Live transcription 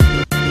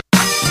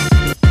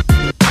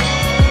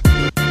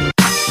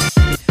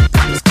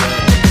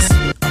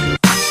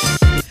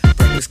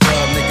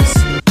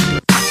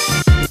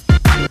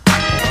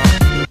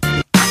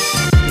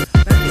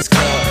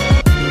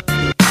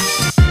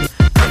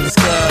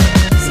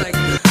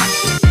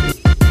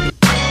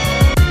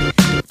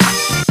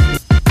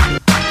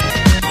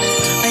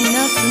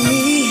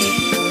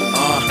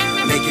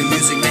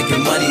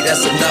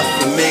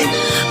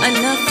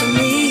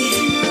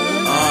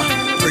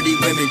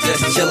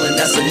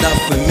enough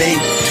for me.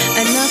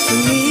 Enough for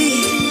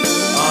me.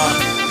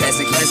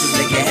 Passing classes,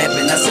 make it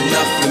happen, that's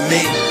enough for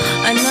me.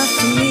 Enough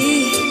for me.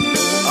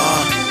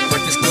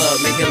 Work this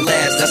club, make it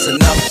last, that's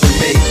enough for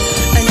me.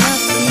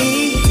 Enough for me.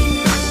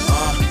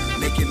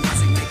 Making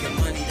music, making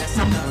money, that's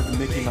enough for me.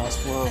 Mickey Mouse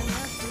flow.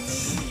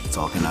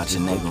 Talking out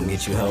your neck gonna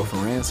get you held for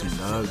ransom,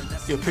 dog.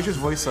 Yo, pitch his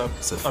voice up.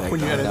 It's a Up fact, when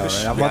you I edit know, this right?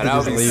 shit. I'm about to that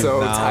just would be leave so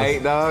now.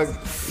 tight, dog.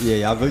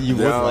 Yeah, you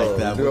would like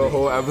that. Do a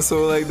whole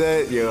episode like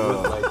that,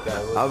 yo. like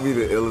that. I'll be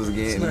the illest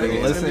game.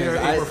 Listen,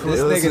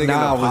 This nigga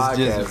now was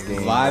just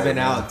vibing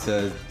out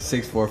to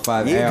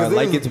 645 Yeah, 'cause AR they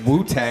like was- it's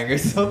Wu-Tang or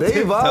something.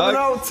 They vibing dog.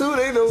 out too.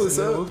 They know what's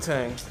up.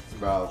 Wu-Tang.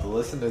 Bro, the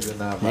listeners are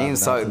not James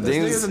vibing talk- out to This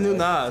James- nigga's a new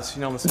Nas,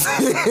 you know what I'm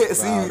saying?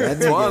 See, Wow,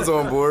 that if Twan's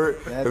nigga- on board,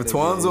 that if nigga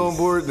Twan's on is-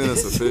 board, then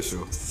it's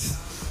official.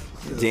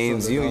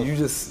 James, you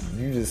just.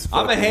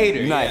 I'm a fucking- hater.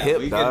 You're not yeah. hip,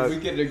 we dog.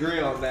 Can agree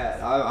on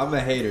that. I'm a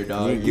hater,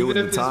 dog. You get Even with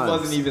if the this times.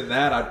 wasn't even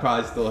that, I'd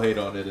probably still hate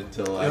on it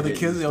until I Yo, the get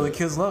kids, used yo, to the it.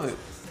 kids love it. You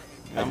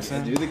know what I'm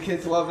saying? Do the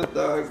kids love it,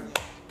 dog?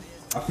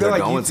 I feel They're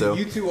like going to.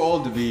 you too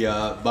old to be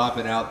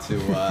bopping out to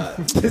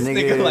this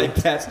Nigga. nigga like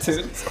that,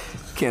 too.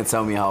 Can't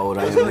tell me how old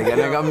I am.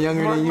 Nigga, I'm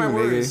younger Mark than you, my nigga.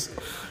 words.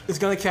 It's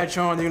gonna catch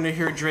on. You're gonna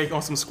hear Drake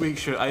on some squeak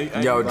shit.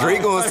 Yo,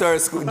 Drake gonna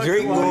start.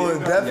 Drake gonna Yo,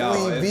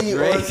 definitely if be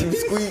Drake- on some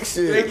squeak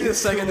Drake shit. is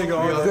second to go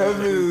on.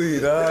 Definitely,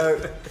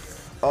 dog.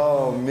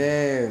 Oh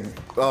man.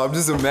 Oh, I'm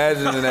just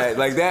imagining that.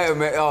 Like that.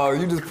 Oh,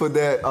 you just put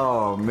that.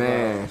 Oh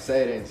man.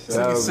 Say it ain't so.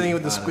 That He's would singing be-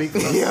 with the squeak.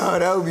 Yo,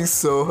 that would be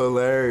so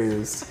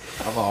hilarious.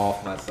 I'm gonna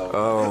off myself.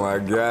 Oh my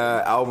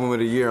god. Album of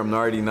the year. I'm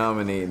already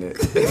nominating it.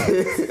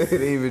 It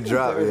didn't even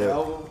drop Favorite yet.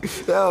 album?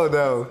 Hell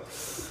no.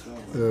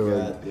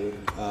 God, dude.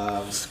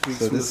 Squeaks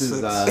So from this the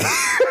is six.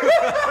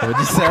 what'd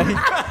you say?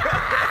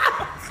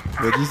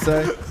 What'd you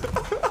say?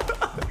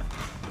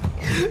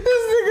 This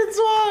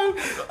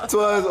nigga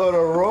Twan's on a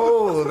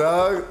roll,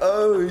 dog.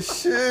 Oh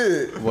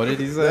shit. What did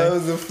he say? That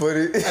was a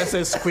funny. I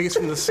said squeaks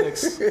from the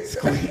six.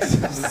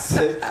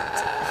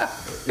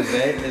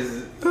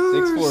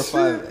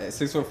 Is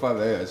 645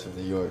 A is from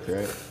New York,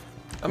 right?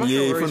 I'm not Yeah,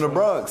 sure he where from he's the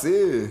Bronx.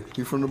 Yeah,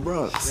 he from the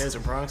Bronx. Yeah, it's a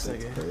Bronx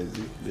nigga.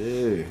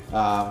 Crazy.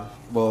 Yeah.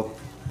 Well,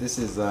 this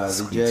is the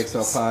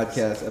JXL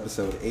Podcast,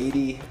 episode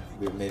 80.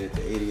 We've made it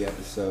to 80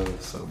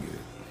 episodes. So good.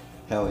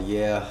 Hell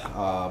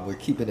yeah. We're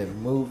keeping it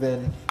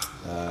moving.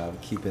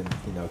 Keeping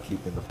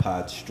the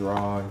pod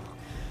strong.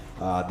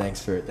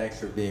 Thanks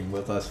for being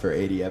with us for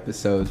 80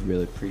 episodes.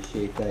 Really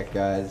appreciate that,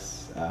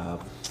 guys.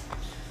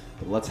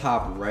 But let's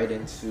hop right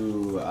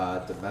into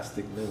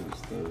domestic news,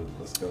 dude.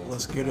 Let's go.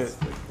 Let's get it.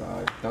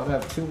 Don't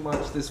have too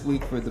much this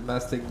week for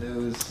domestic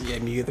news. Yeah,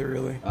 me either,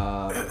 really.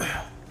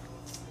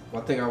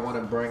 One thing I want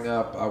to bring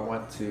up, I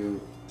want to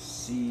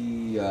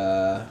see.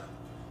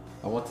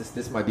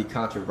 This might be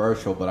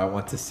controversial, but I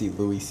want to see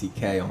Louis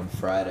C.K. on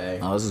Friday.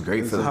 Oh, this is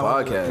great for the how-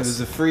 It was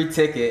podcast. a free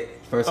ticket.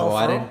 First of all,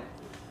 I didn't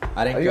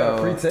Oh, you go. got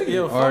a free ticket?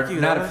 Yo, Or fuck you,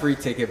 not a man. free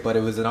ticket, but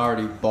it was an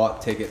already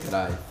bought ticket that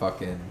I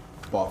fucking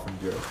bought from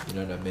Drew. You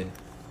know what I mean?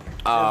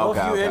 Oh, Both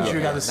you and Drew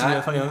got to see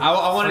that fucking.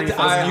 I wanted to.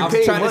 free I'm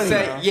paid trying money, to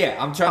say. though.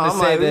 Yeah, I'm trying to I'm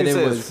say like, that you it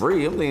said was it's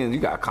free. I'm thinking you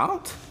got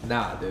comped.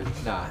 Nah, dude,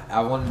 nah.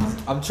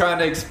 I'm trying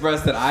to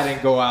express that I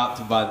didn't go out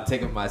to buy the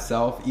ticket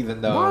myself,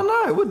 even though. Why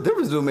not? What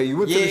difference do it make? You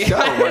went to the show,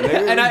 my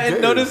nigga. and I You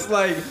did. noticed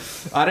like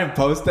I didn't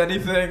post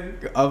anything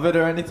of it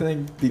or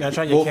anything. Yeah, I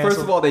tried to get Well, first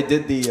canceled. of all, they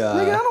did the.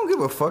 Nigga, I don't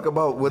give a fuck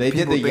about what They did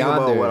people the think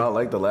about Yonder. what I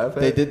like to laugh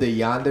at. They did the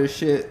Yonder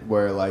shit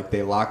where like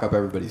they lock up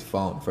everybody's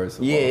phone. First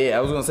of all, Yeah,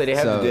 I was gonna say they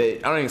have So- to do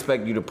it. I don't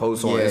expect you to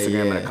post on Instagram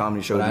and a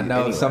comedy show. But I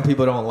know anyway. some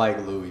people don't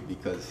like Louis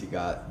because he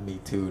got Me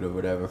Too'd or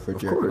whatever for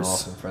jerking course.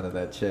 off in front of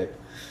that chick.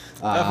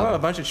 I've heard a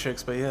bunch of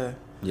chicks, but yeah.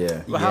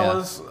 Yeah. But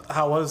Yeah.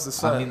 how was the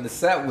set? I mean, the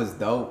set was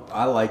dope.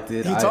 I liked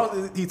it.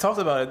 he talked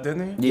about it,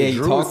 didn't he? Yeah, he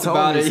Drew talked was telling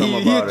about me it.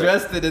 something He about it.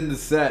 addressed it in the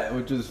set,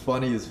 which was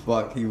funny as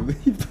fuck. He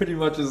pretty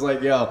much was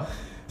like, "Yo,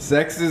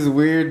 sex is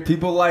weird.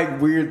 People like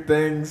weird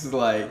things."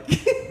 Like,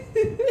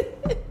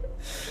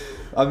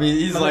 I mean,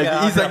 he's like,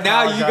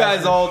 now you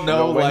guys all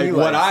know No, but he like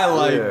what likes- I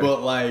like, yeah.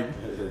 but like.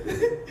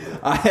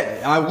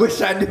 I wish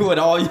I knew what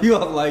all you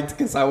all liked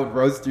because I would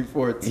roast you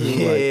for it too.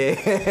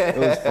 Like, it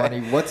was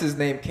funny. What's his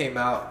name came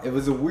out? It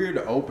was a weird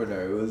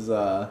opener. It was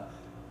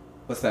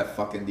what's that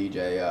fucking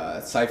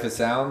DJ? Cypher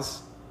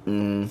Sounds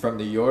from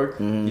New York.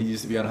 He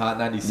used to be on Hot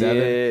 97.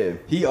 Yeah.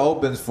 He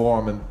opens for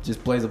him and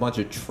just plays a bunch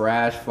of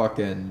trash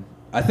fucking.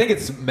 I think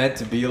it's meant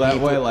to be that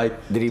way. Like,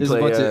 Did he there's play,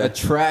 a bunch of uh, a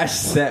trash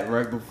set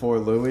right before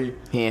Louis.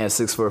 He had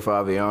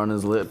 645 AR on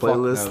his lit Fuck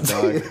playlist.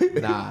 no,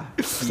 dog. Nah,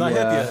 It's not hip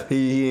yet.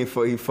 he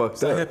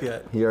fucked not up. hip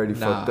yet. He already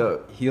fucked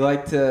up. He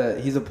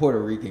he's a Puerto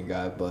Rican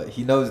guy, but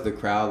he knows the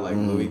crowd. Like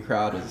Louis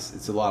crowd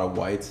it's a lot of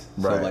whites.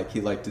 Right. So like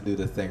he liked to do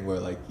the thing where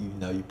like you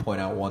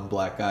point out one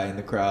black guy in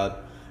the crowd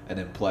and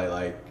then play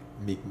like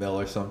Meek Mill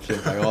or some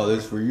shit like, oh,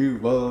 this for you,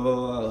 blah blah blah,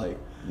 blah. Like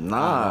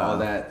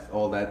Nah.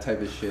 all that type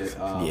of shit.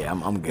 Yeah,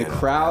 I'm good. The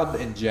crowd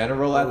in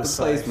general at the was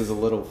place safe. was a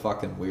little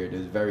fucking weird. It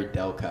was very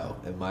Delco,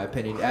 in my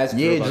opinion. As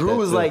Yeah, about Drew that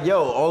was too. like,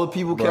 yo, all the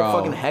people kept Bro.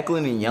 fucking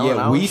heckling and yelling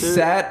Yeah, out. we and shit.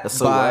 sat That's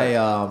so by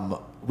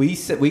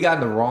whack. we got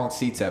in the wrong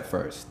seats at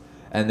first,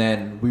 And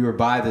then we were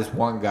by this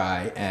one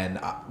guy, and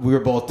we were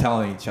both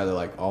telling each other,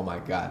 like, oh my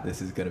God,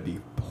 this is going to be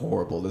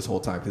horrible this whole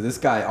time. Because this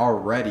guy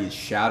already is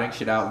shouting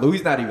shit out.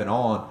 Louis not even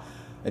on.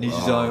 And he's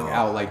just yelling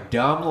out, like,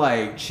 dumb,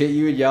 like, shit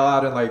you would yell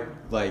out in,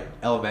 like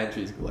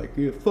elementary school. Like,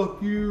 yeah,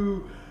 fuck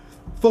you,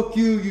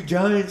 you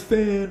Giants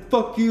fan,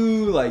 fuck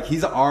you. Like,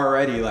 he's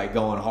already, like,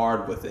 going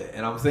hard with it.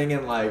 And I'm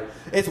thinking, like,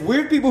 it's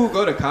weird people who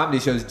go to comedy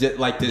shows,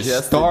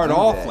 just start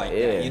off that, like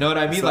that. You know what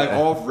I mean? It's like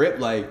off rip,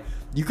 like,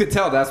 you could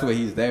tell that's what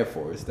he's there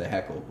for, is to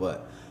heckle.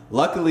 But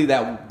luckily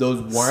that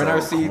those weren't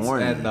our seats,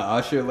 and the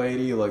usher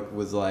lady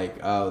was like,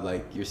 oh,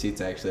 like, your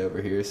seat's actually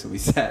over here, so we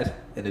sat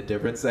in a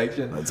different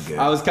section. That's good.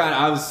 I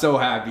was so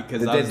happy because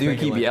did that dude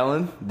keep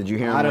yelling? Did you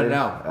hear him? I don't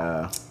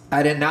know.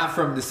 I did not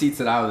from the seats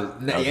that I was.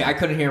 Okay. I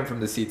couldn't hear him from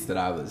the seats that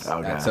I was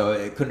at, so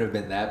it couldn't have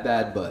been that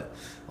bad. But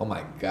oh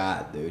my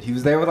God, dude, he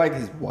was there with like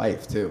his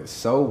wife too. It was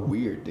so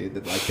weird,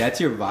 dude. Like, that's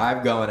your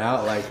vibe going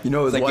out. Like, you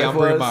know, his like, wife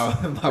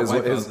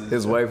was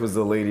his wife was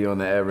the lady on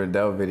the Evan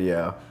Dell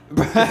video.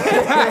 They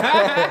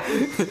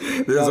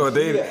was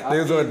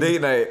on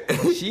date night.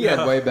 She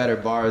had way better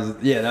bars.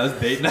 Yeah, that was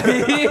date night.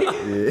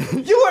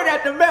 You weren't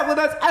at the Met with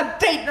us on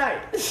date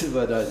night.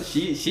 But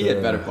she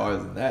had better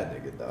bars than that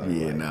nigga, dog.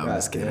 Yeah, like, no, I'm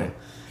just kidding. Damn.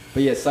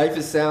 But yeah,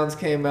 Cypher Sounds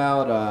came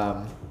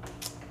out.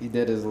 He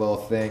did his little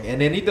thing, and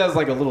then he does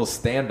like a little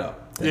stand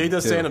up. Yeah, he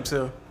does stand up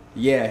too.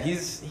 Yeah,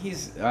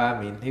 he's. I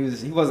mean,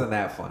 he wasn't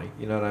that funny.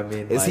 You know what I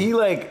mean? Is he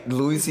like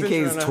Louis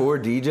C.K.'s tour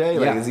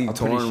DJ? Like, is he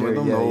touring with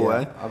him the whole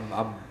way?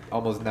 I'm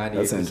almost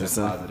 98%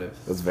 positive.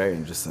 That's very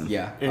interesting.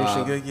 Yeah,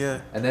 interesting. Good,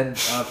 yeah. And then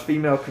a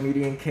female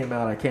comedian came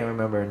out. I can't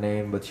remember her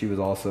name, but she was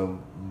also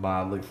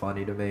mildly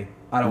funny to me.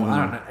 I don't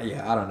know.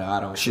 Yeah, I don't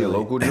know. She really, a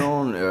local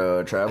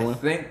Joan traveling? I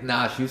think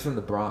she was from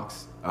the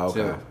Bronx. Oh, okay.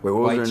 So, wait,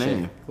 what was her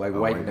name? Like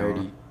white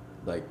nerdy,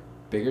 like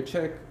bigger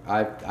chick.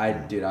 I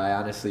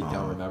honestly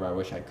don't remember. I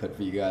wish I could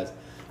for you guys.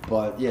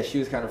 But yeah, she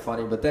was kind of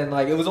funny. But then,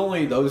 like, it was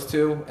only those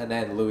two, and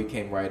then Louis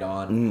came right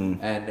on.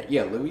 And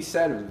yeah, Louis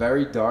said it was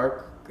very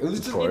dark. It was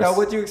just, you know,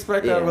 what you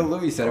expect out of what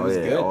Louis said. It was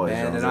good,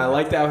 man. And I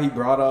liked how he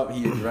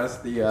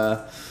addressed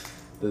the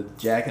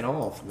jacking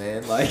off,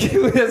 man. Like,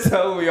 that's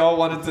how we all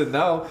wanted to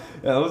know.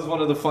 Yeah, that was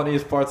one of the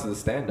funniest parts of the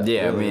stand-up.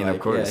 Yeah, really. I mean, like,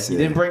 of course. Yeah.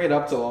 He didn't bring it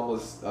up till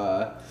almost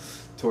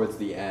towards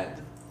the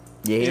end.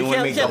 Yeah, he didn't want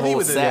to make the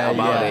whole set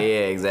about it.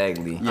 Yeah,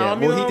 exactly. Yeah,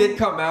 well, he did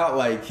come out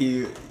like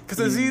he... Because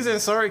Aziz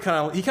Ansari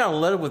kind of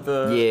led with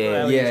the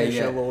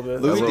show a little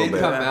bit. Louis did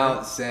come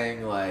out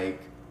saying,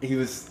 like,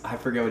 I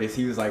forget what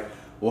he was like,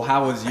 well,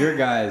 how was your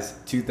guys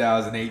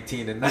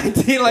 2018 and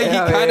 19? Like, he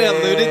kind of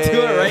alluded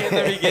to it right in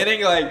the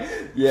beginning. Like,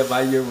 yeah,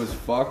 my year was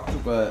fucked,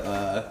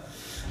 but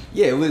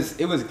yeah, it was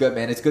good,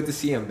 man. It's good to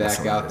see him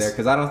back out there,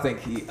 because I don't think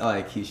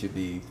he should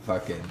be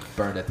fucking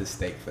burned at the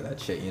stake for that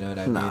shit. You know what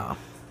I mean?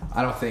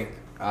 I don't think.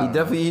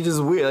 He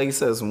just weird, like you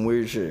said, some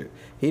weird shit.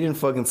 He didn't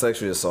fucking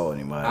sexually assault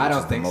anybody. I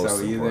don't think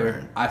so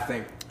either. I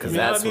think because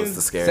that's what's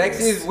the scariest. Sex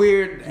is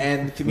weird,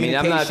 and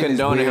communication. I'm not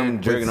condoning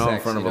him jerking off in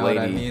sex, front of a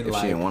lady if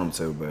she didn't want him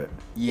to, but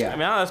yeah.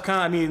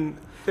 I mean,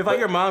 if like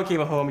your mom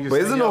came home, you but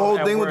isn't the whole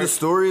thing with the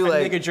story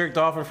like nigga jerked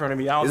off in front of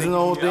me? Isn't the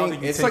whole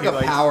thing? It's like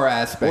a power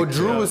aspect. Well,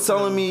 Drew was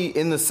telling me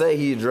in the set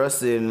he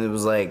addressed it, and it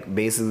was like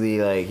basically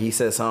like he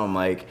said something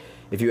like,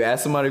 if you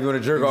ask somebody to go to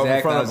jerk off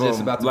in front of them,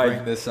 just about to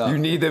bring this up. You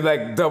need to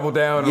like double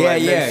down and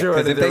make sure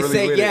that if they really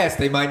say yes,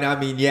 they might not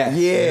mean yes.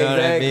 Yeah, you know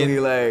exactly. What I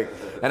mean?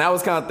 Like, and I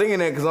was kind of thinking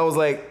that because I was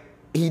like,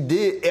 he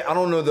did. I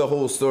don't know the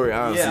whole story,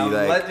 honestly. Yeah,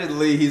 like,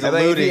 allegedly he's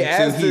alluding he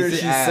asked to. Her, she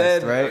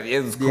said right?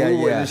 It was cool,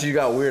 and then she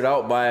got weirded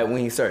out by it when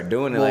he started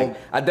doing it. Well, like,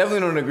 I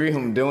definitely don't agree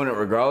him doing it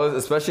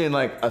regardless, especially in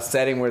like a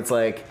setting where it's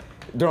like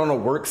they're on a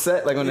work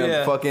set, like on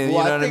a fucking, you know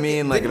what I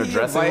mean, like in a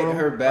dressing room.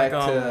 Invite her back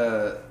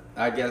to.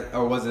 I guess,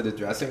 or was it a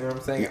dressing room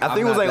thing? I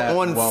think it was like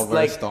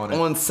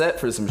on set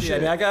for some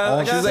shit. Yeah, I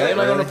got she's like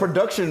on a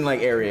production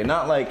like area,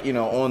 not like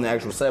on the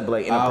actual set, but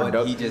like in a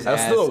production.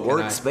 That's still a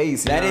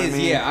workspace. That is,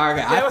 yeah.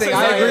 I think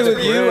I agree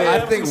with you.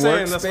 I think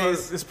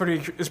workspace.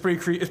 It's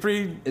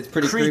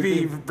pretty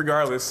creepy,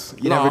 regardless.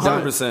 You know,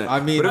 100%. I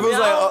mean, I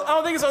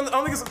don't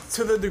think it's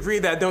to the degree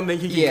that I don't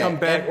think he can come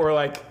back or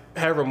like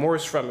have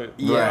remorse from it.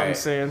 You know what I'm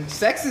saying?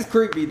 Sex is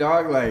creepy,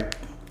 dog. Like.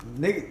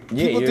 Nigga,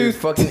 people you're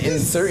fucking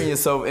inserting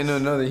yourself into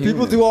another human.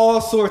 People do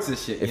all sorts of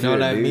shit. You know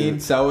what I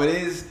mean? So it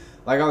is,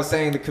 like I was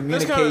saying, the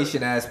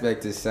communication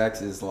aspect of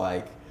sex is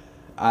like,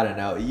 I don't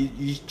know.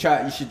 You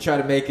should try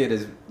to make it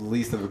as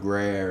least of a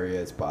gray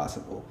area as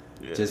possible.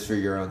 Yeah. Just for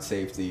your own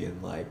safety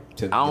and like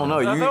to. I don't know.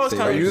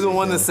 Are you the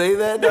one to say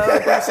that, dog?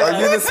 Are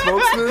you the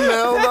spokesman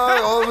now,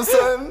 dog? All of a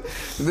sudden,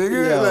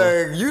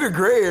 nigga, like you the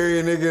gray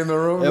area nigga in the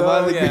room,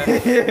 dog.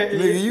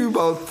 Nigga, you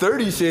about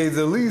 30 shades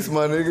at least,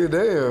 my nigga.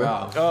 Damn.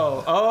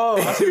 Wow. Oh,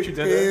 I see what you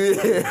did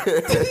there.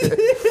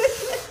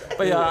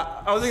 But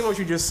yeah, I was thinking what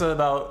you just said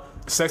about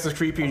sex is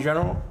creepy in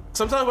general.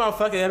 Sometimes when I'm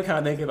fucking, I'm kind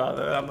of thinking about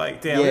it. I'm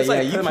like, damn, it's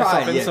like putting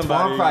myself in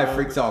somebody. Twan probably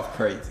freaks off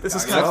crazy. This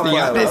is kind of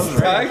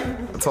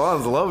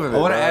Twan's loving it. I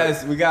want to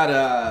ask. We got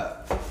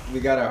our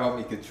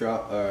homie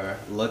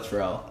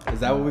Latrell. Is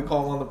that what we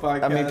call him on the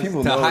podcast? I mean,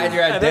 people to know hide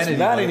your identity.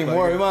 Not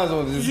anymore. We might as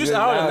well just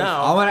out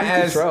now. I want to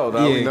ask. Control,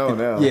 we know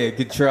now. Yeah,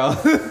 Control.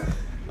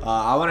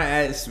 I want to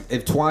ask,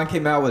 if Twan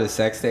came out with a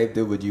sex tape,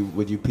 dude, would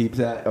you peep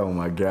that? Oh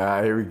my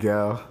God, here we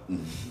go.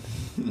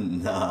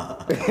 Nah.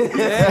 Thank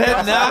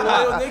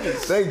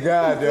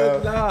God,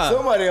 yo. Nah.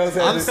 Somebody else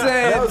had I'm it.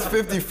 saying- That was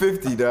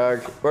 50-50,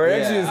 dog. Or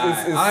actually, it's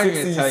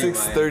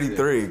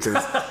 66-33,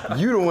 because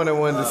you the one that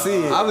wanted to see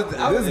it.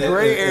 This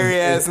gray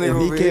area ass nigga If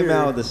over he came here.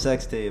 out with a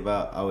sex tape,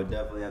 I would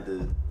definitely have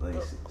to like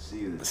see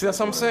it. See, that's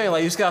what I'm saying.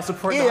 Like, you just gotta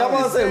support. Yeah, I'm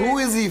about to say, who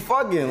is he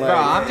fucking? Like, Bro,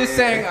 I'm just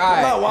saying, not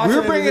alright, watching we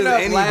were it bringing as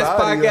up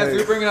last anybody, podcast, like- we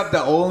were bringing up the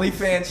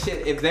OnlyFans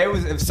shit.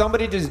 If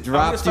somebody just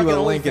dropped you a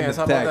link in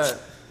the text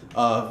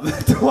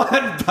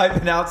Twan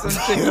piping out some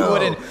shit,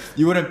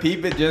 you wouldn't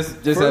peep it just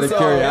out of First off,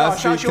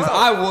 curiosity? Because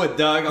I would,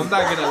 dog. I'm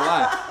not gonna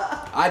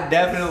lie. I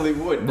definitely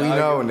would, dog. we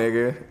know,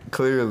 nigga.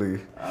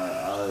 Clearly.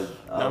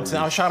 I'm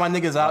saying, I'll shout my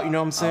niggas out. You know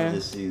what I'm I'll saying?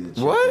 just see the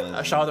chick What? and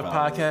I shout the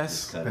probably podcast.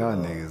 just cut it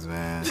Y'all off. niggas,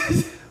 man.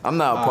 I'm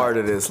not a part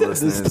of this,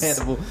 listeners.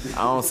 Understandable.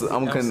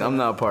 I'm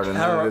not a part of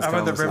none of this I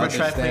read the river conversation.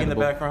 track playing in the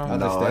Understandable.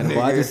 background. No,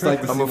 Understandable. I just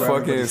like to I'm see a where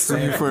fucking everybody's sue you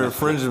standing. for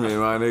infringement,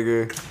 my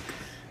nigga.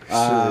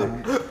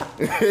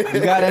 You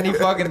got any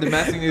fucking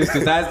domestic news?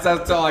 Because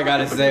that's all I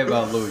gotta say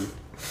about Louis.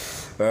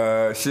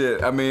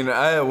 Shit. I mean,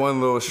 I had one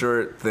little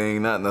short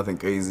thing, nothing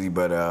crazy,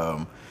 but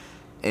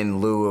in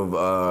lieu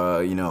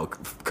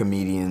of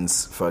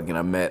comedians, fucking,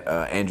 I met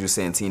Andrew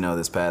Santino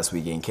this past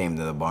weekend. Came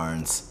to the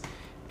Barnes,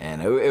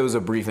 and it was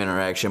a brief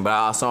interaction. But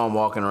I saw him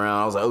walking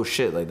around. I was like, oh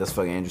shit, like that's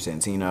fucking Andrew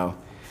Santino.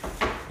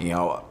 You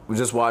know, we're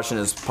just watching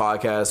his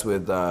podcast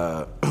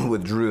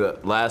with Drew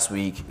last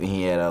week, and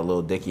he had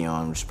Lil Dicky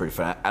on, which is pretty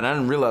fun. And I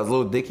didn't realize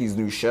Lil Dicky's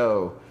new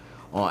show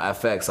on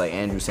FX, like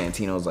Andrew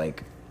Santino's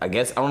like, I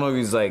guess, I don't know if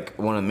he's like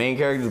one of the main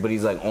characters, but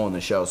he's like on the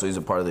show, so he's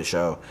a part of the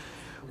show,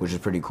 which is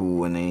pretty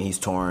cool. And then he's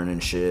touring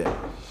and shit. And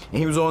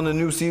he was on the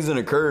new season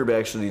of Curb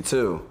actually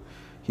too.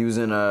 He was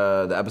in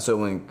the episode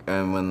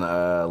when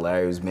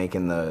Larry was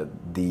making the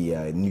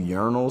new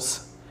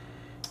urinals.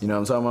 You know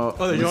what I'm talking about?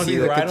 Oh, the Was he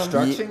you the ride him?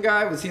 construction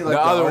guy? Was he like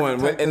the other one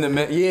architect? in the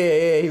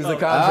he was the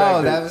contractor.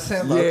 Oh, that was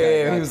him? Yeah,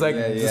 Okay, he was gotcha.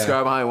 like Yeah, yeah.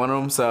 described behind one of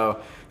them. So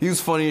he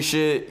was funny as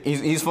shit.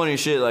 He's funny as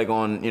shit, like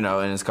on in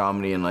his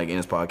comedy and like in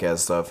his podcast and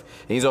stuff.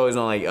 And he's always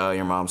on like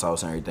Your Mom's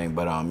House and everything.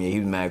 But yeah, he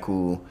was mad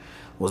cool.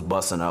 Was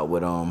busting up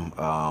with him,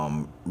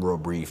 real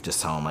brief,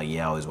 just telling him like,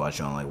 yeah, I always watch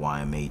you on like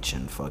YMH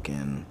and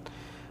fucking,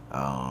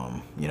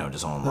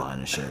 just online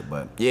and shit.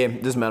 But yeah,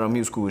 just met him. He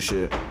was cool as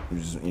shit. He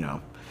was,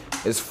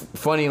 it's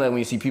funny like when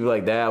you see people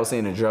like that. I was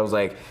saying to Drew, I was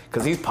like,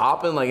 cause he's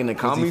popping like in the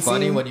comedy Was he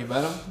funny scene. when you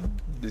met him?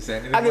 Did he say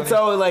anything I could funny?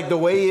 tell like the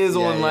way he is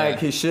Yeah, on like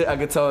yeah. his shit. I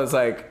could tell it's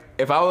like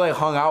if I would like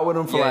hung out with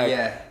him for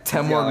Yeah,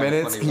 10 He's more got, like, a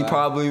minutes, funny he vibe.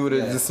 probably would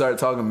have Yeah. just started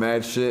talking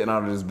mad shit, and I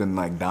would have just been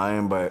like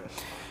dying. But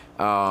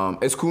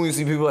it's cool to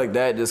see people like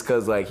that, just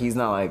cause like he's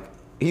not like.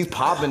 He's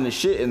popping the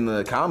shit in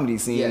the comedy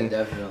scene. Yeah,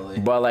 definitely.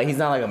 But like he's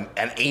not like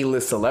an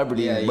A-list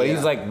celebrity. Yeah, but yeah.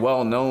 he's like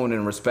well known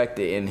and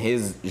respected in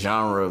his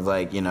genre of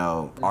like,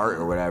 art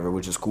or whatever,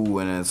 which is cool.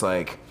 And it's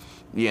like,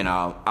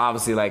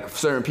 obviously like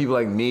certain people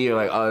like me or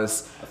like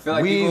us, I feel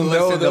like we people know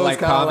listen to those like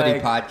kinda, comedy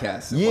like-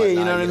 podcasts. And Yeah, you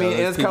know what I mean? those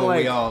And it's kinda people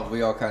like-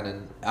 we all kind of.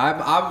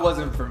 I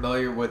wasn't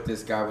familiar with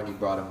this guy when you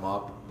brought him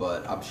up,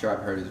 but I'm sure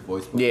I've heard his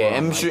voice before. Yeah, on,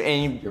 I'm like, sure.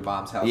 And Your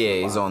Mom's House. Yeah,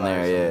 with he's on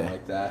Bonfire or there. something Yeah,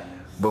 like that.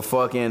 but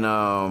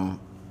fucking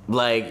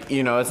like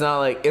it's not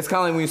like it's kind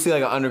of like when you see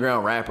like an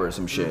underground rapper or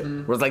some shit,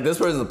 where it's like this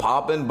person's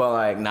popping, but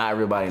like not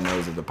everybody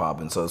knows that they're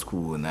popping, so it's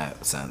cool in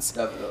that sense.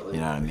 Definitely.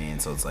 You know what I mean?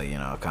 So it's like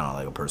kind of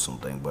like a personal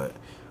thing, but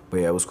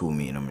yeah, it was cool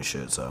meeting him and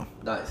shit. So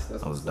Nice.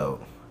 That's that was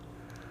dope.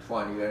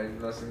 Fine. You got any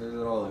listeners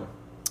at all? Or?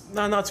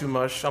 Nah, not too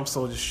much. I'm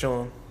still just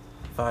chilling,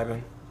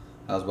 vibing.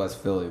 How's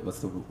West Philly? What's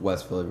the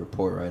West Philly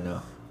report right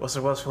now? What's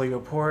the West Philly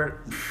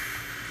report?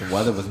 The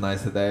weather was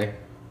nice today.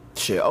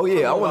 Shit. Oh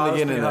yeah, I wanted to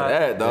get into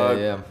that, dog.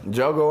 Yeah. Did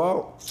y'all go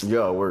out?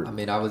 Y'all work. I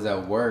mean, I was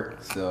at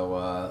work,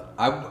 so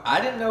I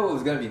didn't know it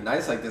was gonna be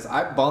nice like this.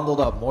 I bundled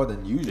up more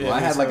than usual. Yeah, I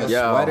had like a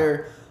Yeah.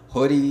 sweater,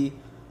 hoodie,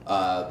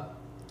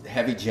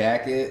 heavy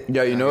jacket.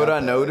 Yo, you know what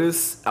got I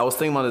noticed? I was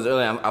thinking about this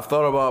earlier. I've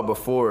thought about it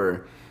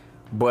before,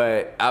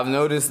 but I've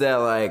noticed that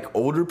like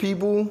older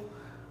people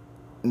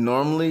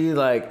normally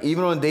like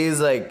even on days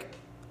like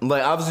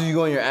obviously you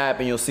go on your app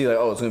and you'll see like,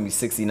 oh, it's gonna be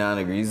 69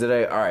 degrees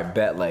today. All right,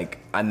 bet. Like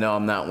I know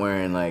I'm not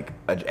wearing like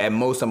at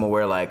most I'm gonna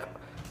wear like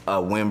a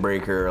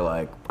windbreaker,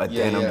 like a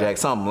denim jacket,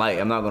 something light.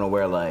 I'm not gonna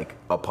wear like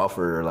a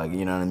puffer or like,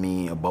 you know what I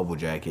mean, a bubble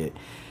jacket.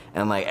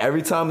 And like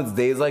every time it's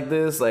days like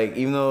this, like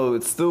even though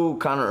it's still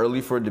kind of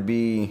early for it to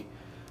be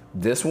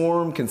this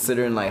warm,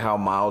 considering like how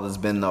mild it's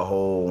been the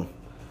whole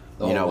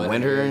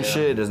winter and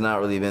shit. It's not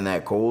really been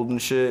that cold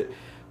and shit.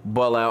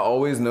 But like, I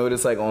always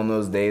notice like on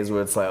those days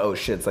where it's like, oh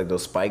shit, it's like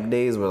those spike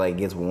days where like it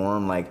gets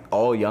warm. Like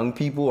all young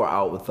people are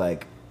out with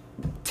like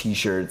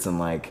t-shirts and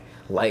like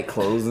light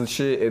clothes and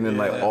shit, and then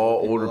like all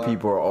older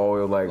people are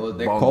all like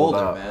they're bundled colder,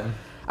 up. man.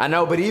 I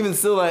know, but even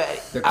still, like I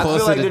feel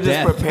closer like to they're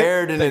death. just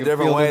prepared in They a can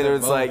different feel way. the That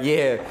it's boat. like,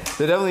 yeah,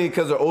 they're definitely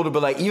because they're older.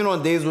 But like even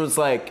on days where it's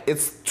like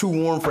it's too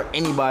warm for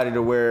anybody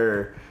to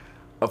wear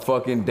a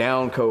fucking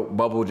down coat,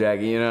 bubble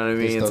jacket. You know what I mean?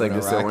 They're It's still like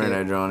gonna they're still rock wearing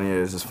it. that, John. Yeah,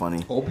 it's just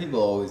funny. Old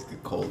people always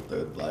get cold,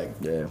 dude. Like,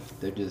 Yeah.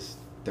 they're just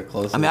they're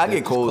close. I mean, I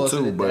get cold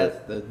too,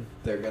 but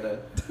they're gonna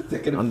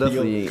I'm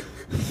definitely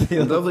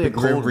a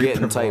cold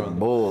getting type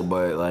bull,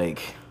 but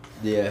like.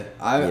 Yeah,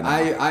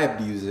 I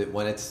abuse it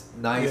when it's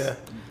nice. Yeah.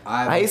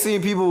 I hate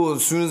seeing people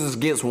as soon as it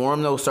gets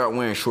warm though start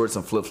wearing shorts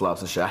and flip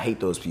flops and shit. I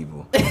hate those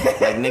people.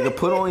 Like nigga,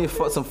 put on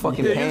some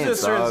fucking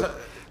pants, dog.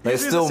 Like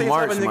it's still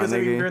March, my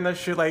nigga. Wearing that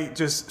shit like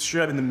just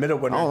straight up in the middle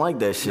of winter. I don't like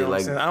that shit. You know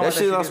like that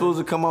shit not supposed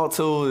to come out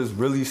till it's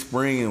really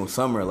spring and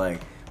summer.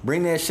 Like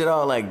bring that shit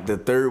out like the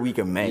 3rd week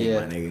of May,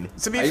 my nigga.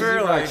 To be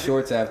fair, like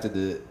shorts after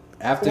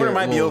winter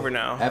might be over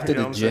now. After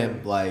the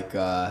gym, like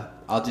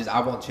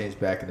I won't change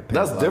back in the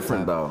pants. That's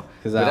different though,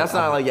 because that's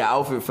not like your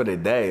outfit for the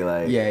day.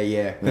 Like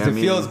yeah, because it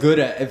feels good.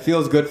 It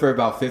feels good for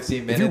about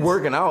 15 minutes. If you're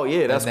working out,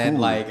 that's and then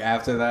cool. like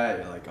after that,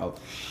 you're like, oh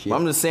shit.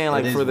 I'm just saying,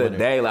 like for the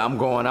day, like I'm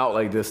going out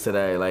like this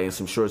today, like in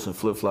some shorts and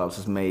flip flops.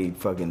 It's May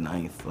fucking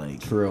 9th,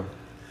 like true.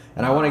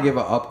 And I want to give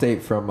an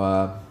update from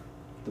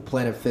the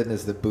Planet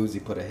Fitness that Boozy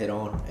put a hit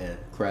on and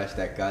crashed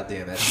that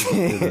goddamn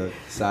SUV to the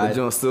side. The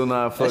joint still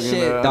not fucking. That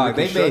shit, dog.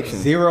 They made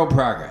zero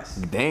progress.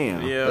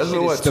 Damn. Yeah. That's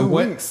what 2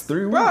 weeks,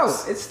 3 weeks. Bro,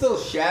 it's still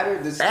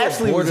shattered. It's still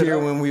Ashley was here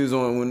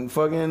when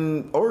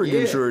fucking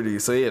Oregon Shorty.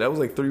 So yeah, that was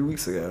like 3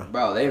 weeks ago.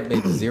 Bro, they've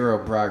made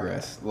zero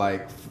progress.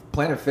 Like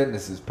Planet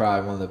Fitness is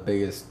probably one of the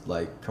biggest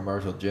like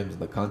commercial gyms in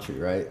the country,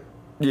 right?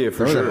 Yeah,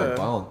 for Throw sure. them a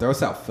bone. Throw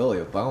South Philly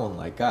a bone.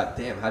 Like,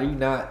 goddamn, how have you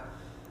not?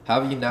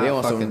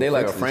 They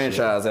like a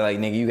franchise. They're like,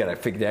 nigga, you gotta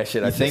figure that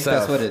shit out yourself. You think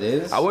that's what it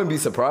is? I wouldn't be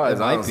surprised. It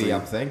might honestly. be.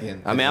 I'm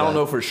thinking. I mean, I don't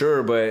know for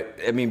sure, but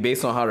I mean,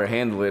 based on how they're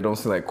handling it, it don't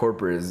seem like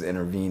corporate has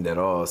intervened at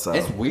all. So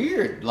it's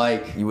weird.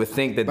 Like you would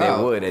think that they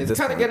would. It's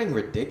kind of getting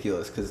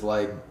ridiculous because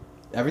like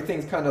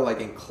everything's kind of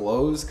like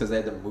enclosed because they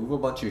had to move a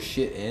bunch of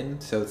shit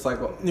in. So it's like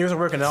yours are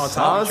working out on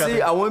top of each other.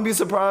 Honestly, I wouldn't be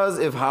surprised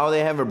if how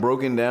they have it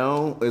broken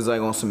down is like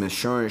on some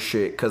insurance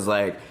shit because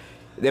like.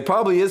 There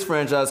probably is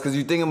franchise because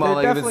you think about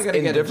like if it's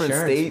in different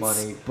states.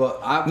 Money,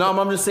 but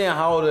I'm just saying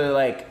how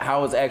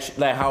it's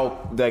actually like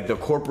how like the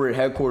corporate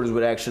headquarters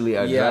would actually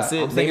address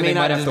it. They may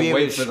not have to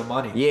wait for the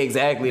money. Yeah,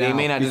 exactly. They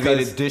may not just be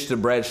able to dish the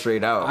bread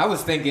straight out. I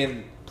was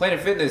thinking Planet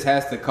Fitness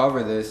has to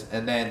cover this,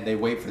 and then they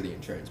wait for the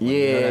insurance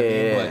money. Yeah, you know what I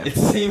mean? But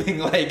it's seeming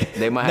like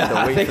they might have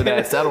to wait for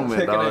that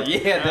settlement, dog.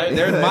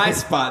 They're in my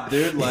spot,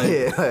 dude.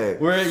 Like,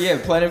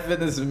 Planet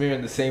Fitness and me are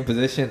in the same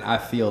position. I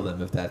feel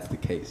them if that's the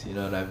case. You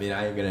know what I mean?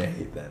 I ain't gonna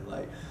hate them.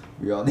 Like,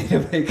 we all need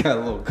to make our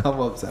little come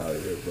ups out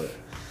here, but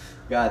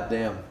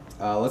goddamn.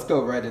 Let's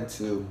go right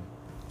into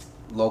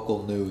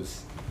local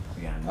news.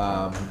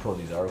 Yeah, you pull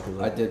these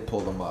articles. I did pull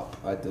them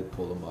up.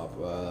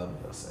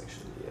 That's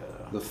actually.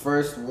 The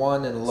first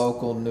one in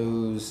local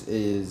news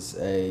is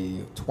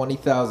a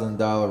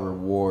 $20,000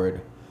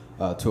 reward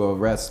to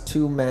arrest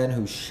 2 men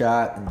who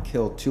shot and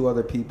killed 2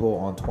 other people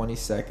on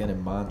 22nd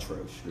and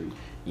Montrose Street.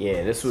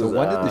 Yeah, this was. So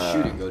when did the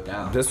shooting go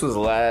down? This was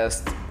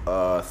last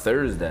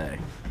Thursday.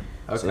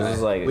 Okay. So this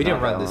is like we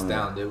didn't run this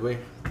down, did we?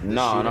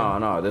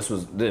 No. This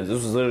was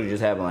literally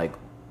just happened like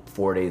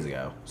 4 days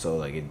ago. So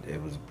like it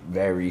was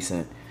very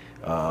recent.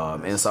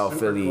 In South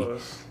Philly.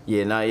 Close.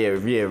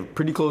 Yeah,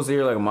 pretty close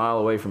here, like a mile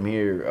away from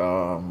here.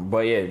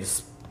 But yeah,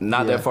 just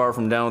not that far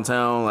from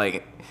downtown.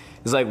 Like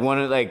it's like one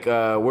of like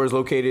where it's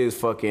located is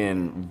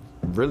fucking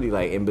really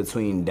like in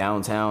between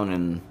downtown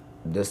and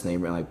this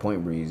neighborhood, like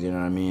Point Breeze. You know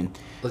what I mean?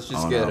 Let's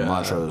just get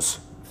Montrose.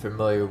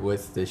 Familiar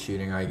with the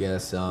shooting, I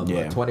guess. A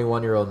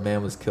 21-year-old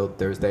man was killed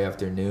Thursday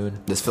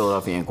afternoon. This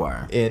Philadelphia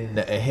Inquirer. In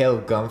a hail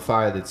of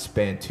gunfire that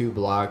spanned 2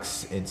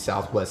 blocks in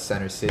southwest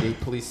Center City,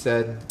 police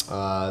said.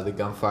 The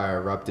gunfire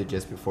erupted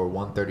just before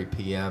 1:30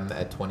 p.m.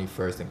 at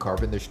 21st and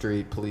Carpenter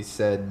Street. Police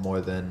said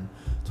more than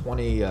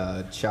 20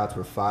 shots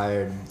were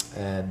fired,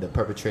 and the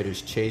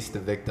perpetrators chased the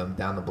victim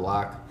down the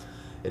block.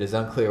 It is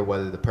unclear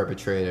whether the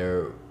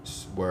perpetrators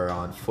were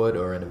on foot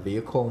or in a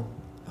vehicle.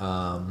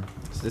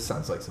 So this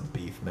sounds like some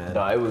beef, man.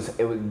 No, it was.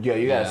 Yo,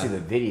 you gotta see the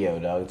video,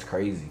 dog. It's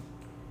crazy.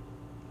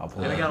 I'll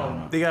pull it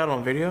They got it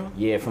on video?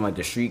 Yeah, from like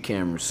the street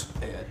cameras.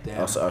 Yeah, damn.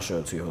 I'll show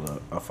it to you. Hold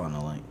up. I'll find the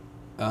link.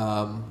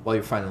 While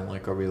you're finding the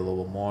link, I'll read a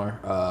little more.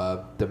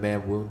 The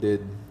man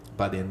wounded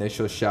by the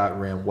initial shot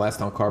ran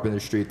west on Carpenter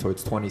Street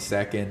towards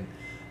 22nd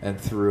and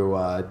through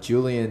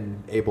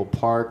Julian Abel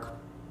Park,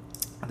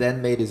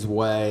 then made his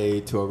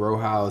way to a row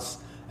house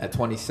at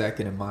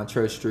 22nd and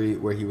Montrose Street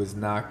where he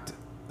knocked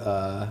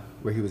on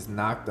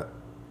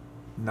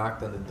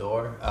the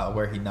door.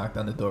 Where he knocked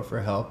on the door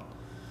for help.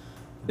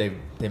 They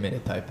made a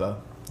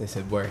typo. They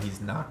said where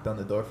he's knocked on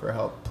the door for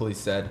help. Police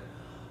said.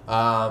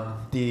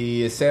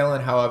 The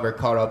assailant, however,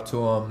 caught up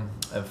to him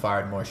and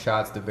fired more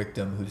shots. The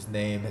victim, whose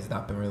name has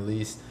not been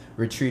released,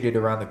 retreated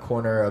around the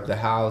corner of the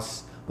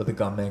house, but the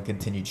gunman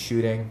continued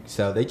shooting.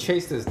 So they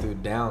chased this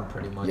dude down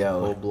pretty much in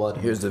cold blood.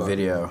 Here's the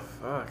video.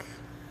 Fuck.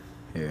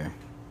 Here.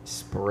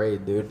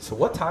 Sprayed, dude. So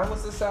what time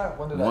was this at?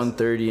 When did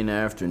 1:30 in the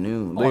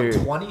afternoon. On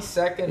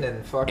 22nd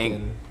and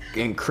fucking...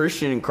 And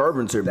Christian and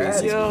Carpenter,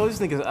 basically. Yo, this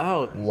nigga's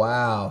out.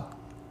 Wow.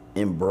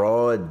 in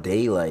broad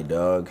daylight,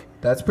 dog.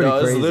 That's pretty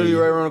crazy. It's literally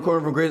right around the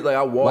corner from Grace. Like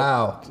I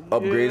walk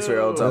up Grace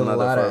Fair all the time. There's a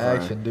lot of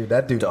action, dude.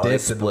 That dude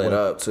dipped split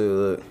up too.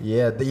 Look.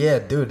 Yeah,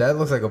 dude. That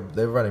looks like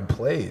they're running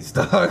plays,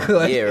 dog.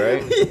 Like, yeah,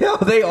 right.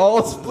 They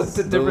all split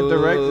in different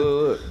directions.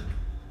 Look.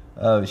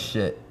 Oh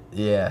shit.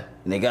 Yeah.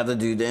 And they got the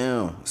dude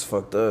down. It's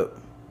fucked up.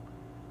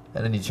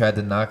 And then he tried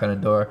to knock on the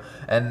door.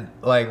 And,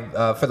 like,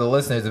 for the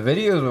listeners, the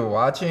videos we're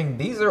watching,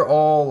 these are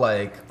all,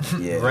 like,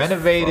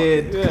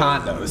 renovated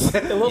condos.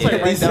 It looks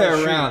like right down the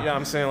street. Yeah,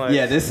 I'm saying, like...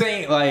 Yeah, this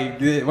ain't,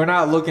 like... We're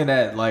not looking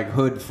at, like,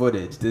 hood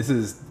footage. This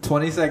is...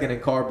 22nd and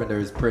Carpenter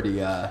is pretty,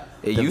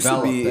 It used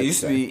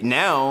to be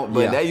now,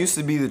 but that used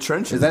to be the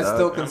trenches. Is that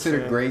still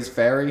considered Gray's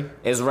Ferry?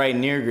 It's right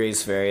near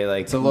Gray's Ferry.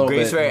 Like, it's a little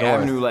Gray's Ferry north.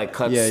 Avenue, like,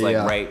 cuts,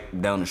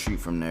 right down the street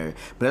from there.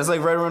 But that's,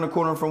 like, right around the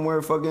corner from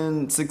where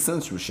fucking 6th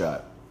Sense was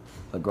shot.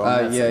 Like,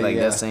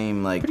 that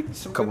same, like,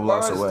 couple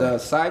blocks away. The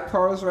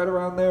sidecars right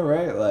around there,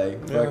 right?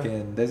 Like,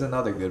 fucking, there's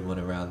another good one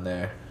around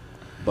there.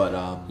 But,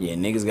 yeah,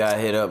 niggas got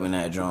hit up in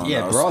that joint.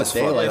 Yeah, broad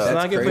daylight,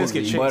 that's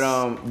crazy.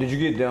 But, did you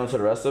get down to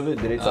the rest of it?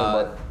 Did they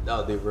talk about...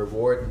 No, the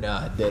reward?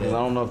 Nah, didn't. I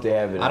don't know if they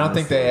have it. I don't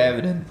think they have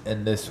it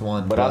in this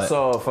one. But I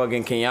saw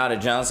fucking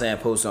Kenyatta Johnson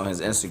had posted on his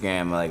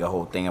Instagram, like, a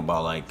whole thing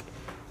about, like,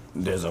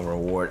 there's a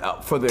reward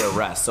for the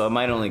arrest. So it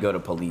might only go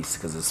to police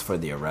because it's for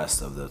the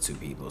arrest of the two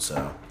people,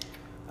 so...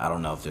 I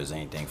don't know if there's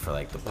anything for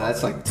like the public.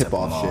 That's like tip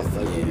off shit.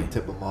 Like you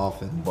tip them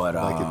off and but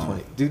like at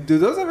 20. Do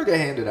those ever get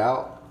handed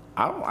out?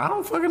 I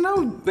don't fucking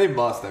know. They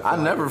must. I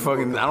never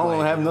fucking. I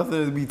don't have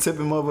nothing to be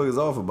tipping motherfuckers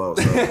off about.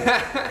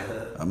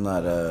 So I'm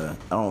not. I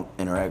don't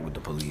interact with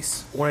the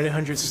police.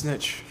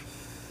 1-800-SNITCH.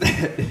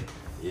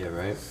 Yeah,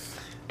 right.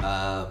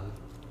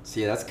 So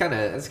yeah, that's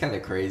kind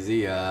of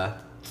crazy.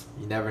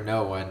 You never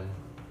know when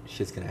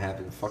shit's gonna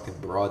happen. Fucking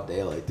broad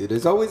daylight, dude.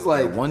 There's always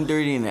like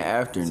 1:30 in the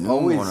afternoon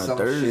always on a some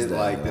Thursday. Shit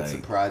that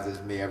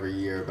surprises me every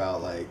year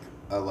about like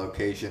a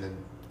location and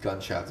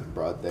gunshots in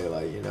broad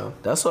daylight. You know.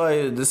 That's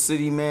why the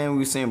city, man. We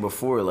were saying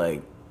before,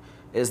 like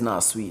it's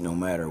not sweet no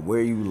matter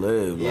where you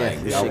live. Yeah,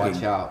 like, y'all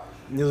watch out.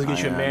 You'll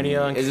get your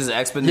mania. It's just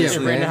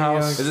exponentially.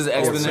 It's just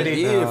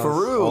exponentially. Yeah, for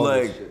real.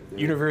 Like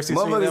University.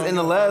 Motherfuckers in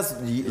the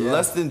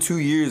less than 2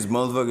 years,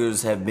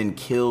 motherfuckers have been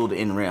killed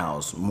in rent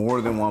house.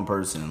 More than one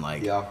person,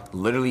 like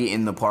literally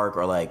in the park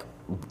or like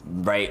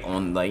right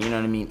on, like you know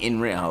what I mean, in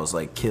rent house,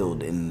 like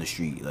killed in the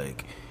street,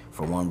 like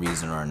for one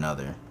reason or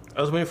another.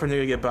 I was waiting for a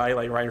nigga to get body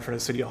like right in front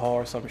of City Hall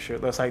or some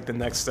shit. That's like the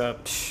next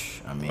step.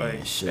 I mean,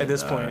 like, shit, at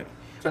this point.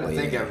 I'm trying to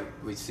think, have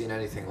we seen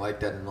anything like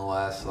that in the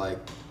last like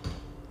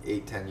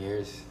 8-10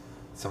 years?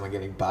 Someone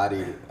getting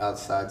bodied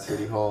outside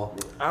City Hall?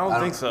 I don't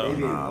think so.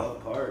 Maybe in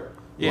Love Park.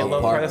 Yeah,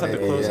 Love Park. That's like the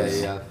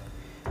closest.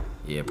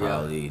 Yeah,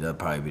 probably. That'd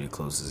probably be the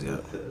closest. Yeah.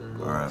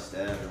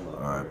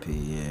 R.I.P.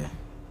 Yeah.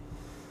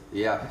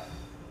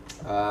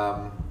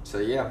 Yeah. So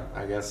yeah,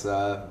 I guess.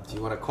 Do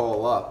you want to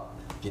call up?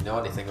 If you know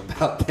anything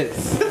about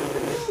this?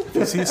 If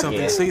you see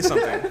something, say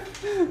something.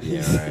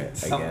 Yeah,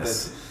 right. I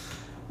guess.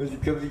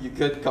 You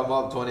could come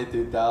up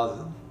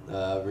 23,000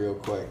 real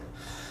quick.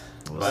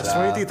 That's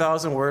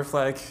 23,000 worth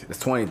like. It's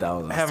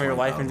 20,000. Having your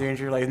life in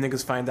danger, like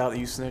niggas find out that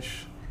you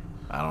snitch.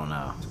 I don't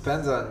know.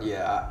 Depends on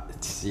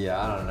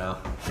I don't know.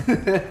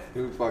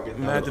 Who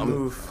fucking knows?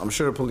 Move. I'm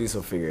sure the police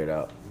will figure it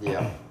out.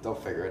 Yeah, they'll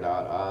figure it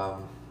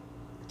out.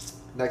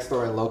 Next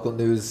story in local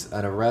news: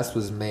 an arrest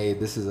was made.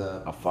 This is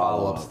a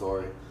follow-up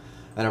story.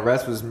 An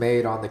arrest was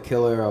made on the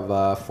killer of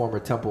a former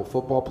Temple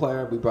football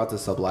player. We brought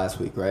this up last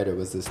week, right? Or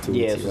was this 2 weeks ago?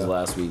 Yeah, this was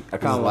last week.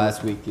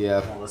 Last week, yeah.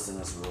 I'm gonna listen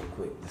to this real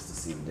quick just to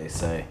see what they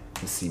say.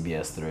 The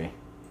CBS 3. You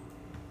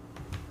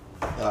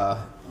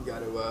got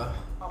to.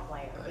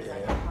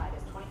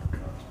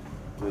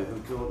 Wait, who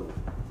killed him?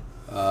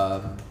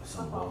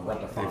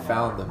 They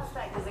found him.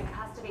 Suspect is in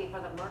custody for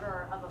the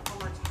murder of a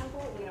former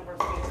Temple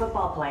University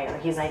football player.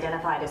 He's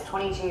identified as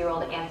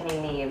 22-year-old Anthony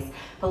Neves.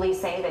 Police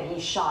say that he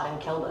shot and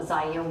killed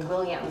Zaire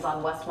Williams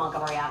on West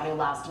Montgomery Avenue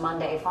last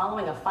Monday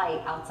following a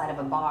fight outside of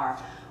a bar.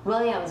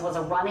 Williams was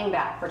a running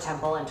back for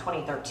Temple in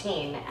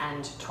 2013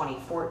 and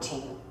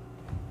 2014.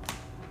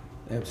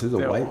 Damn, so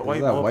the white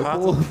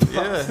bull?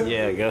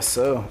 Yeah, I guess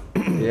so.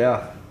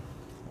 Yeah.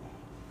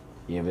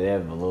 Yeah, but they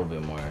have a little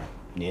bit more.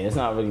 Yeah, it's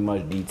not really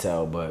much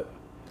detail, but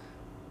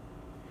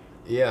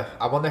yeah,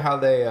 I wonder how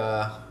they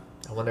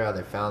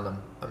found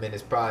them. I mean,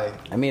 it's probably.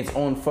 I mean, it's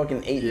on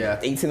fucking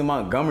 18 of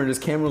Montgomery. There's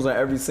cameras on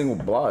every single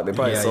block. They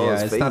probably saw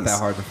his face. It's not that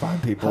hard to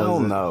find people. I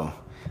don't know.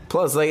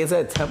 Plus, like it's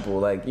at Temple,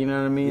 like you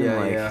know what I mean? Yeah,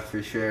 like, yeah,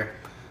 for sure.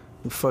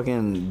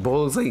 Fucking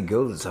Bull looks like he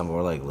goes to Temple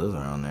or like lives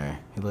around there.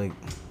 He like,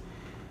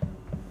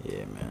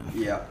 yeah, man.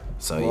 Yeah.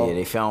 So yeah,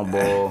 they found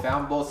Bull.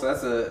 Found Bull.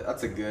 So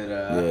that's a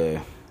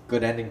good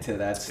good ending to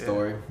that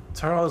story.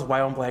 Turn all this white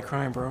on black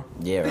crime, bro.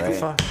 Yeah,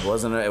 right. It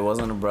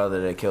wasn't a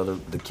brother that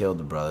killed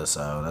the brother.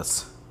 So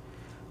that's.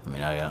 I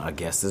mean, I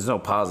guess there's no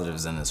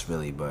positives in this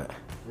really, but.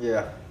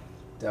 Yeah,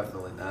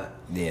 definitely not.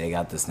 Yeah, they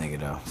got this nigga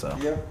though. So.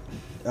 Yeah.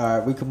 All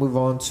right, we can move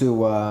on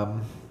to. I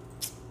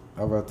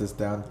wrote this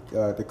down.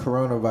 The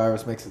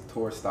coronavirus makes a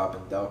tour stop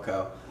in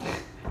Delco.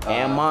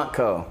 And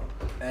Montco.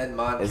 And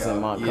Montco. It's in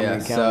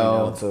Montgomery County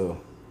now too.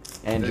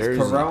 And Jersey.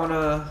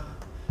 Corona.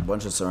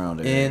 bunch of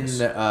surrounding In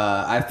areas.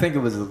 I think it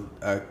was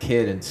a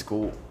kid in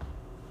school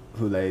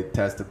who they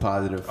tested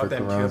positive for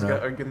Kids corona.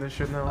 are getting this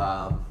shit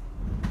now.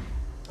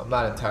 I'm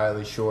not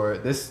entirely sure.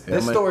 This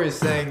might- story is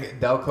saying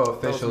Delco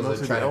officials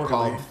mostly are trying the to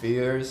calm elderly.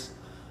 fears.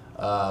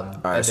 And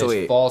so there's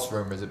wait. false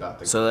rumors about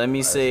the. So let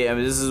me coronavirus. say, I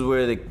mean, this is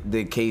where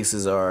the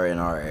cases are in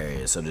our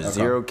area. So there's Okay.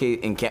 0 case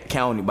in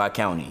county by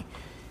county.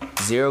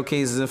 0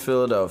 cases in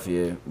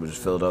Philadelphia, which is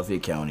Philadelphia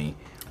County.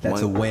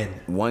 That's a win.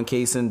 1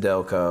 case in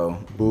Delco,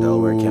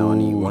 Delaware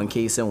County. 1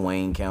 case in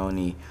Wayne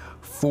County.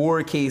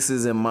 4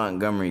 cases in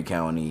Montgomery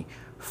County.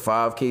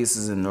 5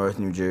 cases in North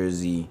New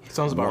Jersey.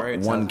 Sounds about right.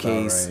 One Sounds about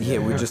case. right, Yeah, yeah.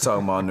 we were just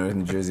talking about North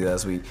New Jersey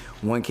last week.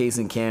 1 case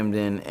in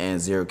Camden and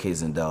 0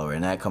 cases in Delaware,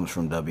 and that comes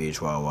from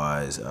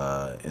WHYY's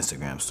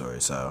Instagram story.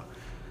 So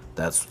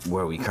that's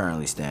where we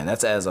currently stand.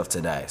 That's as of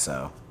today.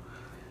 So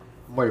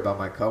I'm worried about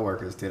my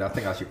coworkers, dude. I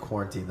think I should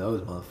quarantine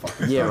those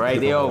motherfuckers. yeah, right.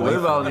 They all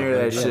live out near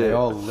that Yeah, shit. they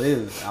all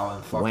live out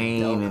in fucking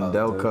Wayne and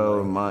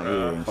Delco,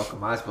 dude. Fuck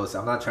am I supposed to?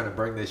 I'm not trying to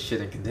bring this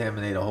shit and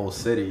contaminate a whole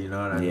city. You know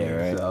what I mean? Yeah,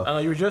 right. So, I know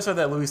you were just at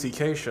that Louis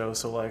C.K. show,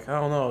 so like I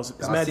don't know. It's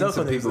I've Mad seen Delco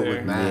some niggas people there.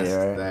 with masks Yeah,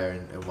 right. there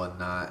and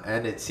whatnot,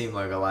 and it seemed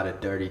like a lot of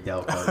dirty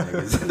Delco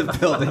niggas in the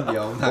building.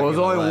 Yo, I'm not Well, there's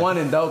gonna only lie. one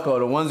in Delco.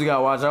 The ones you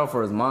gotta watch out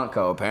for is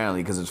Montco,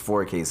 apparently, because there's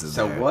 4 cases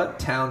So there. what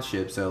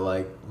townships are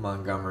like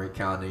Montgomery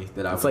County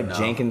that I It's would like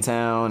know?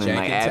 Jenkintown and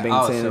like Jenkintown-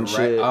 Abington and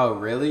shit. Oh,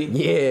 really?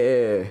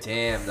 Yeah.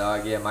 Damn,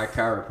 dog. Yeah, my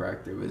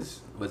chiropractor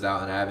was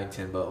out in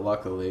Abington, but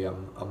luckily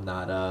I'm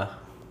not.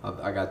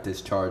 I got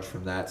discharged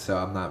from that, so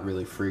I'm not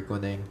really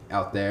frequenting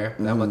out there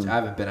that much. I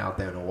haven't been out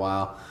there in a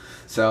while,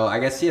 so I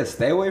guess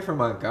stay away from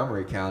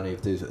Montgomery County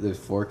if there's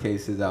 4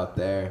 cases out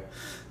there.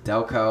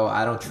 Delco,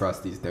 I don't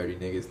trust these dirty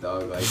niggas,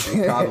 dog. Like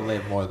they probably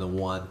have more than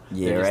one.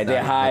 Yeah, just right.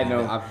 They're not hiding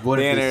admitting them. it. I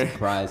wouldn't be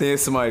surprised. They're in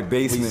somebody's We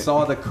basement.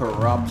 saw the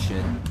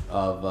corruption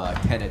of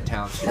Kennett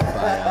Township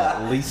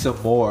by Lisa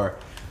Moore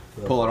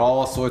pulling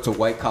all sorts of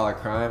white collar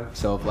crime.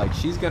 So if like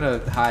she's gonna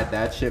hide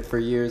that shit for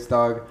years,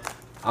 dog,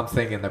 I'm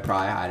thinking they're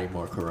probably hiding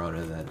more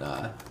corona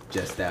than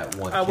just that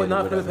one. I kid would or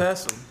not put it whatever.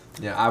 past them.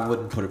 Yeah, I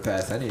wouldn't put it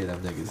past any of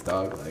them niggas,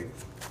 dog. Like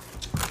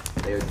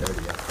they're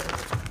dirty out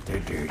there. They're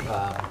dirty.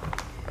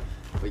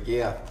 But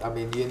yeah, I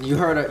mean, you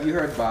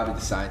heard Bobby the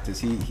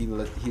scientist. He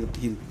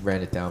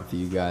ran it down for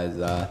you guys.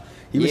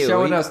 He was Yeah,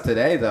 showing us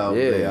today though.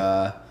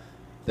 Yeah.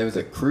 There was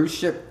a cruise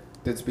ship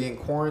that's being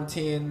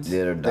quarantined.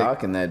 Yeah, they're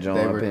docking that joint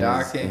they up were in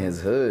docking.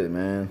 his hood,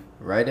 man.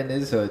 Right in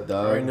his hood,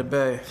 dog. Right in the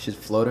bay. Shit's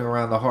floating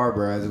around the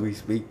harbor as we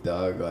speak,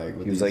 dog. Like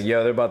with He was these- like,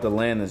 yo, they're about to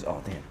land this.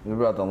 Oh, damn. They're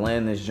about to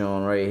land this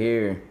joint right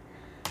here.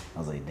 I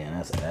was like, damn,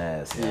 that's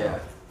ass. yo.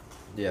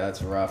 yeah,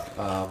 that's rough.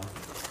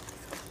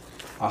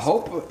 I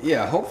hope,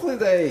 hopefully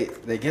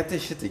they get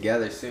this shit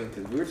together soon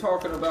because we were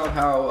talking about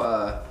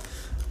how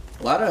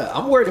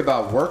I'm worried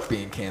about work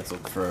being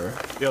canceled for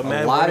Yo, a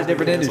mad lot work of is being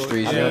different canceled.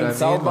 industries. I You know mean, what I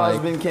South mean? by's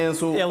Like, been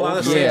canceled. Yeah, a lot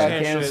of Oakland shit yeah,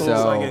 canceled. canceled. It's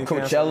So, like getting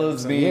Coachella's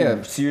canceled. being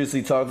Yeah.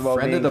 seriously talked about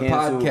friend being of the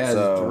canceled. podcast,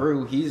 so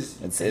Drew.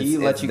 He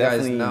lets you guys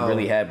definitely know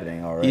really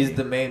happening already. He's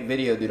the main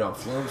video dude on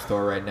Flume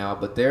Store right now,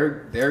 but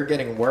they're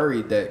getting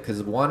worried that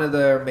because one of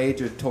their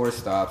major tour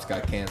stops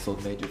got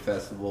canceled, major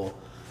festival,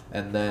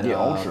 and then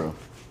Ultra.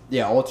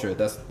 Yeah, Ultra.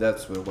 That's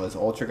what it was.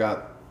 Ultra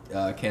got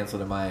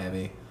canceled in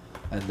Miami,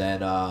 and then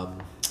South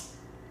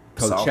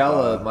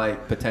Coachella by.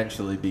 might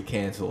potentially be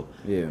canceled.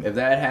 Yeah. If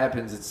that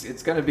happens,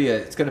 it's gonna be a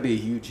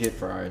huge hit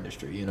for our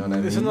industry. You know what I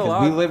mean? Isn't a 'Cause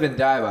lot- we live and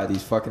die by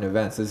these fucking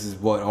events. This is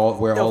where all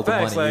Yo, the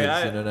facts, money like,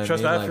 is. You know what I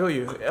trust mean? me, I Like, feel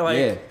you. Like,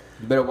 yeah.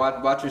 You better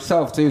watch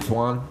yourself too,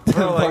 Swan.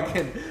 Bro, like,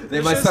 Fucking- they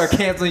it's might just- start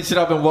canceling shit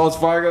up in Wells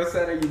Fargo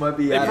Center. You might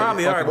be. They out of your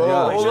probably are, fucking bro.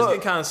 job. It's Hold just up.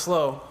 getting kind of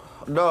slow.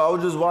 No, I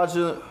was just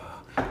watching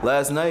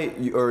last night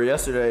or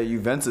yesterday.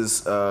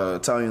 Juventus,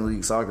 Italian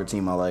league soccer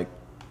team.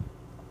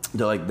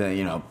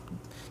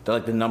 They're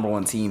like the number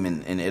 1 team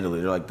in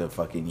Italy. They're like the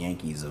fucking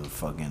Yankees of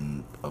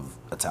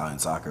Italian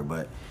soccer.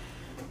 But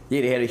yeah,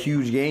 they had a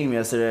huge game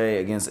yesterday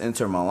against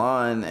Inter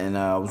Milan, and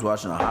I was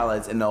watching the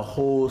highlights, and the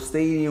whole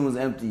stadium was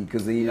empty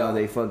because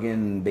they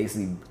fucking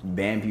basically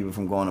banned people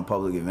from going to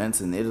public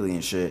events in Italy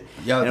and shit.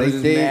 Yo, And it was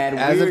just they mad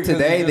as weird of 'cause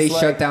today it's they just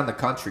shut like- down the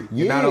country.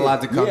 You're not allowed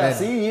to come I in.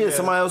 see,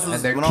 somebody else was,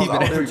 And they're when I was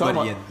keeping out there talking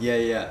everybody about-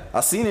 in. Yeah. I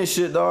seen this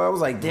shit, dog. I was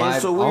like, damn, My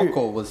it's so weird.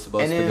 uncle was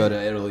supposed And to then- go to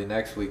Italy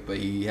next week, but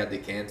he had to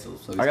cancel.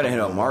 So he's I gotta coming hit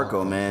up over Marco,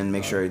 Uncle. man.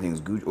 Make sure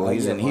everything's good. Well, Oh,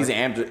 he's yeah, in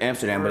Marco.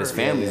 Amsterdam, but his Yeah,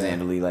 family's yeah.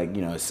 in Italy. Like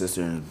his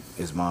sister and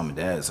his mom and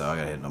dad. So I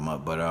gotta hit them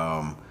up.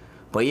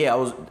 But yeah,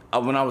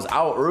 when I was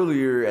out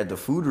earlier at the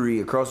foodery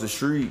across the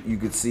street, you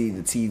could see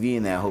the TV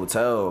in that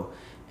hotel,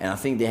 and I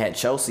think they had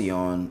Chelsea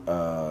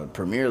on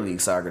Premier League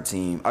soccer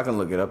team. I can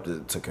look it up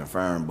to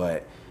confirm,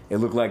 but it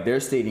looked like their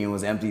stadium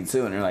was empty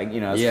too. And they're like,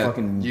 it's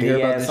fucking you big hear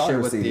about ass this soccer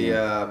shit with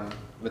stadium.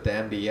 the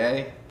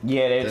NBA?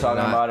 Yeah, they're They're talking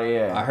not- about it.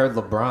 Yeah, I heard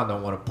LeBron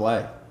don't want to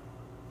play.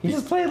 he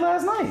just played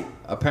last night.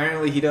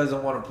 Apparently, he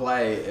doesn't want to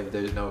play if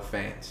there's no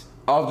fans.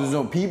 Oh, there's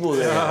no people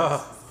there.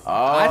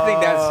 I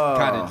think that's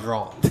kind of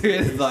drawn.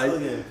 It's like,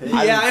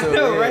 I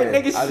know, right?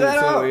 Niggas, shut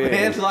up,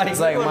 man. Like, it's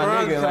like, my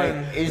nigga,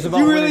 like, it's about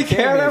you really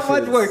care that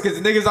much? championships.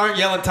 Because niggas aren't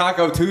yelling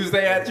Taco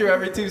Tuesday at you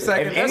every 2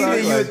 seconds. If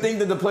anything, you would think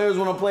that the players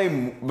want to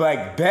play,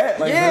 like, bet.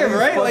 Like, Yeah, really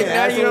right? Like,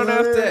 now you don't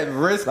have assholes to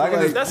risk, Like, I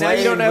can like, just now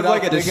you don't have,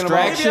 like, a without thinking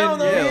about- distraction. Maybe I don't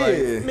know.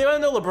 Yeah, like, Maybe I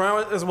don't know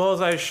LeBron as well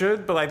as I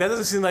should, but like that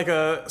doesn't seem like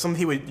something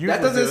he would usually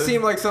that doesn't do.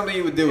 seem like something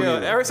you would do. Yeah,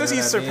 either, ever since you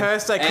he know what I mean?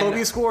 surpassed that And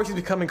Kobe score, he's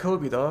becoming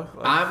Kobe, dog.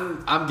 Like,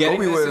 I'm getting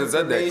Kobe this wouldn't have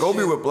said that. information-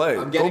 Kobe would play.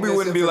 I'm getting Kobe this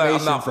wouldn't be like,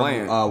 I'm not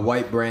information playing. from,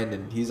 White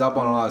Brandon. He's up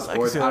on a lot of I can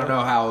sports. see I don't that.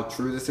 know how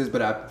true this is,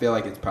 but I feel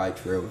like it's probably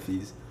true if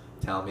he's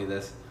telling me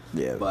this.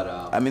 Yeah, But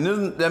I mean,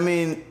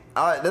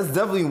 that's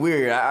definitely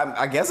weird.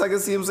 I guess I can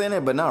see him saying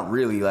that, but not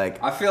really.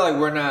 Like, I feel like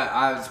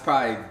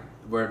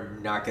we're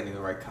not getting the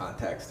right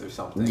context or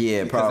something.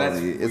 Yeah, Because that's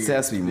probably. It weird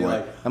has to be more.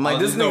 Like, I'm like,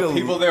 this there's no nigga-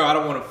 people there. I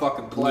don't want to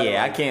fucking play.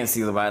 yeah, I Like, can't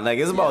see LeBron. Like,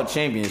 it's about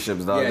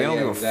championships, dog. Yeah, They don't yeah,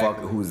 give a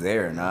exactly. fuck who's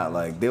there or not.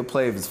 Like, they'll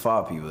play if it's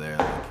 5 people there.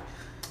 Like,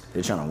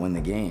 they're trying to win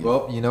the game.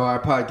 Well, you know, our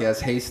podcast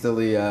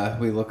hastily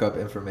we look up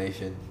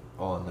information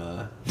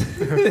on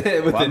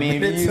within Well, I mean,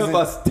 if minutes you're of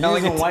us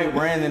telling using it White to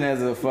Brandon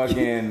as a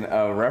fucking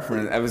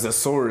reference, as a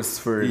source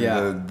for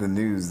Yeah. the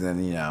news,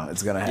 then you know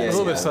it's gonna have a Yeah,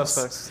 little bit yeah.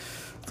 suspects.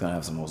 It's gonna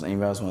have some most.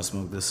 Anybody else want to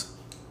smoke this?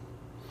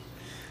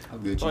 I'm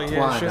good. Oh, yeah,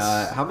 Quan, it's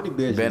just- how many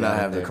beers Ben, you got I in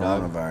have the there,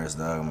 dog? coronavirus,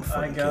 dog. I'm I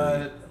fucking kill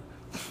you. got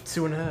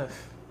 2.5.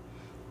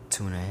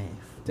 2.5.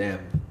 Damn.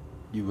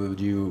 Would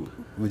you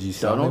So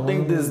sell me don't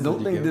think one? this. Would Don't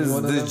you think give me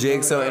one of them? this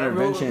jigsaw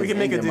intervention. we can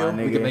make a ended, my deal.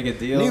 nigga. We can make a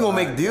deal. You gonna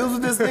make deals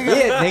with this nigga?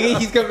 Yeah, nigga,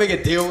 he's gonna make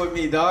a deal with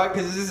me, dog.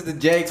 Because this is the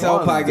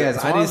JXL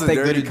podcast. I need to stay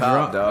good and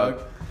drunk, dog.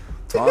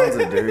 Twan's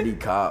a dirty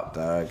cop,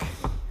 dog.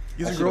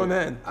 He's a grown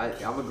man.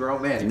 I'm a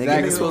grown man. Nigga,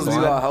 Exactly. we supposed to be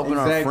Twan. out helping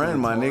our Exactly, friend,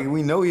 my Twan. nigga.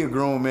 We know he a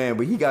grown man,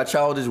 but he got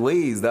childish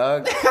ways,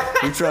 dog.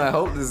 We trying to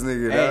help this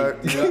nigga,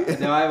 dog. Hey,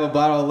 now I have a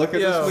bottle of liquor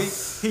Yo,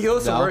 this week. he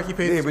goes to No. work. He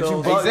pays Yeah, his but you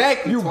bills. bought-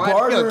 Exactly. You Twan-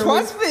 bartering yo,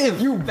 Twan's with- being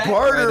you fat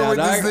bartering right with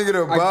now, this dog. nigga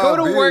to I buy go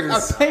to work.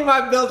 beers. I pay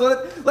my bills.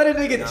 Let a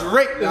nigga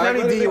drink. If dog. any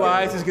Let a nigga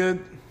DUIs drink. is good.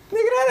 Nigga,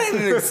 that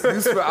ain't an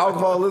excuse for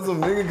alcoholism,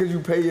 nigga, because you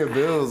pay your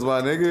bills,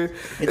 my nigga.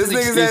 This an niggas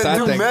excuse, I that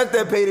do think. meth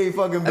that pay their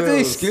fucking bills. That's an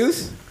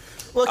excuse.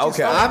 Look, he's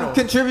Okay, functional. I'm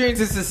contributing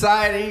to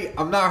society.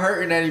 I'm not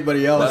hurting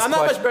anybody else. I'm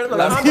not much better than him.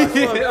 That's I'm just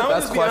That's be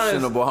honest.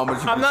 questionable how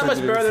much you I'm not much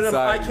contribute better to than him.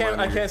 I society,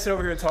 my nigga. can't sit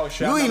over here and talk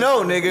shit. You I'm ain't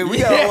not- know, nigga. We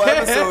got a whole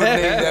episode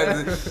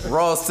named that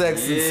raw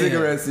sex and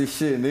cigarettes and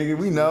shit, nigga.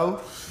 We know.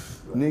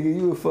 Nigga,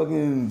 you a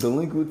fucking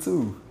delinquent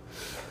too.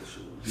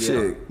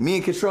 Shit. Me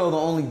and Control the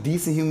only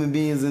decent human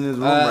beings in this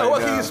room Oh, what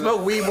right can now. you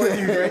smoke weed more than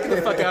you drink? Get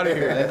the fuck out of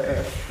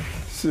here.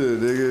 Shit,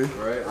 nigga.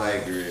 Right? I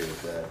agree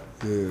with that.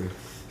 Yeah.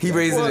 He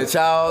raising a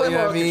child, you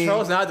know what I mean?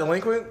 Control's not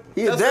delinquent.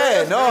 He a That's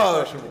dad, very no.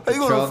 questionable. How you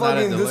gonna Control not a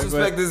fucking delinquent.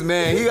 disrespect this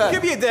man? He got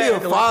could be a dad, he a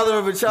delinquent. father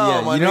of a child,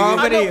 Yeah, my you know nigga.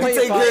 how many- He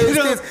take care of his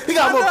kids. He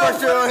got more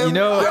pressure on him You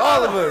know- than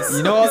all of us.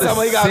 You know all He's talking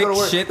about he gotta the go to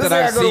sick work. shit This that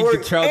nigga I've gotta go to seen work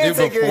Control and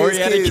do take care of before his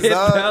he had a kids, kid.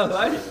 dog. dog.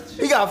 Like,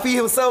 He gotta feed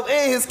himself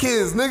and his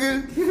kids,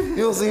 nigga. You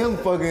don't see him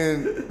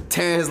fucking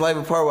tearing his life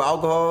apart with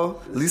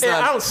alcohol. At least Yeah,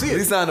 not, I don't see it. At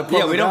least not in the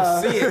public. yeah, we don't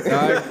eye. see it,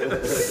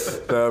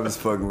 dog. Nah, I'm just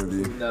fucking with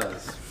you.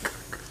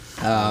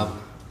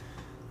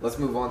 Let's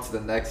move on to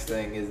the next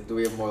thing. Do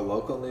we have more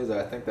local news?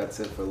 I think that's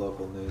it for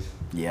local news.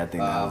 Yeah, I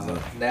think that was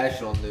it.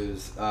 National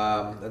news.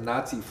 The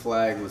Nazi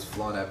flag was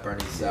flown at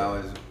Bernie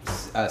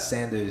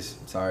Sanders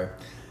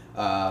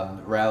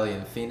rally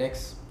in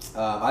Phoenix.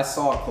 I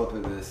saw a clip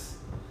of this.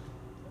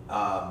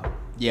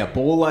 Yeah,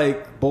 Bull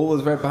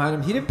was right behind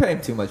him. He didn't pay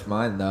him too much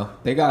mind though.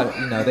 They got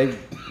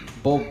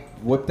Bull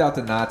whipped out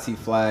the Nazi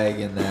flag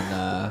and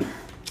then.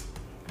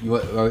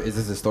 Is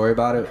this a story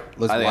about it?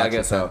 Let's I watch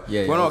guess it so. then.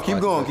 Yeah, Well, no, let's keep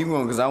watch going,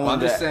 it. because I I'm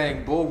wanted just to.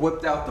 saying, Bull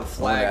whipped out the add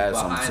flag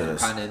something behind to him,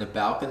 this. kind of in the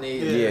balcony.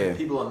 Yeah. And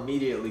people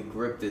immediately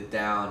gripped it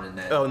down, and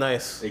then Oh,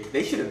 nice.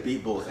 they should have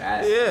beat Bull's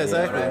ass. Yeah, You know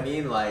exactly. what I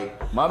mean?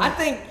 Like, My- I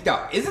think,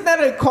 isn't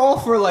that a call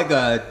for like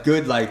a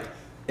good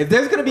if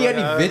there's gonna be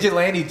any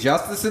vigilante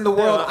justice in the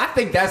world, Yeah. I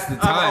think that's the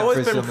I've time always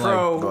for been some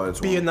No, pro it's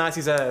be a wrong.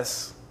 Nazi's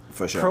ass.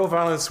 For sure. Pro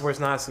violence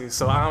towards Nazis.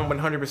 So I'm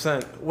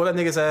 100%. What a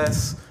nigga's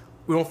ass.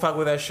 We don't fuck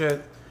with that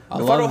shit. I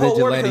We fought love the whole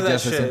war vigilante because of that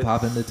justice and shit.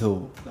 popping the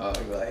tool.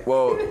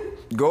 Well,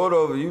 going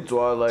over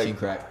Utah, like Team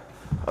crack.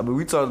 I mean,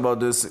 we talked about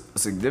this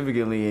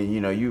significantly, and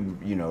you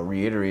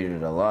reiterated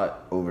it a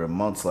lot over the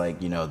months, like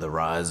the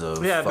rise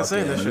of Yeah, I've been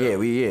saying this shit.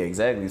 yeah,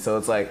 exactly. So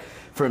it's like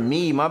for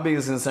me, my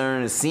biggest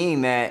concern is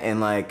seeing that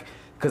and like,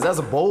 cause that's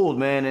a bold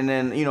man, and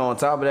then on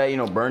top of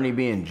that, Bernie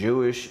being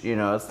Jewish,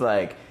 it's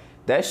like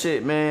that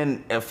shit,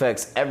 man,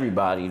 affects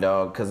everybody,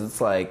 dog. Cause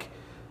it's like.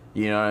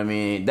 You know what I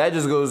mean? That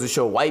just goes to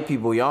show white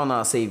people, y'all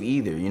not safe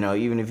either.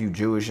 Even if you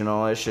Jewish and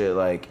all that shit,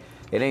 like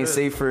it ain't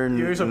safe for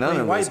You're just a none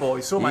plain of white us. boy,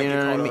 you still might you know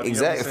get what I caught mean? up, you know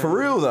Exactly, what I'm for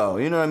saying? real though.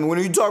 You know what I mean? When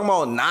you talking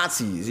about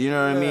Nazis, you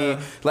know what I mean?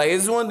 Like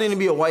it's one thing to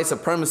be a white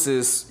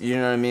supremacist. You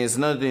know what I mean? It's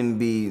another thing to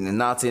be a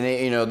Nazi.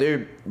 And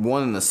they're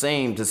one and the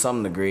same to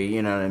some degree.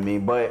 You know what I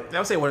mean? But I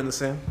would say one and the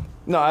same.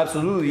 No,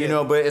 absolutely. You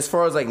know, but as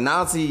far as like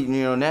Nazi,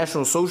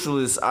 National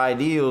Socialist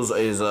ideals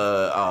is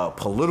a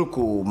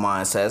political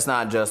mindset. It's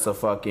not just a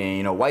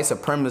fucking, white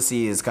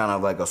supremacy is kind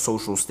of like a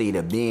social state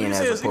of being. You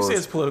can say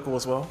it's political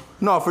as well.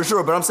 No, for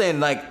sure. But I'm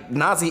saying like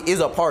Nazi is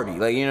a party.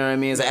 Like, you know what I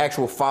mean? It's an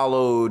actual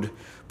followed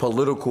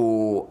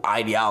political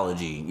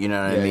ideology. You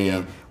know what I mean?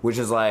 Yeah. Which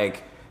is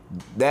like,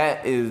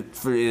 that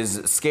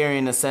is scary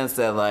in the sense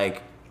that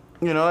like,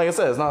 like I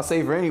said, it's not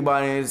safe for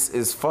anybody.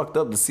 It's fucked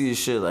up to see this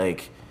shit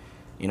like,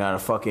 the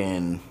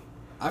fucking...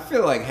 I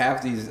feel like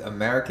half these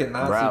American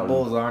Nazi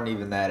bulls aren't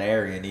even that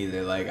Aryan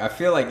either. Like, I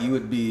feel like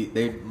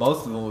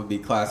most of them would be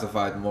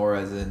classified more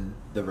as in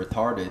the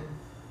retarded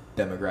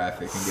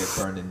demographic and get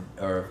burned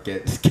or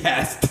get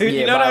gassed. Yeah,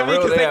 you know what I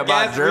mean? Because they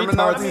gas German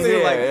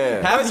Nazis.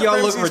 Half of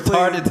y'all look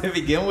retarded to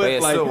begin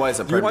with. Like,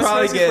 you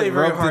probably get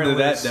roped into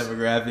that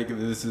demographic if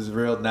this is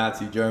real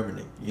Nazi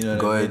Germany. You know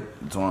what I mean? Go ahead.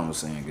 That's what I was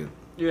saying. Good.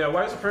 Yeah,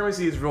 white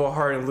supremacy is real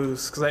hard and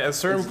loose. Because at a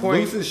certain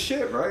point... loose as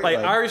shit, right? Like,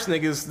 Irish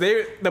niggas,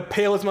 they're the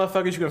palest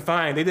motherfuckers you can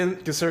find. They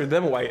didn't consider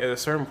them white at a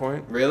certain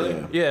point.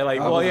 Really? Yeah, like,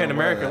 in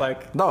America,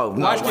 like... No,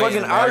 watch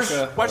fucking Irish...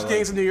 Watch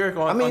Gangs in New York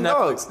on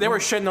Netflix. They were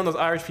shitting on those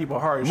Irish people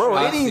hard. Bro,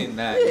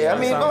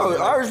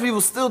 Irish people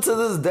still to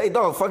this day,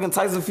 dog, fucking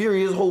Tyson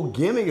Fury, his whole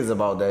gimmick is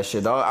about that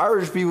shit, dog.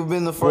 Irish people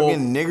been the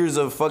fucking niggers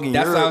of fucking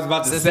Europe. That's what I was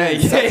about to say.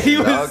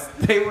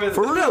 They were...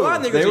 For real.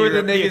 They were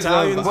the niggas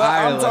of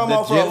Ireland. I'm talking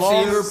about for a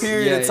longer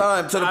period of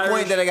time, to the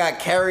point that I got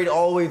carried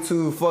all the way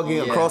to fucking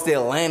across the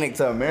Atlantic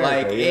to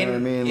America. Like, you know what I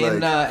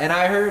mean? And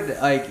I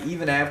heard, like,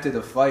 even after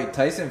the fight,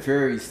 Tyson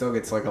Fury still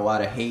gets, like, a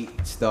lot of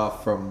hate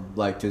stuff from,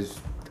 like, just,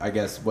 I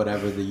guess,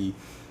 whatever the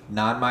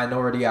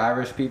non-minority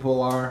Irish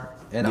people are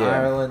in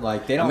Ireland.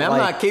 Like, they don't I'm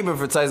not keeping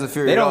for Tyson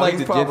Fury. They don't like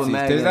the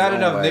gypsies. There's not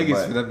enough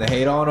niggas for them to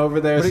hate on over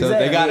there, so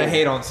they gotta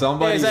hate on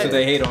somebody, so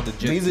they hate on the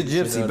gypsies. He's a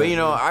gypsy. But,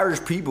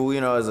 Irish people,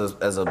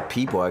 as a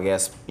people, I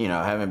guess,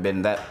 haven't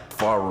been that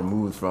far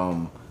removed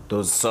from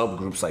those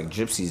subgroups like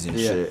gypsies and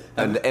shit,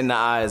 and in the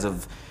eyes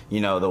of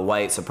the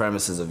white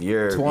supremacists of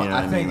Europe,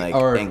 I mean, like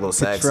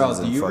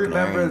Anglo-Saxons. Do you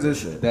remember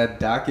that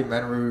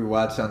documentary we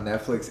watched on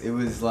Netflix?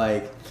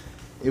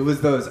 It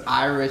was those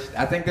Irish.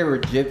 I think they were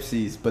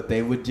gypsies, but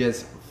they would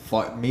just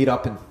meet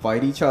up and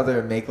fight each other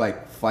and make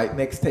like fight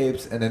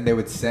mixtapes, and then they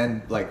would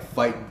send like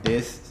fight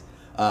discs,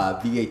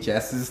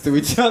 VHSs to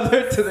each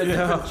other to the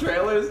different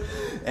trailers,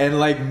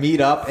 and like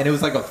meet up, and it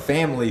was like a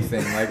family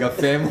thing, like a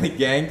family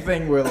gang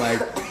thing where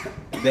like.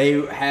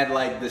 They had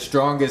like the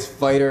strongest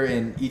fighter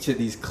in each of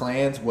these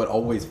clans would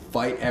always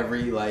fight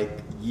every like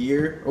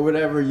year or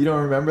whatever. You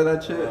don't remember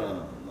that shit?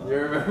 You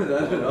remember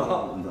that at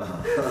all?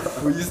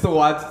 No. We used to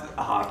watch.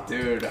 Oh,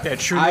 dude. Yeah,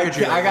 true. I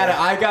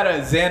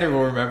gotta. Xander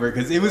will remember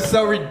because it was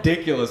so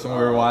ridiculous when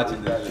we were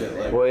watching that shit.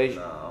 Like,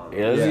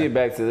 let's get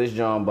back to this,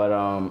 John. But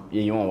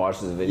you want to watch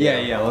this video?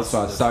 Yeah. Let's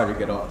watch. Sorry to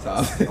get off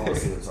topic. I want to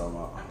see what it's talking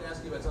about.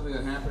 About something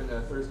that happened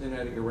Thursday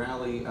night at your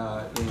rally in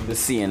the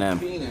CNN.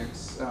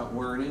 Phoenix,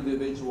 where an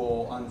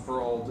individual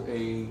unfurled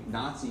a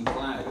Nazi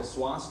flag, a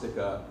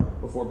swastika,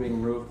 before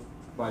being removed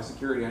by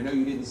security. I know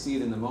you didn't see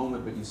it in the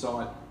moment, but you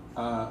saw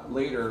it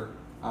later.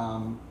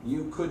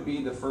 You could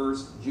be the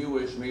first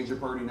Jewish major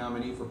party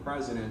nominee for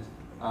president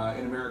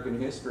in American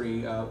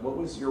history. What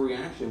was your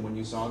reaction when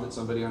you saw that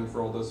somebody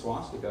unfurled a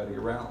swastika at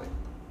your rally?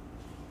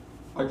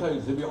 I tell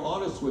you, to be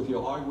honest with you,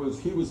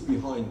 he was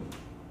behind me.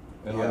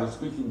 And I was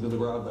speaking to the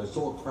crowd, and I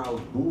saw a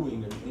crowd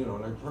booing, and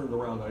and I turned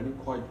around, and I didn't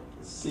quite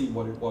see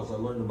what it was. I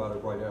learned about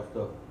it right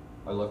after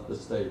I left the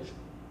stage.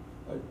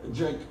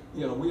 Jake,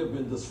 we have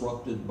been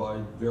disrupted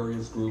by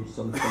various groups.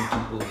 Some people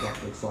have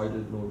gotten excited,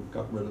 and we've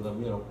gotten rid of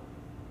them,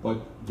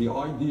 But the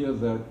idea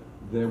that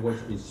there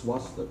was a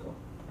swastika,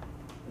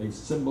 a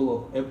symbol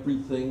of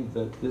everything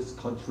that this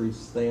country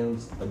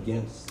stands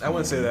against. I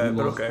wouldn't say that,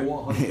 but okay.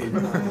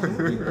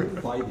 400,000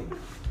 people fighting.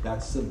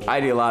 That symbol.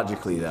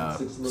 Ideologically, though,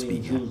 6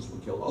 million Jews were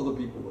killed. Other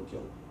people were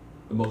killed.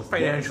 The most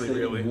financially,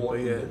 devastating war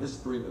in the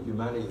history of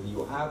humanity. And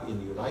you have in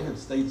the United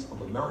States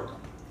of America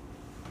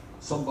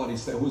somebody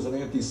who's an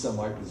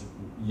anti-Semite is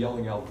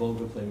yelling out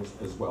vulgar things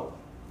as well.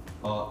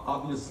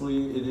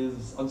 Obviously, it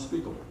is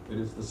unspeakable. It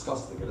is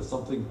disgusting. It is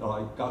something that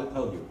I got to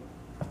tell you,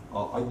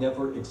 I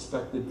never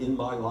expected in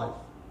my life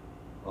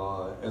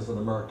as an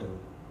American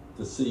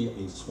to see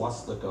a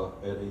swastika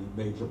at a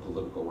major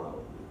political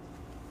rally.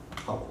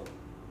 Horrible.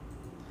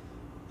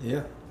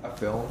 Yeah, I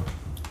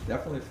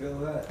definitely feel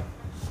that.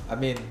 I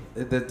mean,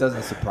 that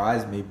doesn't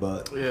surprise me,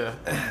 but I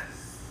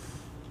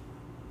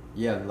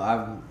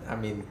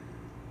mean,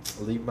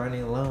 leave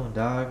Bernie alone,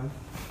 dog.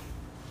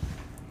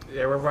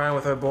 Yeah, we're riding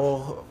with our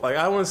bull. Like,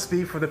 I don't want to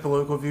speak for the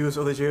political views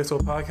of the JSO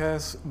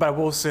podcast, but I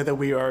will say that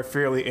we are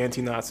fairly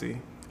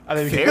anti-Nazi. I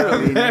think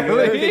fairly,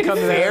 fairly.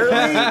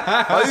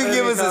 All you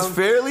give us is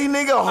fairly,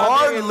 nigga.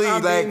 Hardly,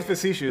 I'm being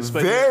facetious,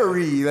 but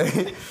very.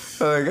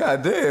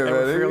 Goddamn,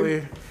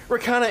 man. We're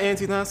kind of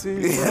anti-Nazi.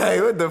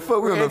 Yeah, what the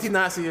fuck? We're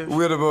anti-Nazi.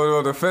 We're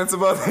on the fence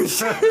about this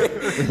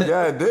shit.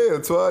 God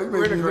damn, Twan.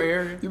 We're in the gray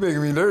area. You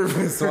making me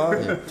nervous,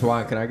 Twan.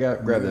 Twan, can I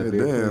grab that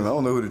beer? Damn, I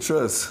don't know who to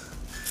trust.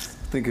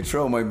 I think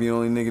Control might be the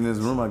only nigga in this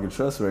room I can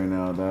trust right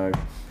now, dog.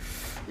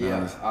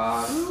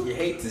 Yeah, you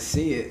hate to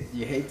see it.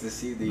 You hate to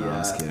see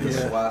the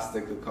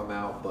swastika come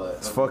out, but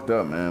it's fucked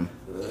up, man.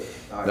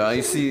 No,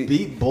 you see,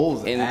 beat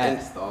Bulls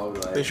ass,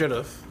 dog. Like, they should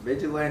have.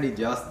 Vigilante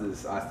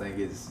justice, I think,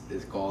 is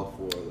called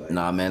for. Like,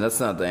 nah, man, that's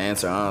not the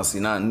answer.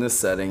 Honestly, not in this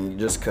setting.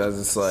 Just because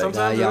it's like,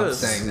 sometimes I'm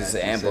saying it's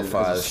that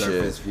amplified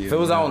shit. View, if it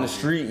was out on the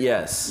street,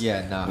 yes.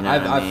 Yeah, nah. You know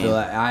I feel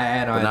that.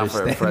 I but not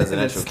for a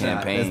presidential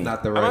campaign. That's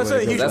not the right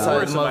way to go. That's how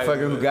the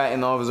motherfucker who got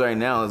in office right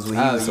now is he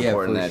was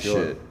supporting that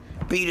shit.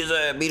 Beat his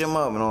ass, beat him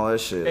up, and all that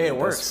shit. And it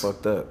works. That's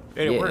fucked up.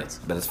 And it works.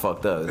 But it's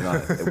fucked up. It's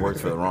not, it works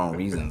for the wrong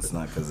reasons. It's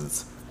not because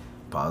it's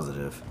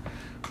positive.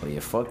 But yeah,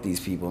 fuck these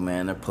people,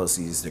 man. They're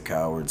pussies. They're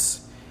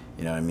cowards.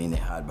 You know what I mean? They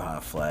hide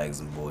behind flags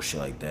and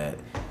bullshit like that.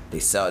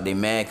 They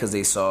mad because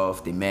they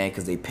soft. They mad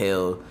because they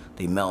pale.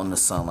 They melt in the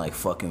sun like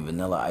fucking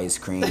vanilla ice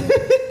cream.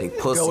 They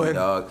pussy,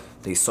 dog.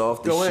 They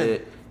soft as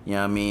shit. You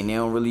know what I mean? They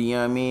don't really, you know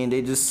what I mean?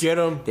 They just get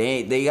them.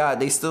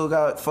 They still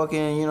got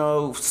fucking, you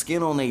know,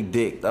 skin on their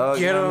dick, dog.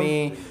 You know what I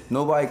mean?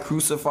 Nobody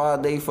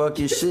crucified they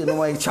fucking shit.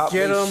 Nobody chopped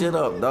their shit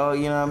up, dog.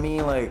 You know what I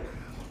mean? Like,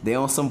 they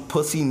on some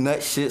pussy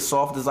nut shit,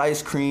 soft as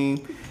ice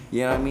cream.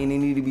 You know what I mean? They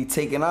need to be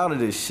taken out of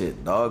this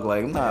shit, dog.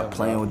 Like, I'm not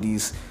playing with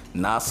these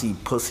Nazi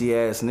pussy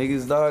ass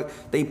niggas, dog.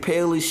 They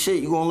pale as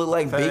shit. You gonna look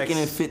like bacon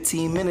in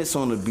 15 minutes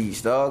on the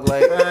beach, dog.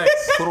 Like,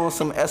 put on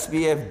some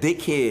SBF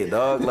dickhead,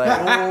 dog. Like,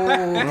 I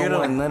don't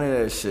want none of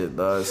that shit,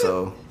 dog.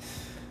 So,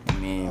 I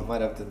mean, I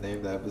might have to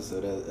name the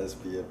episode as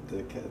SBF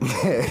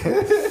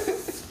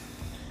dickhead.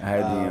 I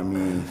heard I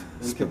mean,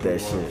 skip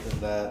that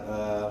shit.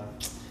 That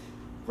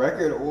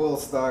record oil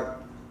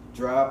stock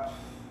drop.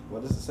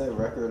 What does it say?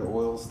 Record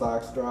oil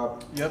stocks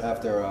drop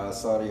after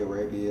Saudi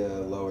Arabia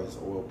lowers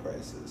oil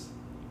prices.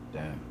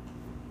 Damn.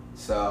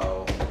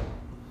 So,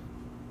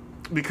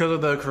 because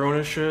of the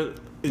corona shit,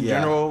 in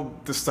general,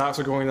 the stocks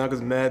are going down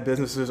because mad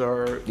businesses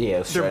are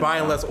they're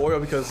buying less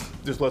oil because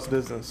there's less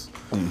business.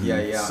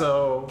 Mm-hmm.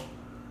 So,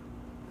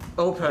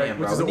 OPEC,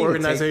 which is the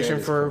organization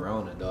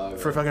for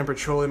fucking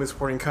petroleum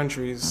exporting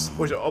countries,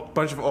 which a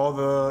bunch of all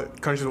the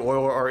countries of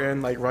oil are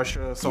in, like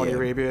Russia, Saudi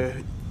Arabia,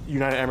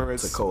 United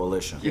Emirates. It's a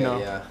coalition. You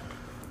know.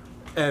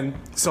 And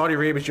Saudi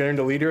Arabia is generally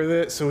the leader of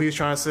it, so he's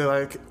trying to say,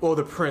 like, oh,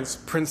 the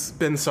Prince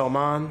bin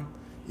Salman,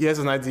 he has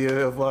an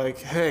idea of, like,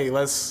 hey,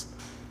 let's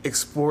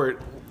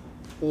export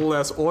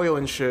less oil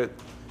and shit,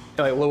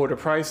 and, like, lower the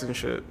price and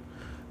shit.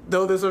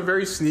 Though there's a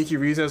very sneaky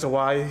reason as to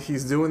why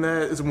he's doing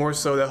that. It's more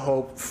so to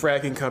help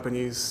fracking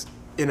companies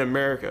in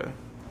America.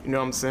 You know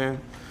what I'm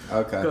saying?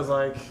 Okay. Because,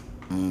 like,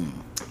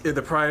 if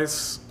the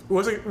price,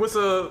 what's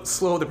the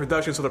slow the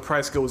production so the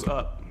price goes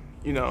up,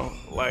 you know,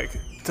 like,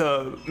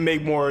 to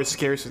make more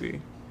scarcity.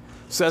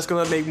 So that's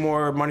gonna make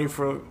more money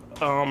for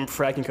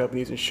fracking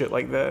companies and shit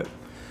like that.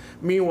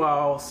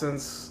 Meanwhile,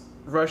 since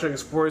Russia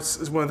exports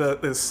is one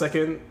of the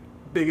second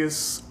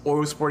biggest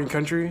oil exporting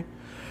country,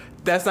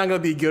 that's not gonna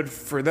be good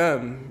for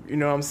them. You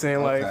know what I'm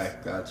saying? Like, okay,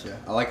 gotcha.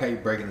 I like how you're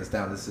breaking this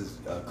down. This is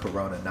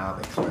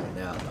Coronanomics right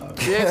now, dog.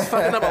 Yeah, it's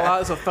fucking up a lot.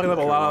 It's fucking up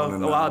a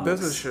lot of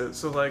business shit.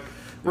 So like,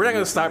 we're not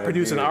gonna stop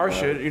producing our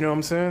shit. You know what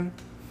I'm saying?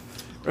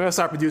 We're gonna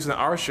start producing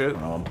our shit.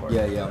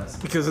 Yeah.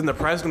 Because then the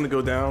price is gonna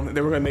go down, and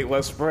then we're gonna make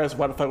less spreads.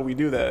 Why the fuck would we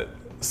do that?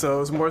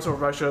 So it's more so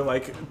Russia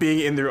like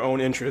being in their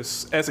own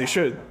interests, as they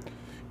should.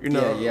 You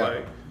know,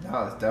 like,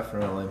 no,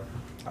 definitely.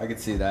 I could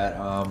see that.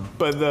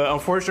 But the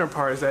unfortunate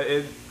part is that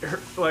it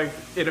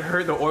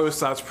hurt the oil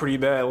stocks pretty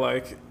bad.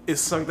 Like, it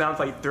sunk down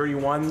to like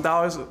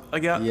 $31 a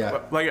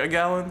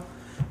gallon.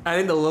 I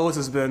think the lowest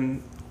has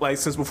been like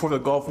since before the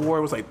Gulf War.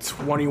 It was like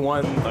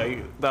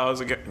 $21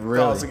 dollars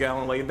a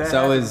gallon, like that.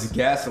 So is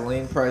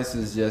gasoline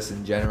prices just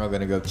in general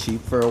going to go cheap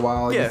for a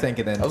while? Yeah. You think,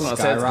 and then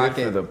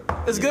skyrocket?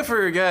 It's good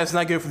for your gas. It's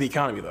not good for the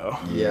economy though.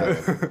 Yeah.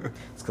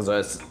 It's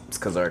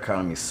because our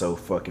economy is so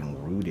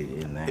fucking rooted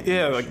in that.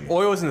 Yeah, industry. Like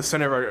oil is in the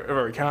center of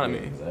our economy.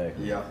 Yeah,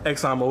 exactly. Yeah.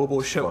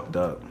 ExxonMobil, fucked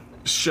up.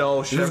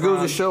 Shell, Chevron. Just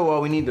goes to show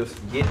all we need to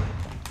get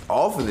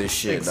off of this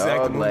shit,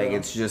 dog. Like,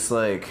 it's just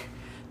like,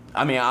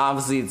 I mean,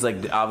 obviously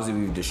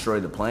we've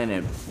destroyed the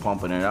planet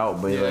pumping it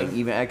out, but like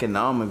even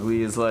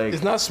economically, it's like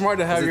it's not smart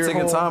to have your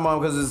taking time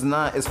on because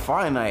it's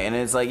finite, and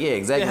it's like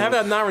exactly. Yeah, have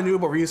that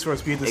non-renewable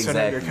resource be at the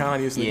center of your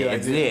economy.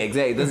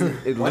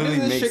 Exactly. When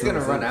is this shit gonna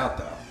run out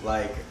though?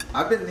 Like,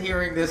 I've been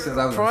hearing this since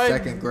I was in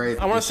second grade.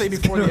 I want to say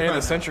before the end of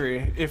the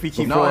century, if we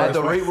keep going. No, at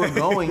the rate we're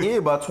going,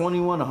 by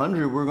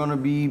 2100, we're gonna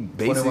be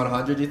basically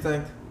 2100. You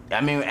think?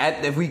 I mean,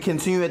 if we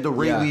continue at the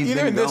rate we've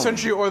either been this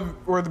century or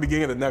the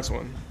beginning of the next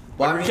one.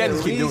 Well, we can't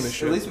just keep doing this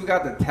shit. At least we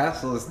got the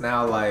Teslas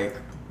now, like,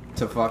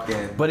 to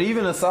fucking. But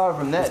even aside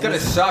from that, it's gonna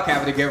suck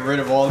having to get rid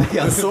of all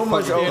the other. So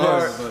much of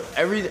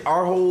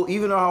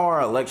even how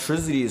our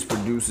electricity is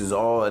produced is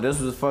all. This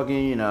was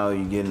fucking, you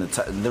getting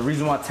the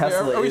reason why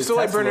Tesla are we still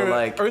Tesla,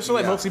 are we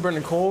still mostly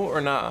burning coal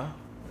or not?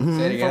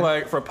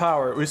 For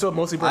power, we still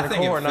mostly burning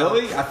coal or not?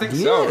 Philly? I think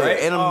so, right?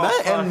 And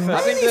I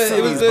think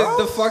it was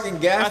the fucking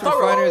gas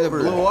refinery that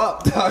blew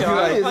up.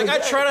 I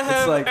try to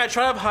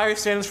have higher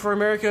standards for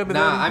America, but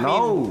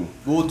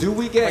well, do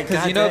we get?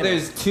 Because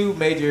there's two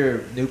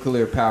major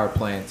nuclear power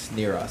plants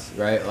near us,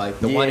 right? Like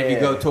the one if you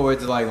go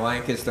towards like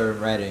Lancaster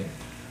and Reading,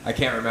 I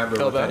can't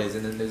remember what that is.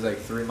 And then there's like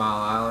 3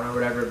 Mile Island or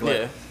whatever.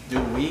 But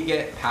do we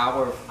get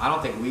power? I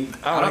don't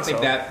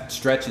think that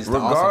stretches to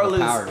also the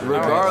power.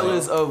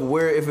 Regardless of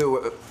where,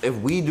 if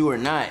we do or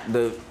not,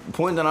 the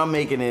point that I'm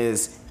making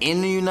is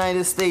in the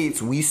United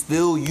States, we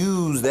still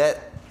use that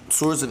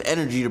source of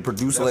energy to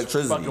produce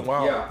electricity.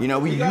 Wow. You know,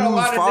 we use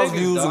fossil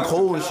fuels and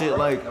coal and shit.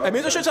 Like, I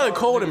mean, there's shit like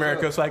coal in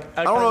America. So like,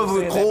 I don't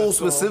know if coal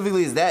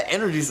specifically is that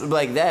energy,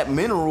 like that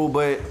mineral,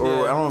 but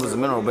or I don't know if it's a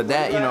mineral, but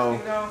that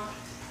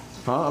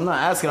I'm not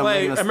asking.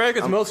 Like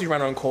America's mostly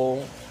run on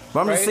coal. But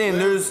I'm just saying,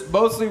 there's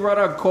mostly run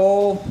on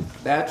coal,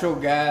 natural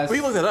gas.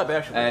 We looked it up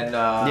actually.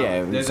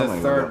 And there's a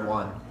third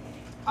one.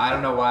 I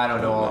don't know why I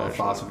don't know all the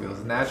fossil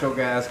fuels. Natural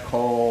gas,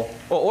 coal.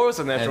 Well, oil's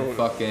a natural. And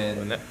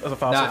fucking. That's a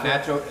fossil fuel.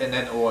 Natural, and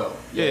then oil.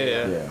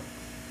 Yeah.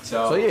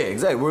 So yeah,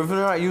 exactly. If we're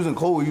not using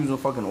coal, we're using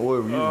fucking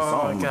oil. We're using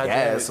something,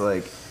 gas,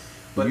 like.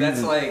 But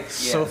that's like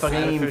so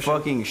same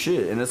fucking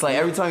shit, and it's like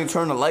every time you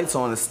turn the lights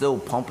on, it's still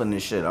pumping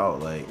this shit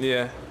out. Like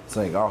it's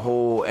like our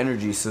whole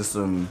energy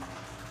system.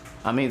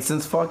 I mean,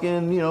 since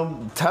fucking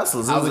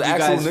Teslas. How would you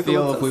guys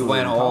feel if we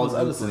went all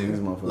nuclear?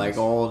 Like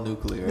all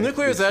nuclear.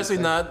 Nuclear is actually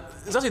not.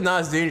 It's actually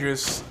not as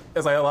dangerous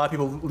as like a lot of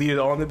people lead it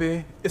on to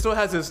be. It still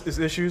has its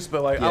issues,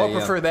 but like I would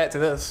prefer that to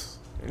this.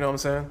 You know what I'm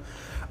saying?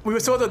 We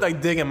would still have to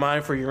like dig and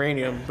mine for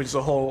uranium, which is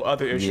a whole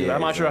other issue.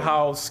 I'm not sure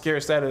how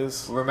scarce that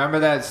is. Remember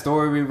that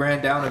story we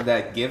ran down of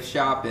that gift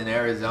shop in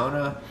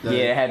Arizona?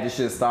 It had this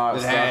shit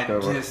stopped.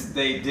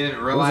 They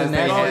didn't realize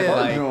they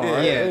had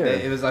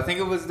it was. I think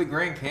it was the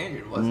Grand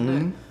Canyon, wasn't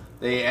it?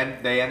 They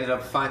ended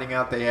up finding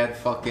out they had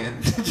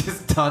fucking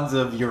just tons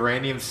of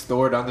uranium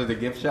stored under the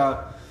gift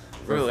shop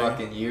for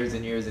fucking years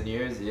and years and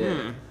years.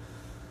 Yeah.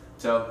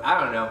 So I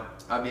don't know.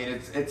 I mean,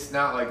 it's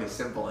not like a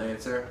simple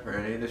answer for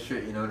any of this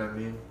shit. You know what I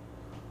mean?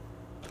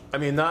 I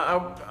mean,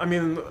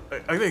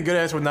 I think a good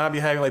answer would not be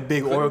having like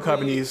big oil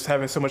companies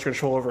having so much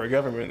control over a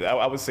government.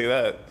 I would say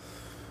that.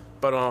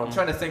 But I'm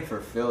trying to think for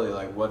Philly,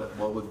 like what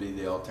would be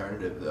the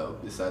alternative though,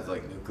 besides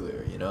like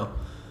nuclear? You know.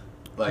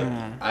 Like,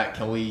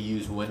 can we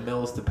use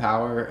windmills to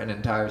power an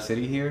entire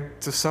city here?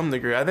 To some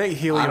degree, I think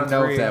helium. I don't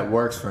know if that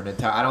works for an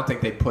entire. I don't think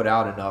they put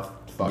out enough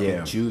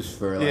fucking juice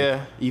for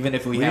like. Even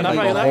if we had like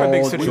a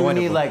whole joint,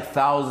 we need like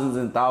thousands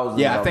and thousands.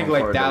 Yeah, I think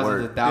like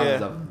thousands and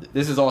thousands of them.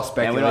 This is all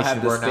speculation.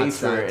 And we don't have the space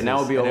for it, and that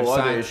would be a whole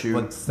other issue.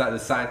 When the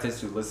scientists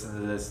who listen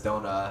to this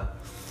don't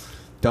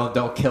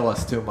kill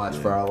us too much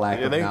for our lack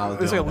of knowledge.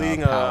 There's like a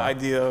leading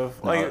idea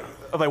of like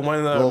one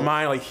of the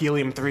mine like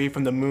helium-3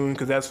 from the moon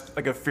because that's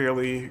like a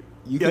fairly.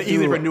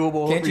 Easily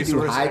renewable can't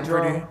resource. You do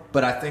hydro?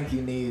 But I think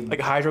you need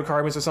like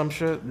hydrocarbons or some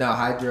shit. No,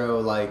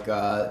 hydro like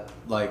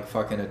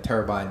fucking a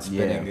turbine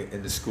spinning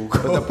in the school.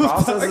 But the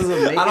processes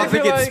of making I don't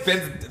think it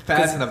spins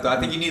fast enough though. I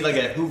think you need like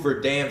a Hoover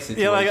Dam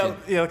situation.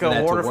 Like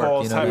a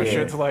waterfall type of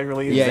shit to like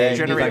really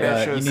generate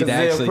that shit. You need to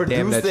actually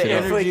dam that shit. The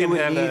energy you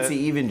would need to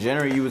even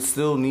generate, you would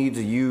still need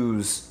to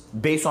use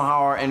based on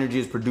how our energy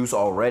is produced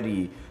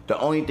already. The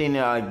only thing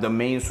that like the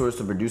main source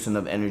of producing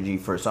enough energy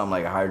for something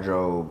like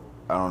hydro.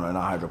 I don't know,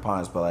 not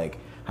hydroponics, but like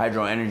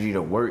hydro energy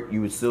to work, you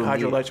would still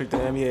hydroelectric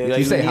dam. Yeah, did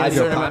you say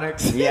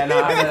hydroponics? Yeah,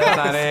 no, that's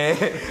not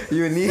it.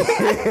 You would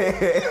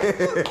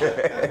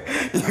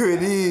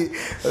need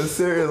a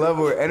certain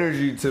level of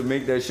energy to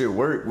make that shit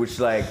work,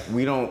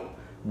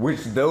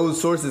 which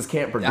those sources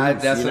can't produce.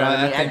 That's what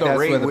I mean? At the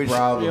rate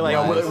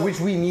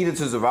which we needed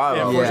to survive.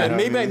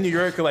 Maybe like New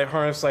York could like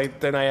harness like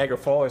the Niagara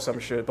Fall or some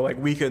shit, but like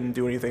we couldn't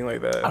do anything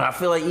like that. And I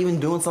feel like even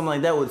doing something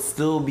like that would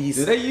still be.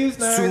 Do they use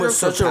Niagara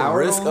such a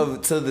risk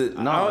of to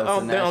the? No, I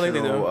don't think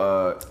they do.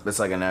 It's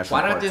like a national.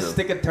 Why not just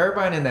stick a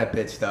turbine in that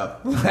bitch though?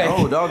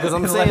 No, dog. Because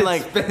I'm saying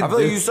like I feel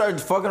like you start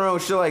fucking around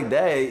with shit like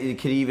that, it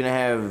could even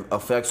have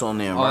effects on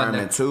the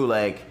environment too,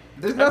 like.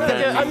 There's nothing.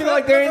 I mean,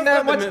 like there ain't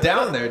that much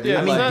down there, dude. Yeah,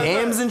 I mean,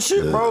 dams and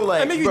shit, bro.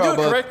 Like, I mean, if you do it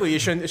correctly, you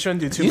shouldn't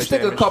do too much. You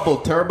stick a couple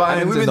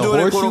turbines we've been in the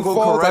doing horseshoe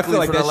falls. I feel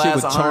like for the that shit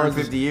last would charge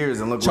 150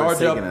 years, and look charge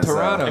where up it's taking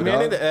Toronto. I mean, I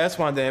think the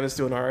Aswan Dam is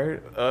doing all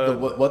right. The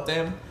what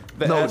dam?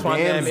 No,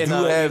 dams do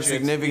have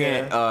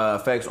significant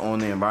effects on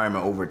the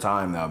environment over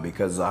time now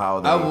because of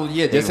how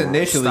they. Just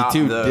initially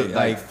too,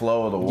 like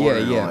flow of the water.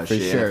 Yeah, for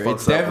sure.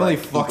 It definitely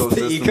fucks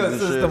the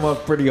ecosystem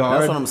up pretty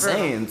hard. That's what I'm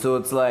saying. So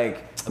it's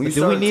like.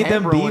 Do we need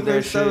them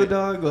beavers, though,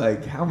 dog?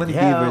 Like, how many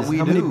beavers?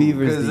 How many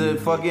beavers? Because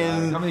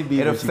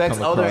it affects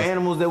other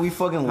animals that we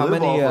fucking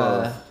live off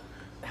of.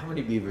 How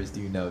many beavers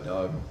do you know,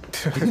 dog?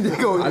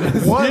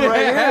 One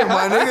right here,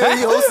 my nigga.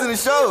 He hosting the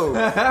show.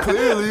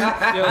 Clearly,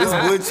 this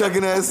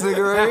woodchucking ass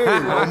nigga right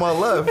here on my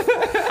left.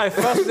 I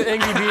fussed with the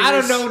angry beavers. I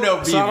don't know no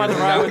beavers. So I'm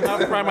going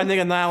to ride my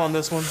nigga Nile on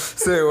this one.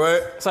 Say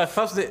what? So I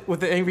fussed with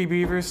the angry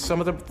beavers. Some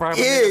of them ride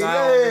my nigga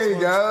Nile on this one.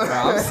 Bro,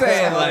 I'm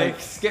saying, like,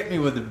 skip me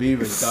with the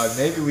beavers, dog.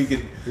 Maybe we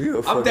could.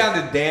 I'm down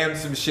to dam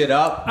some shit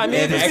up and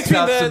X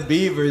out some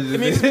beavers. I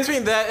mean, it's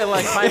between that and,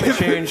 like, climate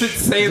change.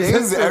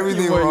 James,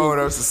 everything wrong with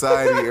our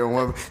society in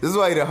one. This is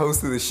why you're the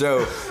host of the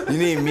show. You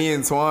need me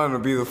and Twan to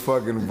be the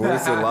fucking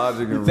voice of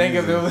logic and think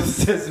if it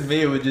was just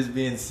me, it would just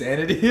be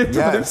insanity.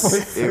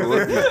 Yes, it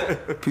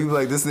would. People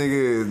like this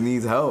nigga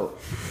needs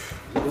help.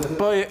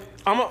 But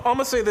I'm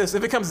gonna say this: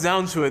 if it comes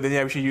down to it, then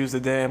yeah, we should use the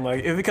dam.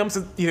 Like, if it comes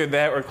to either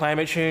that or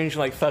climate change,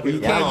 like fuck it.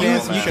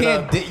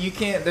 You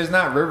can't. There's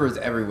not rivers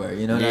everywhere.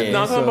 You know what I mean?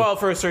 No, I'm talking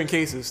about for certain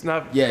cases.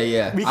 Not.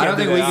 Yeah. We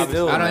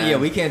can't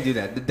we can't do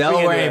that. The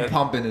Delaware ain't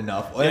pumping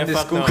enough. And the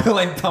Schuylkill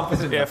ain't pumping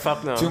enough. Yeah,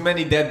 fuck no. Too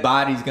many dead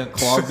bodies gonna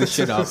clog the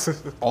shit up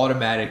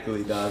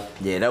automatically, dog.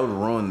 Yeah, that would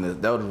ruin the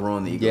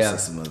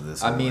ecosystem of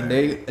this. I mean,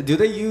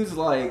 they use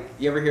like,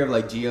 you ever hear of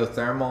like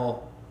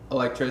geothermal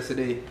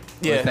electricity?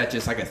 Yeah. Or is that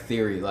just like a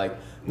theory? Like,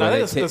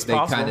 no, they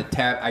kind of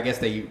tap. I guess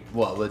they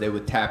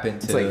would tap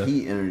into. It's like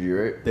heat energy,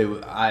 right? They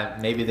would. I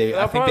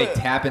think they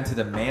tap into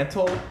the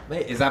mantle.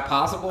 Is that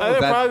possible? Is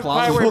that plausible?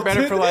 Probably work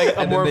better for like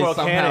a more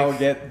volcanic.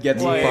 Somehow get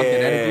some fucking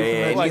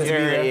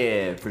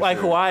energy from it. Like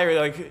Hawaii or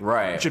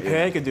like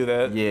Japan could do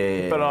that.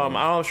 Yeah. But I'm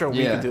not sure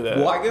we could do that.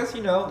 Well, I guess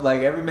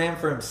like every man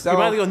for himself. You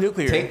might go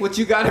nuclear. Take what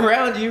you got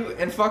around you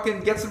and fucking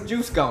get some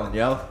juice going,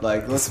 yo.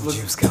 Like let's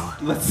juice going.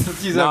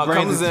 Let's use our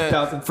brains.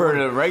 For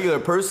the regular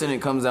person,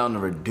 it comes down to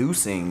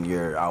reducing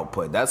your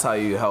output. That's how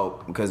you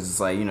help, because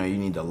it's like, you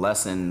need to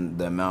lessen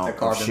the amount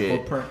of shit.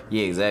 Footprint.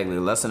 Yeah, exactly.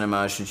 Lessen the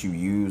amount of shit you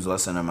use,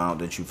 lessen the amount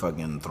that you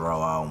fucking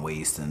throw out and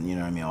waste, and you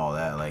know what I mean, all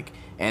that, like,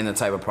 and the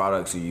type of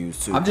products you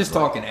use too. I'm just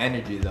talking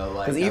energy though,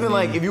 like, because even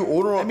if you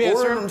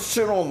order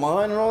shit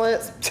online and all that,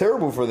 it's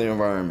terrible for the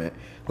environment.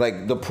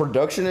 Like the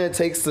production it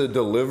takes to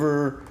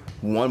deliver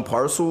one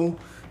parcel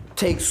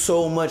takes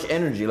so much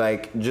energy.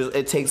 Like, just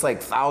it takes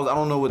like thousands. I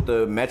don't know what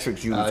the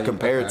metrics you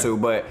compare it to,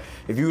 but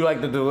if you like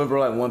to deliver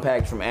like one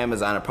package from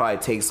Amazon, it probably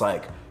takes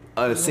like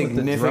a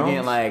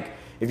significant, like,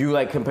 if you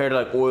like compare to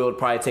like oil, it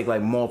probably take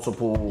like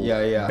multiple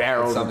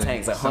barrels and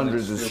tanks, like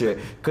hundreds of shit.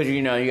 Because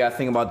you gotta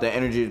think about the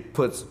energy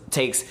it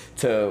takes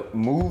to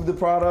move the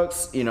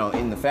products,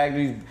 in the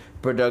factories.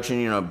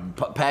 Production,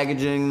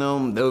 packaging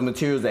them, those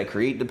materials that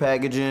create the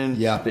packaging,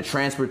 the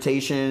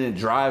transportation and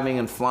driving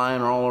and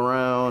flying all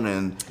around,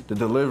 and the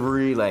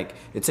delivery, like,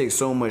 it takes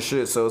so much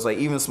shit. So it's like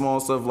even small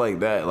stuff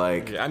like that,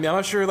 like, I mean, I'm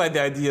not sure like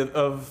the idea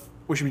of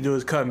what should be doing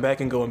is cutting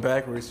back and going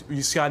backwards. We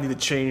just gotta need to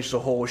change the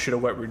whole shit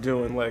of what we're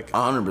doing, like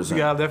 100%. You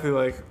gotta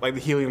definitely like the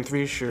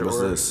helium-3 shit or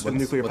the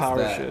nuclear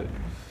power shit.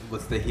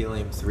 What's the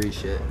helium-3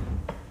 shit?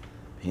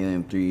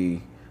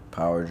 Helium-3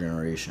 power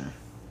generation.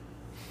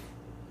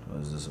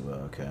 What is this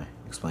about? Okay.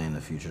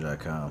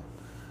 ExplainTheFuture.com.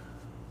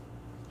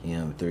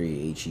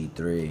 Helium-3,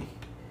 He3,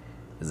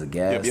 is a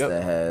gas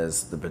that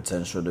has the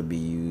potential to be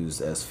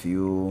used as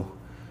fuel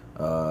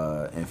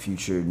in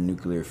future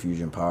nuclear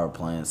fusion power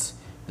plants.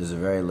 There's a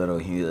very little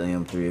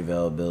helium-3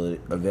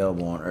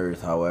 available on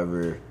Earth.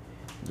 However,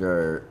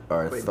 there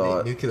are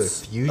thoughts... Nuclear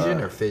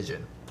fusion or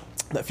fission?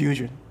 Not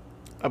fusion.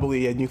 I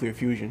believe, nuclear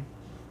fusion.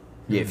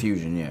 Yeah,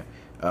 fusion, yeah.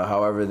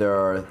 However, there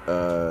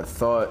are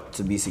thought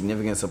to be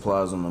significant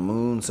supplies on the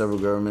moon. Several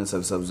governments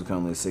have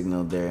subsequently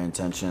signaled their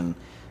intention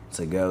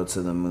to go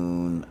to the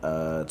moon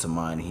to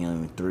mine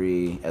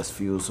helium-3 as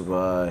fuel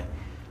supply.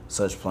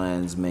 Such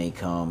plans may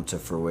come to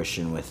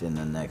fruition within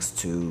the next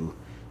 2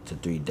 to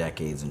 3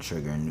 decades and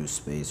trigger a new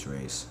space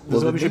race. Well, this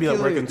is what we should be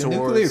working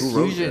towards. Nuclear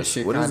fusion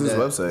shit what is this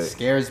website?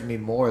 Scares me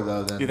more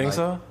though than. You think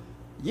so?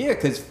 Yeah,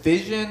 because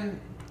fission,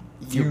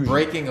 you're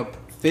breaking a.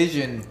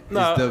 Fission is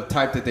the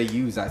type that they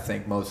use, I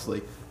think,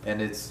 mostly.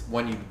 And it's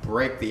when you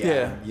break the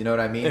atom. You know what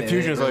I mean? And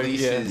fusion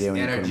releases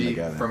energy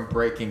from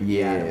breaking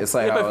the atom. It's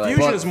like, but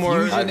fusion is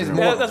more...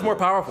 that's more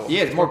powerful.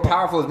 Yeah, it's more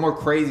powerful. It's more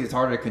crazy. It's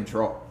harder to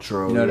control.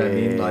 True. You know what I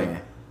mean? Like,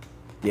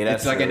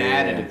 that's it's like an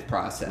additive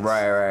process.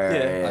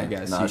 Right. I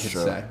guess you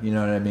could say. You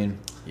know what I mean?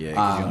 Yeah,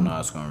 because you don't know how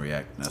it's going to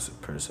react. That's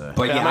per se.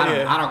 But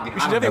I don't. We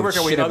should definitely work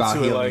our way up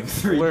to it. Like,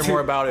 learn more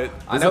about it.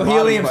 I know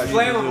helium's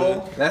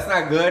flammable. That's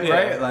not good,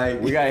 right?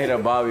 Like, we gotta hit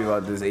up Bobby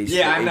about this H.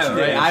 Yeah, I know.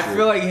 Right? I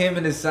feel like him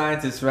and his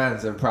scientist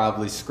friends are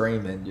probably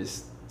screaming,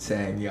 just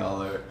saying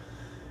y'all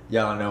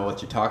know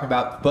what you're talking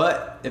about.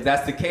 But if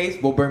that's the case,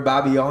 we'll bring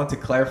Bobby on to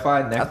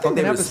clarify next episode. I think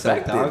they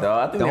respect it, though.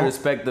 I think they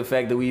respect the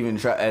fact that we even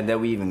try, that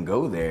we even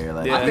go there.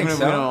 Like, I think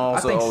so. We don't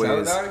also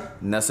always dog.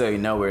 necessarily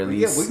know where at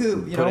least we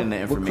could, put in the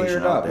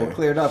information out there. We'll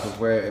clear it up if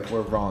we're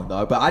wrong,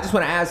 dog. But I just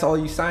want to ask all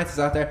you scientists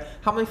out there,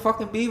 how many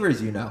fucking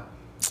beavers you know?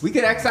 We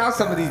could X out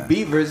some of these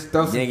beavers,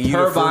 throw some turbines. You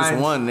the first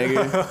one,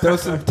 nigga. Throw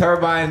some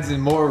turbines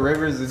in more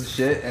rivers and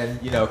shit,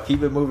 and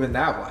keep it moving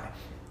that way.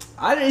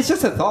 It's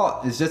just a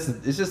thought. It's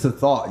just a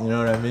thought. You know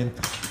what I mean?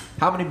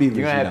 How many beavers?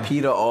 You're gonna have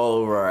PETA all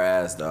over our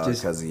ass, dog.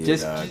 Because of you,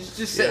 dog.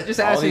 Just ask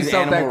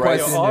yourself that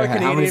question. All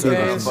Canadian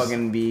beavers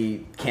fucking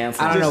be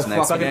canceled. I don't know.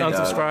 Next fucking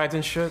unsubscribed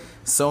and shit.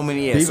 So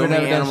many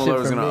animal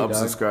lovers gonna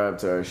unsubscribe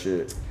to our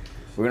shit.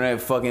 We're gonna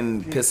have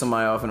fucking piss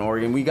somebody off in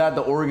Oregon. We got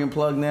the Oregon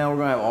plug now. We're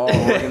gonna have all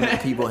Oregon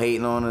people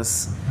hating on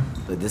us.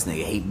 But this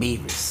nigga hate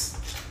beavers.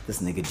 This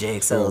nigga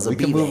JXL is a beaver. We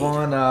can move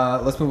on.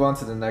 Let's move on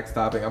to the next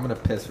topic. I'm gonna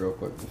piss real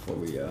quick before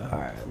we. All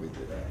right, we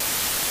do that.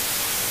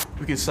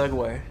 We can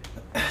segue.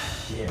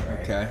 Yeah, right.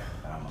 Okay.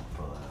 I'm gonna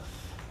pull up.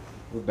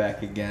 We're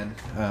back again.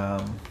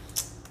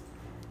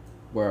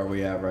 Where are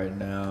we at right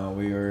now?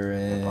 We are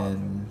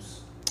in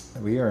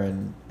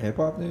hip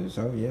hop news.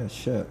 Oh yeah,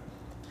 shit.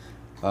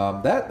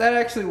 That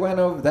actually went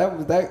over.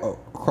 That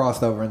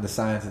crossed over into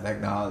science and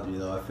technology,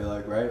 though. I feel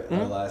like, right?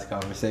 Our last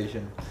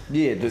conversation.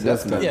 Yeah,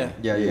 definitely.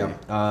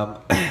 Yeah.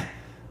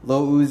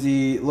 Lil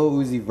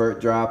Uzi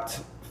Vert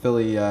dropped.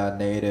 Philly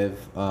native.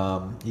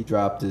 He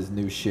dropped his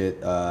new shit,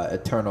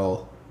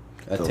 Eternal.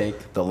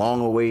 Take the long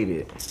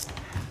awaited.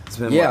 It's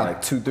been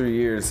like 2-3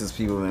 years since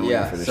people have been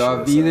waiting for this so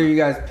shit. have either you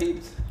guys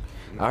peeped?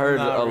 I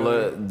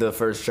heard the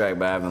first track,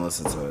 but I haven't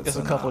listened to it. It's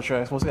a couple of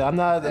tracks. Mostly, I'm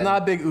not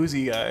a big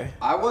Uzi guy.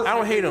 I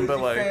don't hate him, but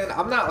like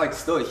I'm not like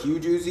still a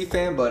huge Uzi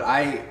fan, but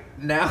I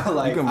now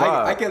like you can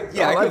vibe. I can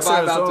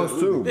vibe out to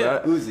too,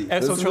 Uzi.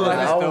 Episodes for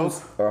Life is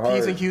dope.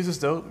 P's and Q's is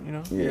dope. You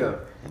know. Yeah.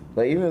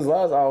 Like even his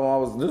last album, I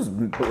was just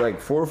like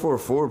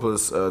 444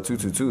 plus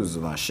 222 is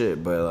my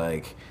shit, but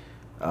like.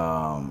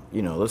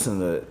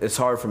 It's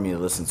hard for me to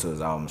listen to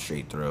his album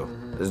straight through.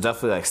 There's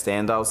definitely like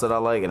standouts that I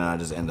like, and then I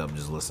just end up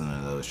just listening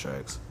to those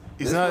tracks.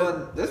 This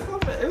one,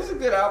 it was a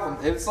good album.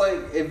 It's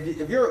like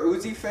if you're a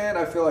Uzi fan,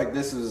 I feel like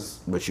this is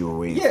what you were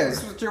waiting. Yeah,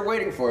 this is what you're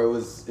waiting for. It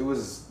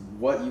was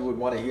what you would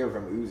want to hear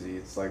from Uzi.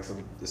 It's like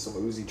some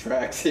Uzi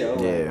tracks, you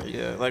know?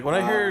 Yeah. Like when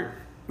I hear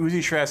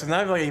Uzi tracks, it's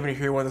not like even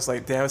hear one that's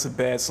like, damn, it's a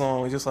bad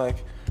song. It's just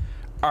like,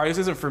 all right, this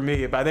isn't for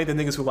me. But I think the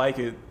niggas who like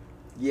it.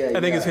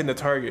 I think it's hitting the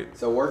target.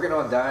 So Working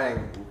on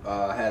Dying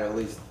had at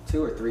least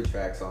 2 or 3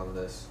 tracks on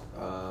this.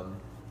 Let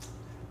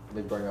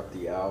me bring up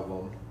the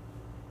album.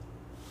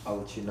 I'll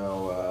let you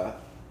know,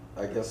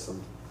 I guess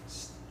some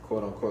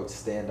quote-unquote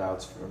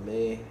standouts for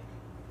me.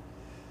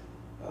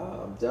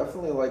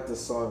 Definitely like the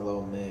song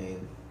Lil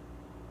Main.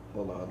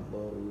 Hold on,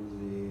 Lil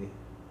Uzi.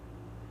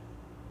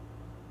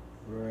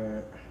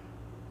 Right.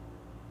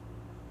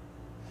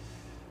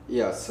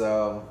 Yeah,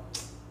 so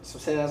some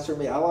standouts for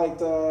me. I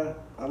liked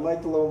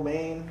Lil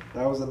Main.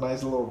 That was a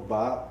nice little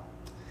bop.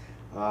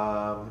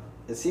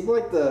 It seemed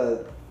like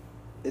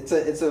it's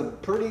a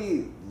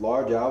pretty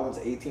large album. It's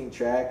 18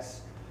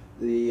 tracks.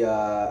 The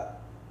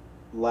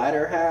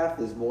latter half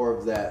is more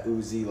of that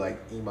Uzi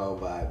like emo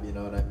vibe. You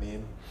know what I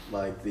mean?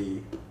 Like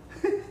the.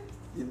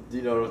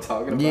 You know what I'm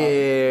talking about?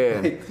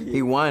 Yeah, like,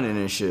 he whining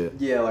and shit.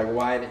 Yeah, like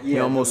whining. Yeah, he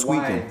almost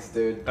squeaking,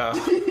 dude.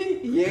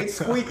 He ain't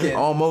squeaking.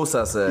 Almost,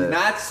 I said. He's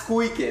not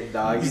squeaking,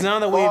 dog. He's not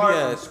on the wave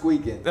yet.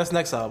 Squeaking. That's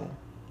next album.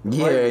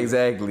 Yeah,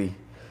 exactly.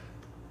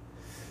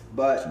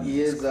 But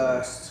he is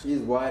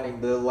whining.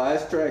 The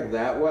last track,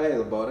 That Way,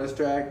 the bonus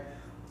track,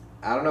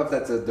 I don't know if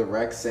that's a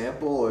direct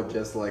sample or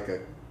just like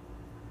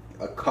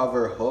a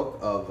cover hook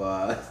of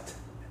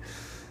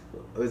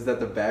is that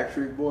the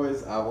Backstreet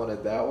Boys? I Want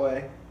It That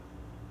Way.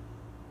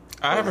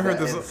 I haven't heard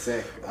this.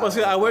 Well,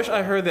 see, I wish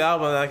I heard the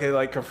album and I could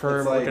like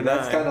confirm or deny.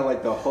 That's kind of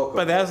like the hook.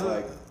 But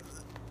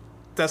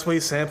that's what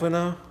he's sampling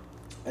now.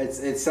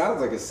 It sounds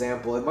like a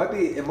sample.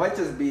 It might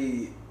just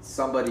be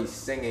somebody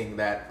singing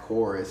that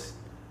chorus,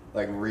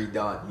 like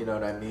redone. You know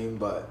what I mean?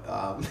 But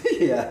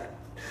yeah,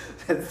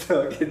 that's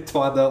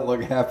Twan don't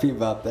look happy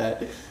about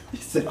that. He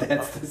said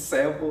that's the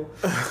sample.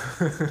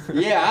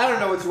 Yeah, I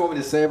don't know what you want me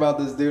to say about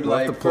this dude.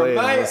 Like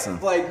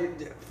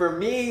for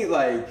me,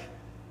 like.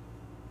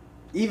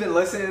 Even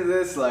listening to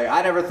this, like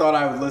I never thought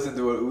I would listen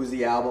to an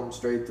Uzi album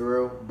straight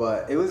through,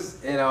 but it was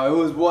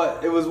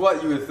what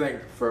you would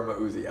think from an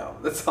Uzi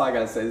album. That's all I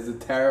gotta say. This is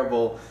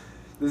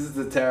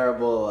a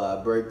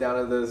terrible breakdown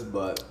of this,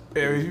 but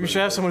we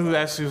should have someone who's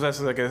actually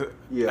like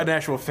an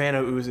actual fan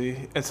of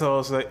Uzi and tell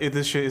us like if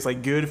this shit is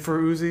like good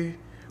for Uzi,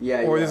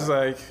 or this is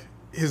like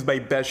his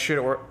like best shit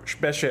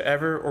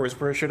ever, or his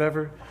worst shit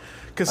ever.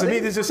 Because to me,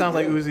 this just sounds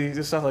like Uzi.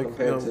 This sounds like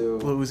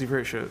Lil Uzi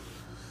Vert shit.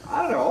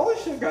 I don't know. All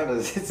this shit kind of,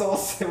 it's all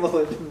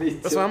similar to me, too.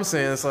 That's what I'm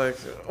saying. It's like,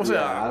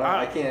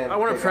 I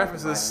want to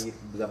preface this.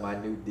 The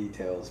minute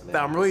details, man.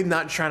 That I'm really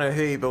not trying to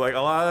hate, but like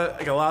a lot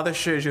of this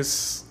shit is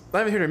just,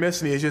 not even here to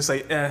miss me. It's just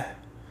like,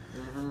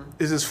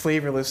 It's just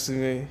flavorless to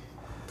me.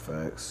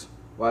 Facts.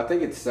 Well, I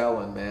think it's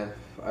selling, man.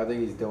 I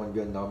think he's doing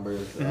good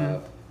numbers.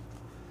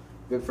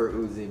 Good for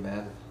Uzi,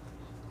 man.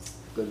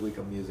 Good week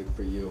of music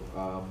for you.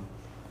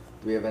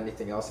 Do we have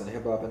anything else in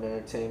hip hop and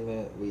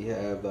entertainment? We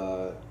have.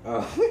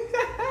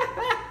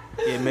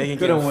 Yeah, Megan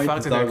couldn't wait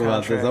to talk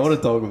about this. I want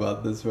to talk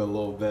about this for a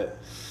little bit.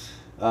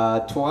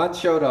 Twan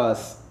showed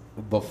us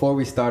before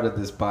we started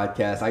this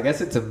podcast. I guess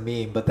it's a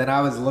meme, but then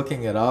I was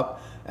looking it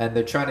up, and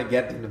they're trying to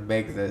get them to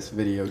make this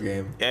video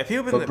game. Yeah, if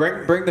you've been.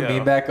 But bring the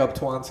meme back up,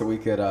 Twan, so we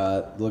could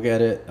look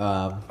at it.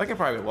 I could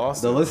probably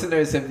lost the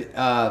listeners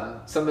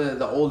have some of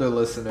the older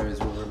listeners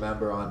will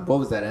remember on what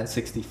was that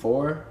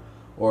N64.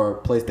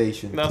 Or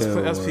PlayStation 2.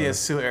 That's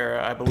PS2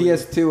 era, I believe.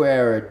 PS2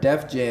 era,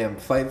 Def Jam,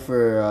 Fight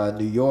for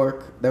New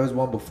York. There was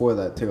one before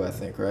that too, I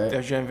think, right?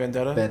 Def Jam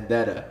Vendetta.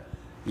 Vendetta.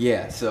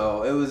 Yeah,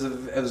 so it was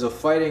a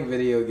fighting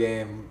video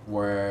game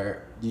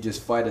where you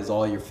just fight as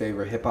all your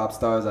favorite hip hop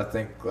stars. I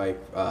think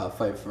like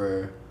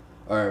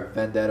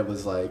Vendetta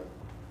was like,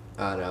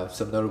 I don't know,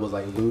 some notables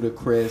like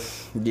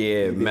Ludacris.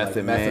 Yeah,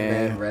 Method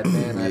Man,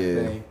 Redman, I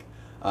think.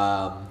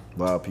 A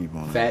lot of people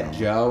on Fat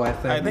Joe, I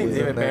think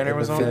David Banner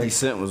was on there. 50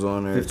 Cent was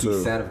on there 50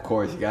 too. Cent, of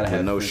course. You gotta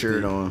have no 50.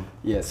 shirt on.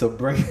 Yeah, so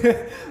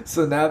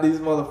so now these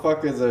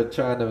motherfuckers are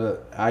trying to.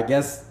 I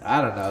guess I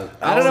don't know.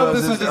 I don't know if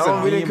this was just a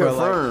meme or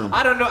like.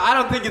 I don't know. I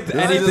don't think it's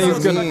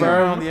anything's confirmed.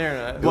 On the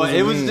internet. But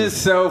it was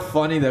just so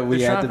funny that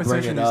we had to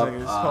bring it up.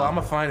 I'm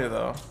gonna find it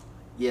though.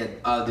 Yeah.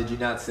 Did you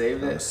not save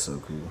it? That's so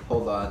cool.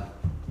 Hold on.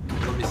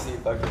 Let me see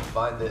if I can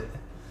find it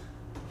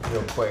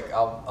real quick.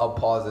 I'll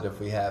pause it if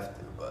we have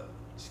to, but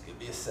just give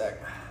me a sec.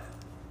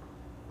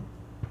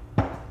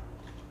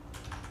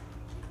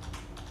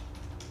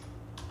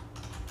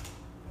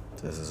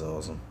 This is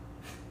awesome.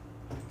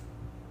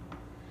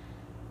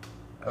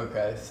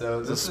 Okay, so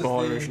It's a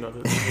small version of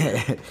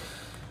it.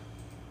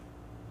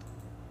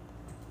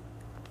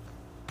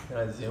 Can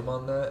I zoom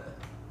on that?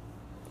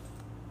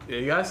 Yeah,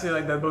 you gotta see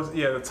like that.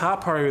 The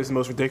top part is the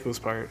most ridiculous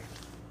part.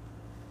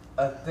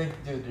 I think,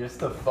 dude, just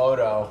the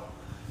photo.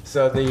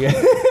 So the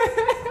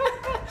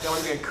That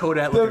was getting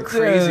Kodak looking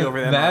crazy over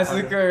that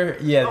massacre.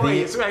 Yeah,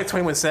 it's like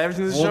 21 Savage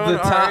in this well, show. the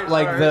top,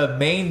 the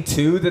main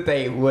two that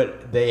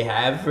they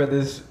have for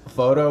this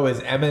photo is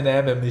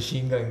Eminem and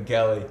Machine Gun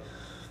Kelly.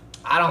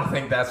 I don't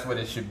think that's what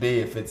it should be.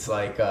 If it's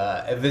like,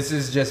 if this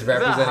is just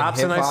representing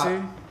hip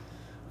hop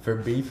for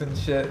beef and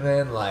shit,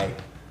 man, like.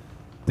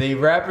 The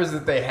rappers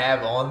that they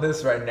have on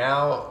this right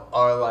now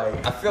are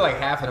like, I feel like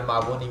half of them I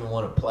wouldn't even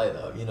want to play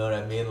though. You know what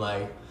I mean?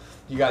 Like,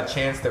 you got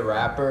Chance the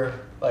Rapper.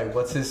 Like,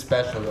 what's his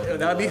special?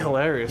 That'd be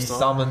hilarious. He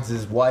summons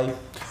his wife.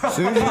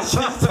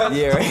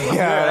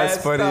 Yeah, that's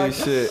funny as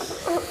shit.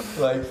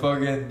 Like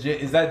fucking,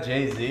 is that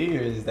Jay-Z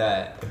or is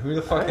that who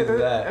the fuck is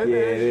that? Yeah,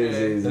 it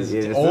is Jay-Z.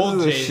 That's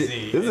old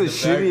Jay-Z. This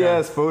is a shitty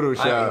ass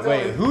Photoshop.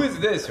 Wait, who is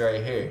this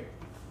right here?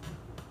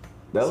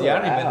 That See, I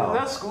don't even know. Is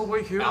that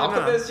Schoolboy Q?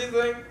 Alchemist, you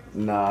think?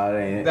 Nah, it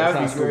ain't. That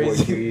would It's be not Schoolboy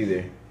crazy. Q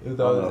either.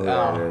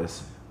 It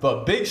is.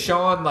 But Big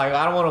Sean, like,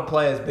 I don't want to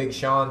play as Big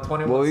Sean.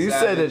 21 Well, you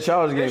Savage. said that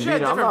Charles was getting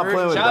beat. I'm not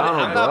playing with Donald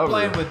Glover. I'm not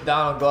playing with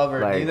Donald Glover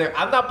Like- either.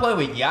 I'm not playing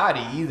with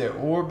Yachty either,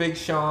 or Big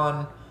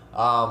Sean.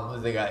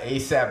 They got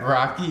ASAP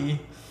Rocky,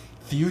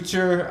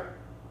 Future.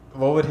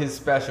 What would his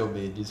special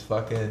be? Just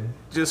fucking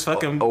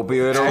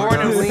opioid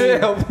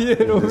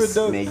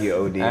overdose. Make you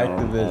OD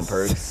on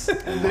perks.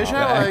 They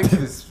try like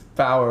Activist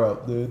power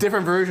up, dude.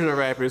 different version of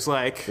rappers,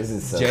 like This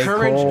is so J.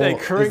 current, Cole.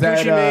 like current Is that,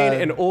 Gucci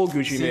Mane and old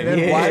Gucci Mane.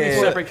 yeah. Why Yeah.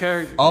 separate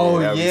characters? Oh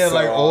that'd be yeah, so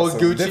like old awesome.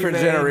 Gucci Different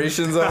Mane.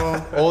 generations of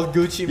them. Old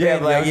Gucci Yeah,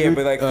 Mane. like young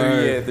but like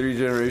Gucci- three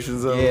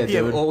generations of Yeah, them. You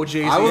have dude. old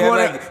Jay-Z. I would You have,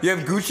 wanna- like, you have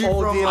Gucci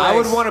Old from DMX. like, I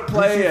would want to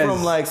play Gucci as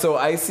from like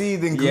Icy,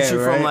 then Gucci Yeah,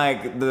 from right.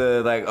 like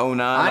the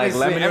 09 honestly,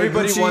 like Lemonade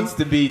everybody Gucci, wants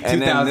to be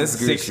and then this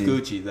 2006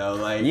 Gucci though.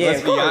 Like, Yeah, let's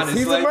of be course. honest.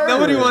 He's a Like, murderer.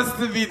 nobody wants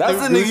to be. That's new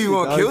the nigga Gucci, you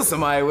gonna dog. kill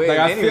somebody with. Like,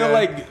 I anyway. feel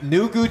like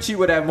new Gucci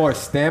would have more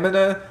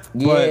stamina,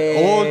 but Yeah.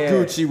 old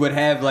Gucci would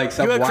have like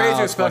some You had wild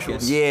crazier fucking-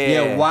 specials.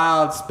 Yeah.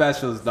 wild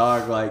specials,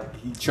 dog. Like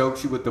he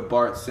chokes you with the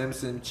Bart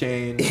Simpson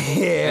chain, and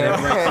Yeah.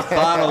 then breaks a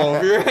bottle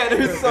over your head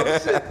or some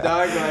shit,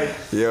 dog. Like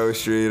Yo,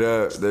 straight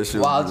up, that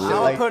shit. wild was shit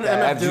lit. like put an that.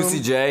 MF Have Juicy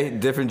J,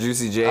 different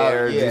Juicy J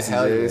era, Juicy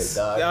hell yeah, J's.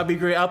 dog. That'd be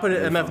great. I'll put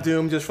an MF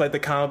Doom just for like the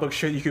comic book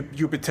shit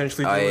you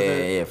potentially do Oh with yeah,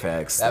 it. yeah,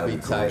 facts. That'd be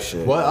cool tight.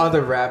 shit. What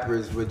other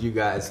rappers would you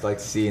guys like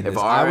to see in If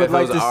this? our, I would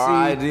like to see. our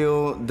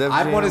ideal,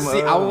 I want to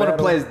see. I want to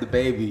play as the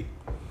baby.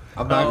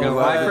 I'm not gonna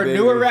lie. the For Baby.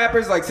 newer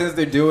rappers, like since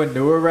they're doing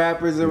newer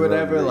rappers or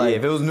whatever, like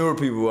if it was newer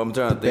people, I'm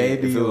trying to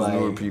think. Baby, If it was like-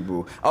 newer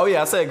people, oh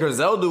yeah, I said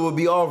Griselda would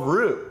be off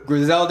rip.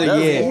 Griselda, That's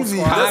yeah. easy.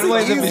 That's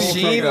Conway the an easy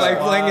Machine, pickup. like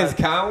playing as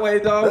Conway,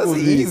 dog. That's would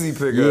an be, easy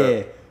pickup.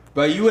 Yeah.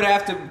 But you would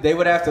have to. They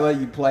would have to let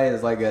you play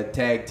as like a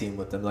tag team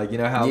with them, like you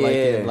know how like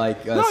Yeah. in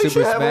like No, you Super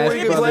should have one Smash where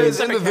you can play Brothers,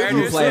 as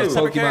individuals you play as too.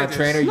 Separate Pokemon characters.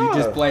 trainer, you No.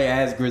 just play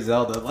as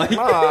Griselda, like.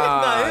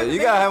 Ah, you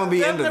gotta have them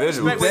be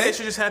individuals. They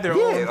should just have their own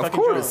Yeah, of fucking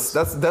course.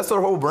 drones. That's their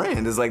whole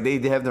brand. Is like they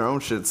have their own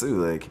shit too.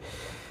 Like,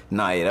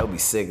 nah, yeah, that would be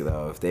sick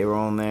though if they were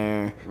on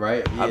there.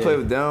 Right. I yeah. play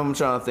with them. I'm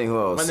trying to think who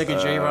else. My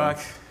nigga J Rock.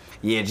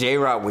 Yeah, J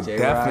Rock would J-Rock.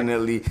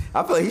 definitely.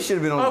 I feel like he should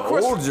have been on Oh, of the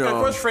course, old of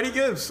John. course, Freddie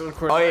Gibbs. Of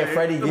course. Oh yeah, right?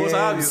 Freddie The most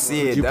obvious Gibbs. one.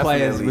 Yeah, Would you play as?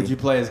 definitely. Would you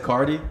play as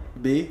Cardi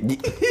B?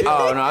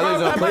 Oh no, I think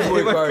it's on Playboy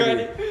Playboy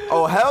Cardi.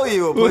 Oh hell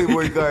yeah, with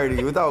Playboy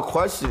Cardi, without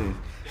question.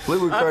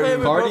 Playboy I Cardi. play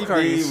with Cardi both B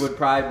Cardis. would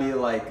probably be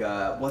like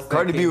what's that?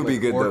 Cardi B kid would be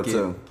with good though, Orchid?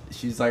 too.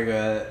 She's like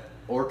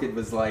Orchid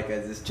was like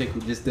this chick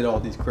who just did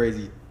all these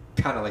crazy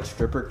kind of like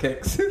stripper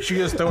kicks. She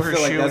just throw I her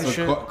feel like shoe that's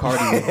and what shit.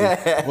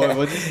 Cardi would do.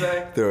 What'd you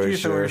say? Throw She a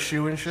just throw her shirt.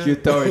 shoe and shit. She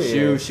would throw her Yeah.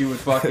 shoe. She would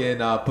fucking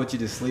put you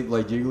to sleep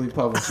like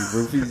Jigglypuff when she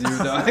roofies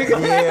you.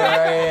 Dog.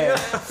 Yeah.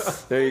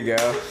 There you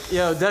go.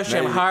 Yo, Def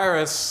Jam, Maybe. hire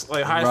us for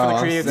the I'm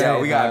creative saying, team.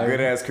 Yeah, we got dog.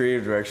 good ass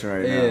creative direction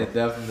right Yeah, now.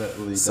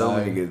 definitely. So dog.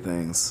 many good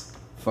things.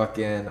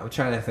 Fucking, I'm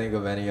trying to think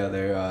of any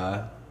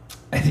other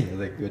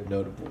good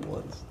notable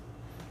ones.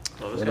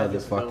 What other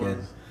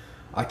fucking?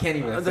 I can't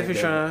even. I'm think definitely of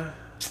trying to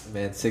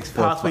Man, 6'4".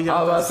 possibly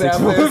I was about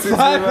to say,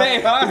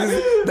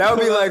 6'5", that would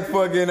be like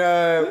fucking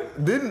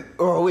didn't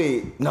or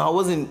wait, no, it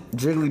wasn't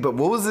Jiggly, but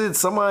what was it?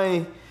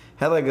 Somebody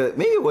Have like a,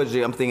 maybe it was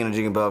I'm thinking of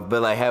Jigging Buff,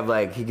 but like have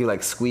like he could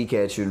like squeak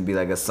at you and be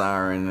like a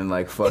siren and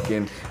like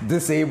fucking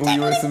disable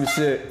you or some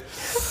shit.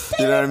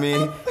 You know what I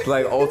mean?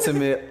 Like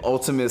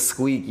ultimate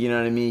squeak. You know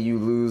what I mean? You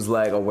lose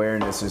like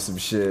awareness or some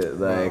shit.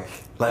 Like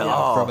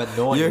from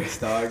annoyance,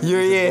 dog.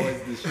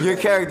 Your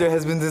character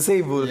has been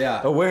disabled.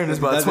 Yeah. Awareness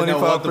by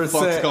 25%. What the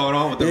fuck's going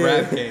on with the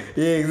rap game?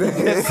 Yeah,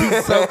 exactly.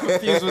 He's so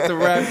confused with the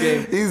rap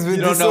game. He's been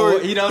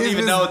he don't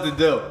even know what to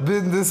do.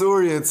 Been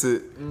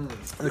disoriented. And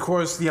of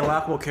course, the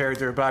unlockable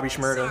character, Bobby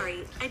Shmurda.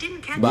 Sorry, I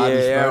didn't catch Bobby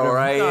Shmurda,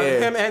 right? No, Yeah.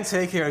 Him and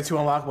TK are 2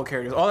 unlockable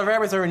characters. All the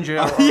rabbits are in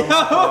jail.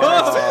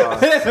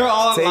 They're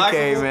all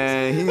TK,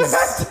 man.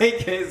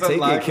 TK's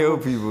TK kill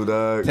people,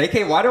 dog.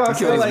 TK, why do I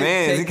feel like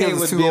he TK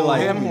would be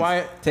like him?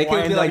 TK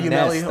would be like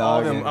Ness,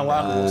 all dog, them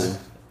unlockables.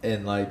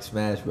 in like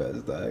Smash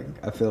Bros, dog.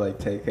 I feel like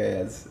TK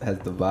has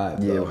the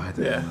vibe. Yeah, though. I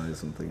didn't know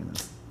something.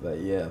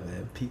 But yeah,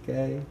 man,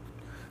 PK.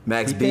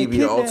 Max PK B be the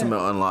kidnap.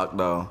 ultimate unlock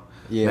though.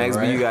 Yeah, Max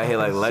right? B, you got hit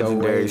like So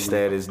legendary wavy.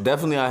 status.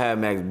 Definitely, I have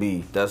Max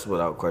B. That's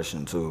without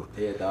question too.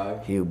 Yeah,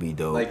 dog. He'll be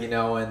dope. Like when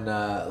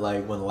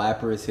when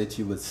Lapras hit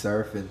you with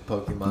Surf and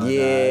Pokemon.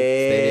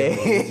 Yeah.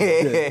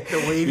 Stadium.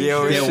 The wavy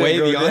Yo, shit. shit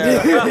wavy goes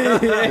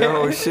on down. Your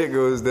whole shit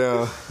goes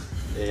down.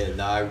 Yeah,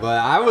 dog. But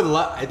I would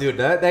love, dude.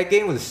 That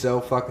game was so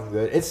fucking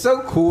good. It's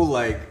so cool.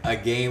 Like a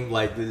game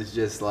like this is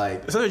just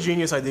like It's such a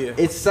genius idea.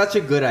 it's such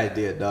a good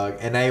idea, dog.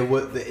 And I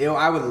would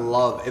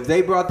love if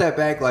they brought that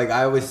back. Like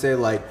I always say,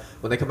 like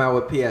when they come out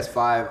with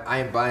PS5,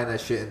 I ain't buying that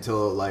shit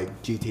until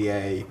like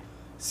GTA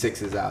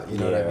 6 is out. You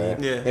know what I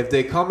mean? Yeah. If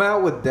they come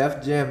out with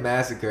Def Jam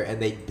Massacre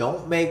and they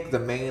don't make the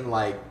main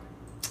like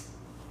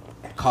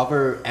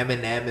cover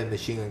Eminem and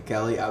Machine Gun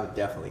Kelly, I would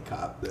definitely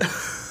cop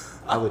this.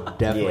 I would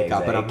definitely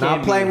cop it. exactly. I'm It not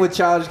can't playing be- with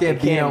Childish it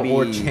can't Gambino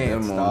or be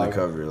Chance, them on the dog.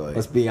 cover, like-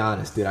 Let's be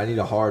honest, dude. I need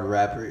a hard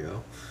rapper,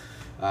 yo.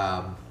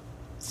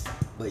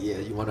 But yeah,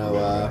 you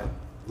wanna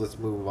let's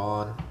move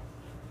on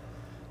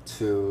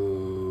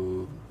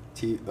to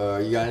you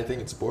got anything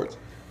in sports?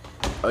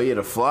 Oh yeah,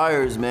 the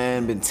Flyers,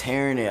 man, been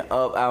tearing it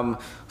up. I'm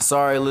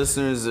sorry,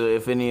 listeners,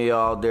 if any of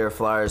y'all out there are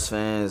Flyers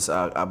fans.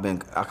 I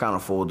kind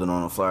of folded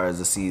on the Flyers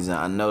this season.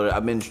 I know that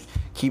I've been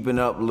keeping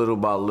up little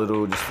by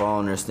little, just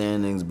following their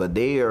standings, but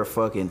they are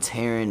fucking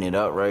tearing it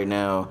up right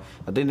now.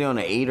 I think they're on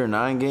an 8 or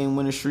 9 game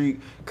winning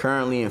streak,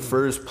 currently in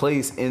first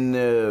place in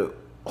the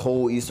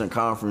whole Eastern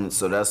Conference.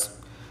 So that's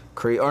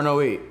crazy. Or no,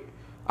 wait.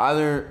 I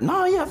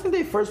think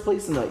they first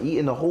place in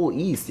the whole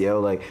East, yo.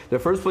 Like they're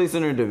first place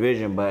in their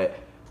division, but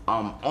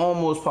I'm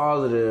almost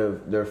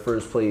positive they're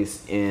first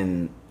place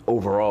in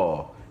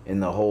overall in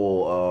the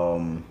whole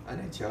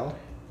NHL?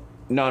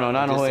 No,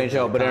 not in the whole Just in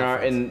NHL, the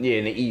but in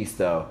the East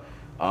though.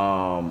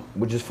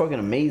 Which is fucking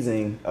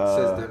amazing. It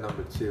says they're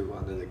number 2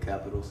 under the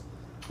Capitals.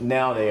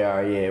 Now they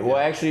are, yeah. Well,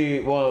 actually,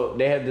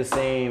 they have the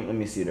same. Let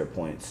me see their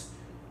points.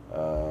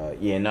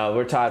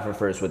 We're tied for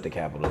first with the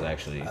Capitals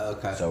actually.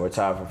 Okay. So we're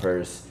tied for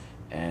first,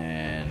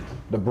 and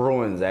the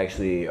Bruins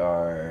actually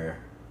are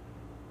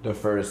the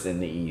first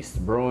in the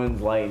East. Bruins,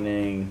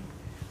 Lightning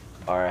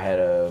are ahead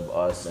of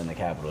us and the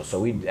Capitals. So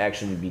we'd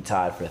actually be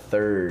tied for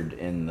third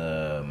in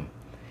the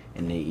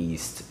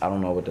East. I don't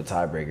know what the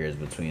tiebreaker is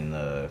between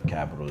the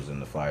Capitals and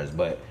the Flyers,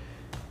 but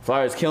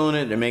Flyers killing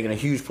it. They're making a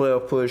huge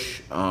playoff push,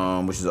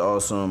 which is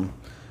awesome.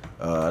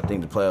 I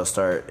think the playoffs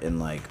start in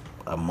like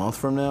a month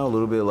from now, a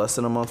little bit less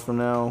than a month from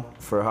now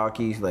for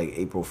hockey, like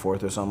April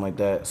 4th or something like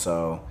that.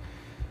 So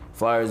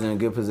Flyers in a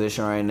good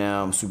position right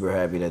now. I'm super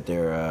happy that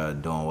they're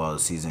doing well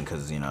this season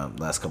because,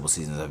 last couple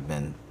seasons have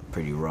been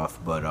pretty rough,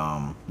 but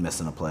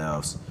missing the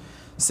playoffs.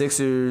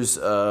 Sixers,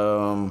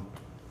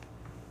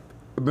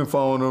 I've been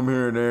following them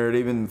here and there.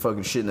 They've been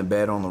fucking shitting the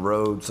bed on the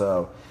road,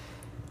 so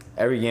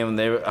every game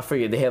I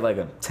figured they had like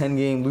a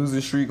 10-game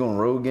losing streak on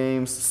road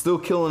games. Still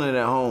killing it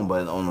at home,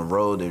 but on the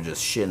road they're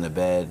just shitting the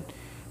bed.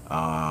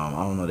 I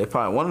don't know. They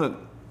probably one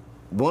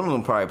of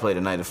them probably play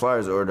tonight. The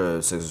Flyers or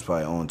the Sixers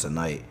probably own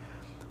tonight,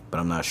 but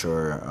I'm not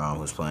sure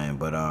who's playing.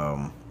 But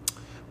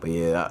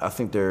yeah, I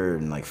think they're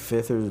in like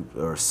 5th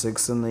or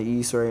 6th in the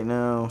East right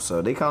now.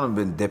 So they kind of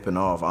been dipping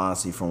off,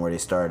 honestly, from where they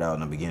started out in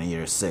the beginning of the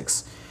year.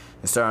 6th.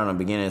 They started in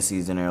the beginning of the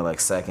season, they're like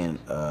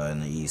 2nd in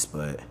the East,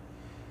 but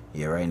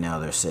yeah, right now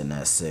they're sitting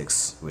at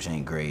 6th, which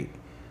ain't great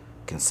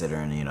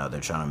considering they're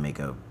trying to make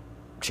a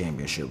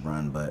championship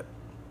run. But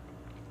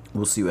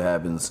we'll see what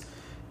happens.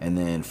 And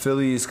then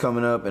Philly's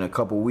coming up in a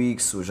couple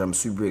weeks, which I'm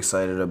super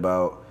excited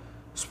about.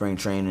 Spring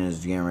training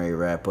is getting ready to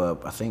wrap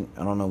up. I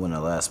don't know when the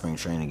last spring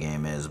training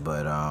game is,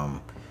 but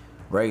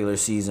regular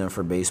season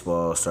for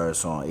baseball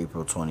starts on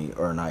March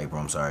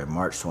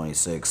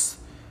 26th.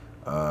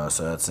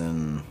 So that's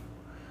in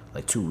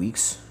like 2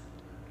 weeks,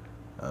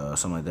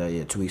 something like that.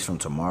 Yeah, 2 weeks from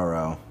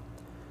tomorrow.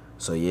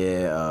 So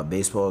yeah,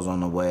 baseball's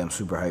on the way. I'm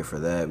super hyped for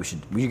that.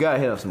 We gotta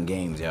hit up some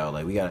games, y'all.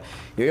 Like y'all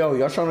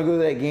trying to go to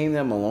that game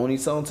that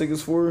Maloney's selling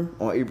tickets for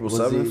on April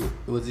 7th?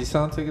 Was he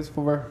selling tickets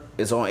for?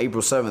 It's on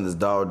April 7th. It's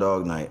Dollar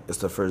Dog Night. It's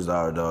the first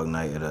Dollar Dog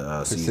Night of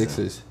the season.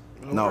 Sixers.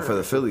 No, for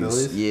the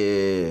Phillies.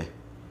 Yeah,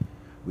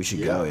 we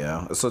should go,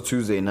 yeah. It's a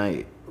Tuesday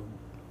night.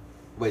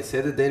 Wait,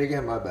 say the date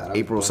again. My bad.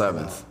 April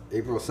 7th.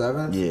 April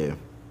 7th. Yeah.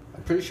 I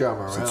pretty sure I'm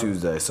around. It's a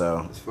Tuesday,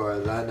 so. As far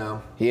as I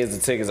know. He has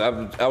the tickets.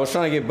 I was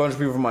trying to get a bunch of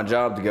people from my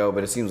job to go,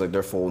 but it seems like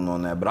they're folding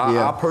on that. But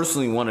I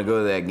personally want to go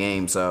to that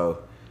game,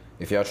 so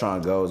if y'all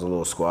trying to go as a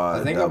little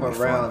squad, I think I'm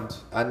around.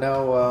 I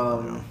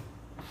know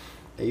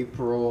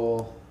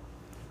April.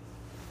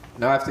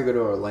 No, I have to go to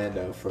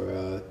Orlando for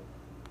a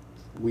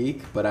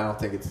week, but I don't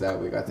think it's that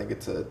week. I think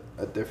it's a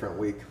different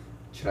week.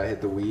 Should I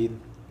hit the weed?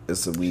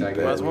 It's a weed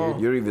bet. You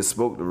don't even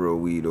smoke the real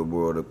weed or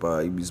bro.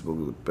 You be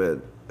smoking the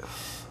bed.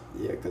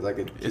 Yeah, because I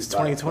could. It's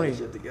 2020.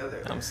 Shit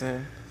together. I'm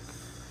saying.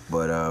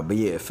 But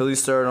yeah, Philly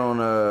started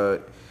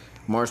on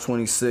March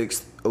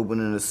 26th,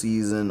 opening the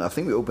season. I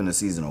think we opened the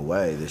season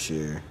away this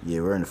year.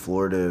 Yeah, we're in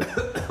Florida.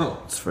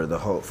 It's for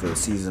the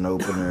season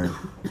opener.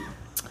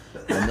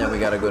 And then we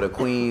got to go to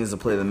Queens to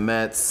play the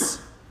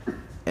Mets.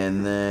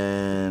 And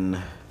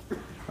then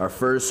our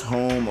first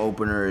home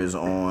opener is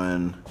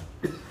on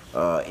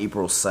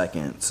April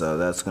 2nd. So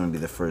that's going to be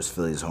the first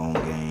Phillies home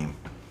game.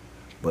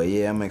 But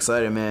yeah, I'm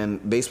excited, man.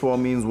 Baseball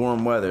means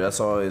warm weather. That's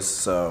always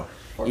so.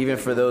 Even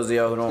for those of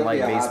y'all who don't like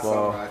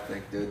baseball, hot summer, I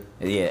think, dude.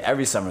 Yeah,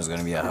 every summer is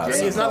gonna be a hot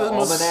summer. It's not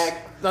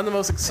the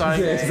most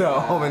exciting. It's the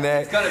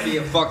almanac. It's gonna be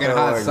a fucking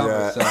hot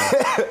summer.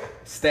 So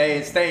stay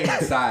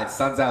inside.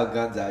 Sun's out,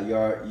 guns out.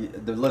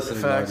 The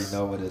listeners already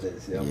know what it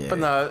is. Yeah. But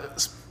no,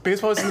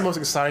 baseball isn't the most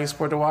exciting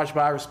sport to watch,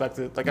 but I respect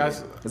it. Like I've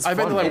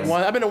been to like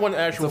one. I've been to one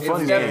actual it's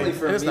fun definitely game.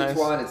 For it's each nice.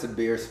 one, it's a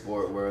beer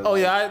sport. Where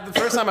The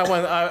first time I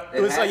went,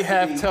 it was like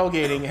half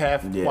tailgating,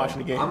 half watching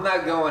the game. I'm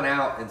not going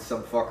out in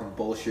some fucking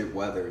bullshit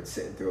weather and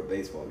sitting through a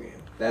baseball game.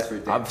 That's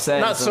ridiculous.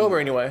 Not sober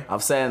anyway.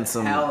 I've sat in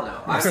some. Hell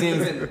no. I've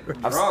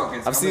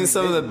seen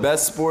some of the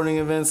best sporting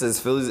events as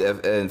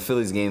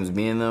Phillies games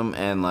being them,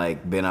 and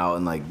like been out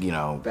in like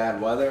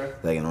bad weather,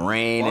 like in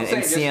rain,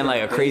 and seeing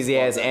like a crazy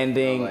ass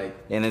ending,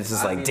 and it's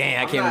just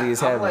damn, I can't believe this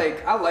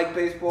happened. I like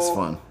baseball. It's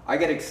fun. I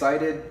get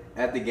excited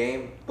at the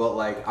game, but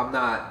like I'm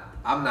not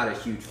a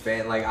huge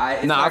fan. Like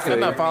I'm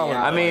not following.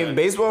 I mean,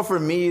 baseball for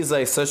me is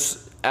like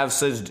I have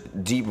such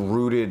deep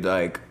rooted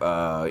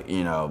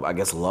I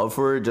guess love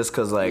for it, just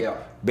because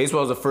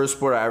baseball was the first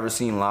sport I ever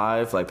seen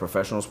live, like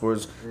professional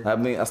sports. Mm-hmm. I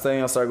mean, I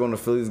started going to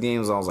Phillies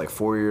games when I was like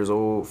 4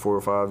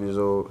 or 5 years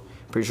old.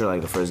 Pretty sure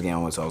like the first game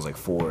I went to I was like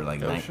 4,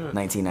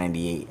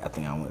 1998. I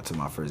think I went to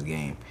my first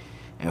game,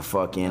 and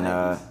fucking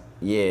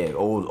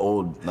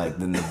old like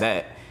the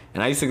vet.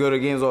 And I used to go to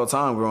games all the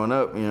time growing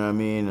up, you know what I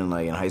mean? And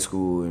like in high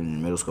school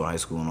and middle school, high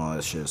school and all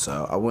that shit.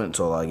 So I went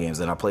to a lot of games,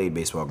 and I played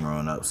baseball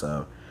growing up,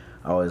 so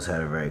I always had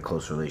a very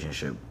close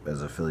relationship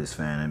as a Phillies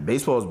fan. And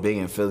baseball is big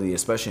in Philly,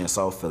 especially in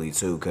South Philly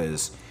too,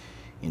 because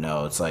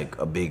it's like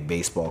a big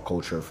baseball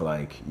culture for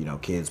like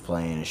kids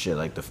playing and shit.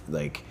 Like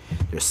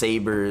there's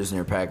Sabres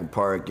near Packard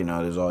Park.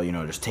 There's all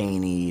there's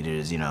Taney,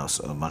 there's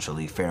a bunch of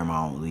league,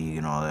 Fairmount League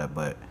and all that.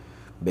 But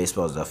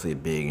baseball is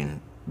definitely a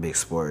big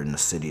sport in the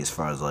city as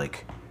far as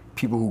like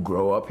people who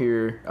grow up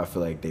here. I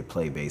feel like they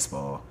play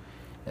baseball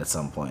at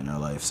some point in their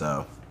life.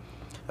 So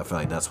I feel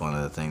like that's one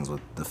of the things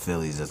with the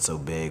Phillies that's so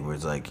big, where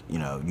it's like,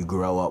 you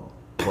grow up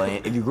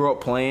playing. If you grow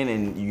up playing,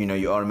 and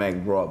you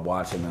automatically grow up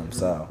watching them,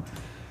 so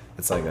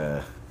it's like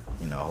a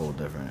whole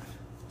different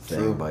thing.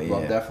 True. But Well,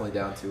 I'm definitely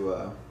down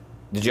to.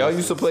 Did y'all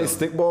used to play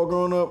stickball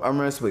growing up? I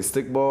remember I used to play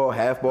stickball,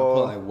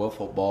 halfball, like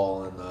wiffle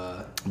ball and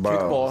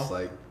kickball.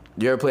 Like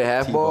you ever play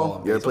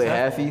halfball? You ever play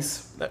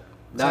halfball.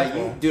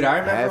 halfies? Dude, I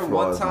remember Halfball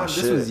one is my time.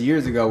 This shit. was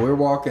years ago. We were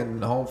walking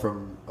home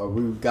from.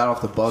 We got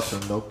off the bus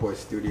from Milkport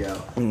Studio,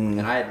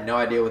 and I had no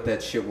idea what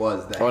that shit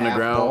was. On the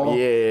ground, ball.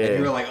 yeah. And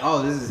you were like,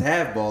 "Oh, this is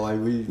half ball. Like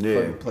we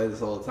fucking play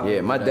this all the time."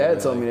 Yeah, my dad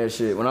told me that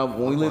shit when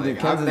we lived in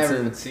Kensington. I've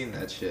never even seen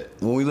that shit.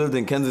 When we lived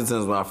in Kensington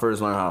was when I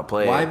first learned how to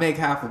play. Why make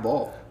half a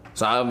ball?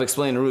 So I'm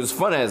explaining the rules. It's a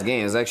fun ass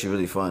game. It's actually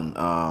really fun.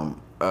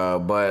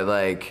 But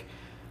like,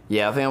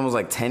 yeah, I think I was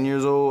like 10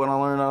 years old when I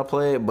learned how to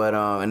play it. But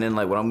and then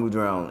like when I moved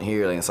around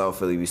here, like in South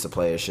Philly, we used to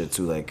play that shit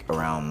too, like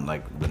around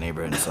like the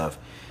neighborhood and stuff.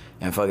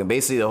 And fucking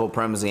basically the whole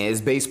premise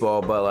is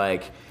baseball, but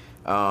like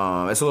it's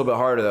a little bit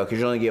harder though, because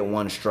you only get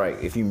one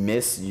strike. If you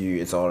miss,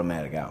 it's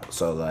automatic out.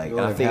 So like,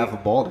 I think half a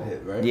ball to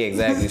hit, right? Yeah,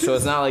 exactly. So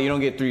it's not like you don't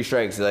get 3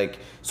 strikes. Like,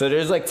 so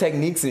there's like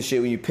techniques and shit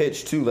when you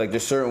pitch too. Like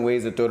there's certain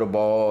ways to throw the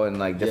ball and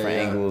like different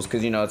angles,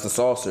 because it's a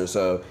saucer.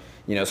 So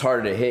it's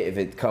harder to hit if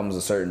it comes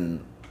a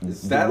certain.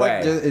 Is that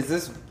like is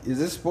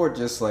this sport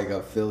just like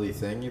a Philly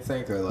thing, you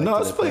think, or like? No,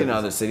 it's played in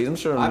other cities. I'm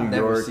sure in New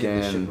York seen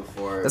and this shit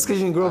before. That's because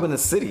you didn't grow up in the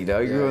city,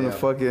 dog. You grew up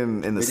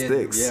in the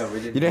sticks. Yeah, we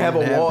didn't. You didn't have a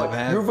wall.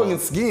 You were ball. fucking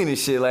skiing and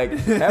shit. Like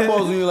half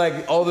balls when you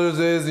like all there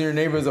is in your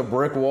neighbor's a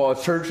brick wall,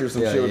 a church or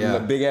some shit with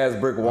a big ass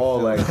brick wall.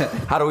 Like,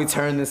 how do we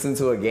turn this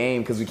into a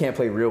game? Because we can't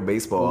play real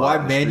baseball. Why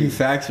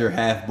manufacture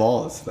half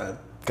balls, man?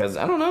 Because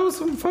I don't know.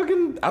 Some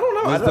fucking I don't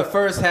know. Was the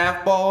first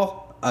half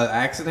ball an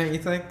accident? You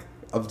think?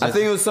 I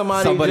think it was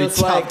somebody just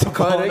like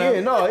cut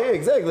it. Yeah,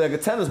 exactly, like a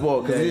tennis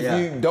ball. Because if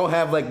you don't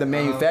have like the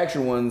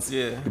manufactured ones,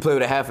 you play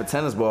with a half a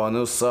tennis ball, and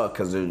those suck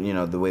because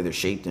they're the way they're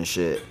shaped and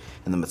shit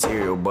and the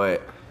material.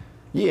 But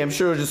yeah, I'm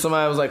sure it was just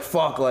somebody was like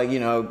fuck, like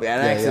an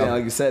accident,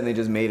 like you said, and they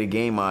just made a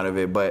game out of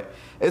it. But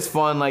it's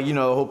fun, like the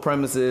whole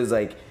premise is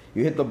like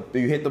you hit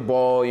the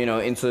ball, you know,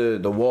 into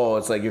the wall.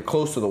 It's like you're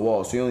close to the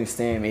wall, so you only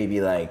stand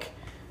maybe like,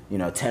 you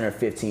know, 10 or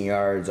 15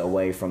 yards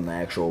away from the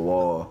actual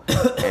wall,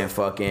 and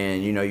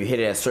fucking, you know, you hit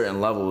it at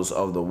certain levels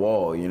of the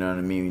wall. You know what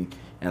I mean?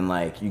 And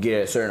like you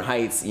get at certain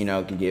heights, you know,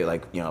 you can get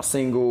like, you know,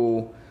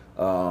 single,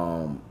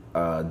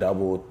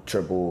 double,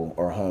 triple,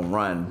 or home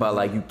run. But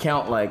like you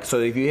count like, so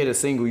if you hit a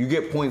single, you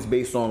get points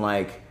based on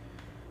like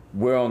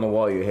where on the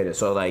wall you hit it.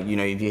 So like, you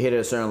know, if you hit it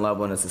at a certain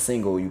level and it's a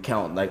single, you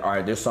count like, all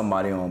right, there's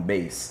somebody on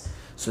base.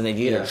 So then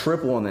you get a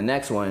triple on the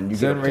next one. You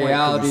get a point. In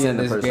reality, in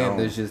this game,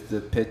 there's just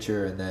the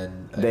pitcher and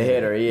then the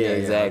hitter. Yeah,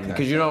 exactly.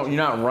 Because you're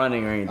not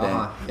running or anything.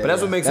 But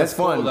that's what makes it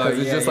fun. Because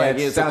it's just like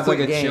it sounds like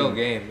a chill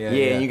game. Yeah,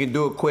 and you can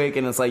do it quick,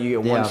 and it's like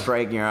you get one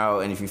strike and you're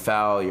out, and if you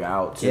foul, you're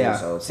out too. Yeah.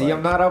 So see, like,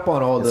 I'm not up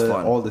on all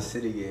the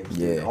city games.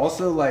 Yeah. Dude.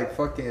 Also, like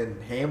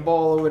fucking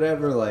handball or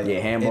whatever. Like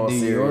handball in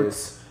New York.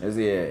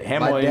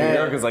 Handball in New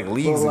York is like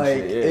leagues and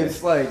shit.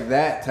 It's like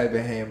that type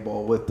of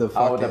handball with the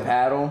fucking with the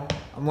paddle.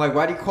 I'm like,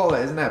 why do you call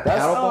it? Isn't that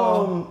paddle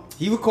ball?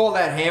 He would call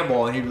that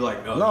handball, and he'd be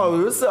like, no.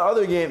 No, it's the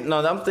other game.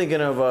 No, I'm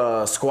thinking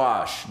of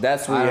squash.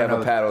 That's where you have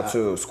a paddle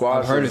too.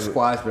 Squash. I've heard of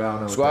squash, but I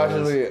don't know. Squash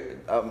is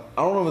I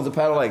don't know if it's a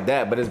paddle like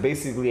that, but it's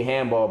basically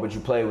handball, but you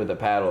play with the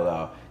paddle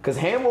though. Because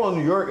handball in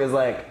New York is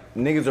like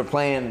niggas are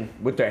playing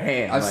with their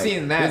hands. I've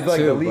seen that like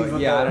too.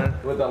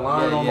 With the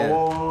line on the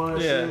wall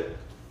and shit.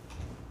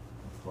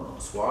 Well,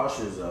 squash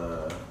is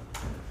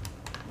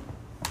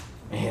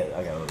man,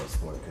 I got a little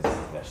sport because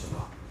it's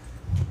vegetable.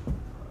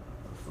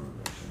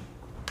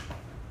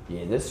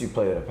 Yeah, this you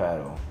play with a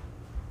paddle.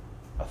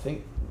 I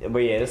think, but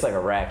yeah, it's like a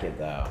racket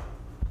though.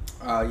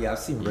 Yeah, I've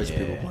seen rich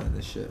people playing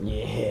this shit.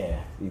 Yeah,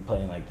 you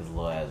playing like this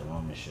little ass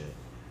woman shit.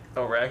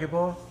 Oh,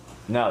 racquetball?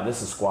 No,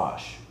 this is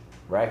squash.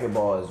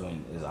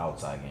 Racquetball is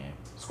outside game.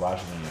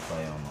 Squash is when you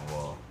play on the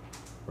wall.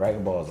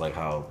 Racquetball is like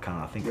how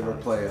kind of I think. You ever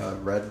play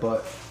red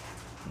butt?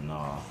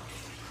 No.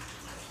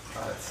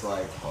 It's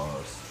like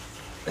pause.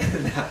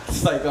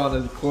 It's like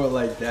on the court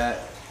like that,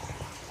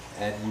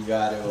 and you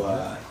got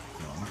to.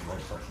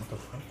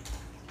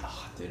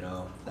 Dude,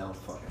 no, that one's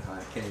fucking high.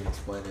 I can't even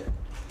explain it.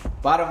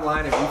 Bottom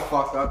line, if you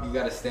fuck up, you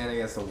gotta stand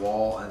against the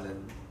wall, and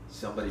then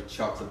somebody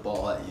chucks a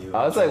ball at you.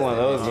 Oh, it's like one of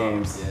those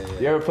games. Yeah.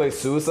 You ever play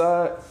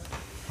Suicide?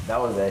 That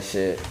was that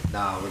shit.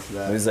 Nah, what's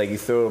that? It was like you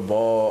throw a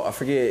ball. I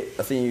forget.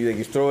 I think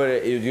you throw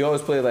it. You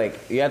always play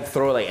like you have to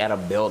throw it like at a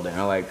building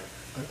or like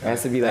it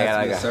has to be like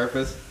at a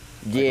surface.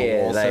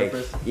 Yeah, wall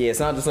surface? Yeah. It's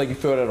not just like you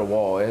throw it at a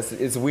wall.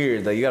 It's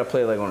weird. Like you gotta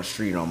play it like on a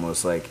street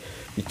almost. Like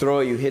you throw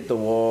it, you hit the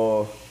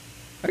wall.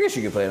 I guess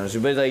you could play it on the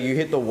street, but like you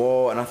hit the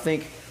wall, and I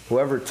think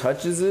whoever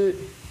touches it,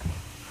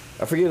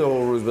 I forget the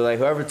whole rules, but like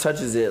whoever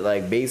touches it,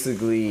 like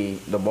basically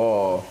the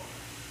ball,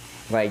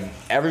 like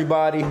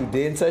everybody who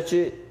didn't touch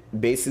it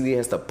basically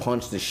has to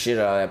punch the shit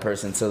out of that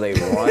person until they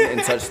run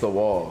and touch the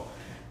wall.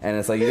 And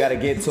it's like you got to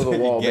get to the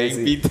wall.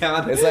 Basically,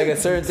 it's like a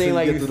certain thing.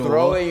 Like you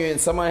throw it, and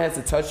somebody has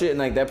to touch it, and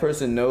like that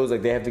person knows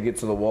like they have to get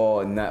to the wall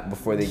and not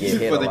before they get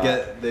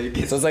hit. They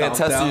get so it's like a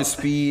test of your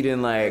speed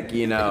and like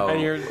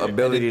and your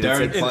ability to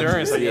take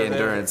punches.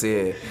 Endurance.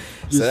 Yeah.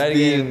 So that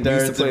game, we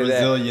used to play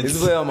that. We used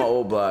to play on my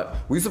old block.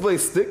 We used to play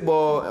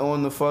stickball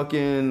on the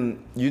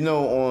fucking,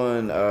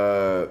 on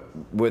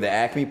where the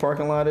Acme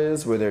parking lot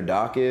is, where their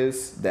dock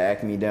is. The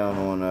Acme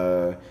down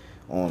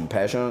on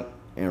Passyunk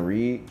and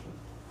Reed.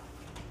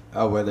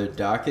 Oh, where the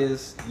dock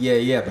is?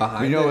 Yeah,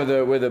 behind. You know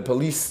where the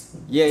police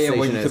station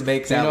where you can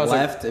make that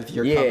left if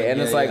you're coming. And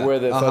it's like where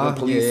the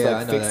police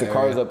fix the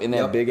cars up in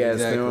that big ass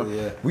film.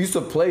 Yeah. We used to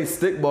play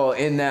stickball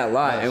in that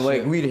lot, and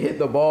like we'd hit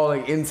the ball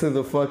like into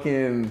the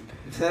fucking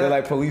the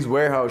like police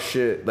warehouse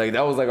shit. Like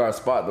that was like our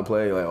spot to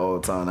play like all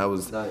the time. That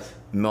was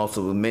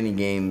multiple mini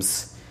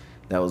games.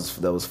 That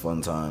was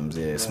fun times.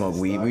 Yeah, smoke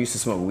weed. We used to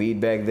smoke weed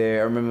back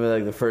there. I remember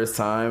like the first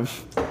time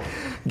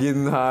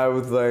getting high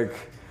with like.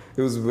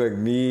 It was like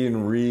me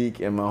and Reek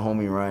and my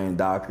homie Ryan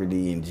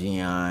Doherty and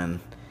Gian.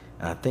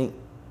 And I think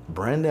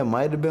Brenda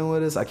might have been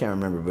with us. I can't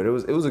remember, but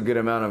it was a good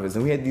amount of us.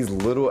 And we had these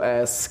little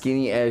ass,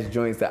 skinny ass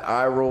joints that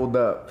I rolled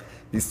up.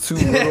 These two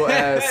little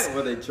ass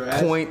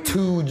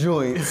 .2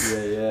 joints.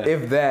 Yeah.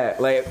 If that.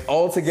 Like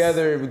all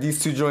together with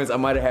these two joints, I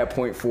might have had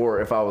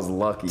 .4 if I was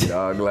lucky,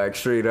 dog. Like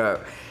straight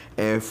up.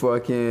 And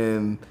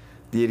fucking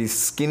these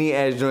skinny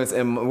ass joints.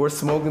 And we're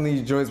smoking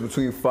these joints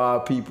between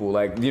 5 people.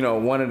 Like,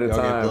 one at a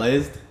time. Get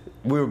blazed?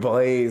 We were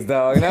blazed,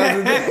 dog. And that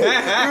was the thing. We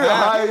were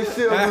high as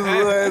shit on this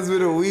little ass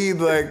bit of weed,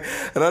 like.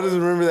 And I just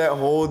remember that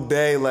whole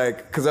day,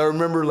 like, because I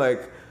remember,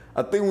 like,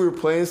 I think we were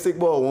playing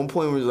stickball. At one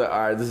point, we was like,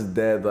 all right, this is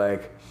dead.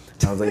 Like,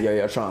 I was like, yo,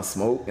 y'all trying to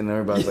smoke? And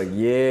everybody was like,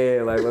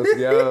 yeah, like, let's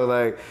go.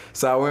 Like,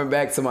 so I went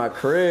back to my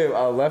crib.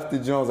 I left the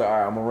joint. I was like, all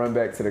right, I'm gonna run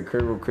back to the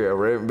crib real quick. I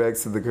ran back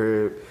to the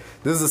crib.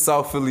 This is a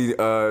South Philly.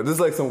 This is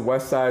like some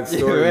West Side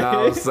story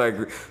now. It's like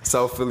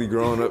South Philly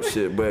growing up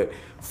shit. But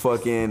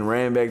fucking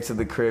ran back to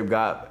the crib.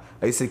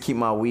 I used to keep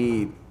my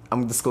weed.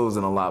 I'm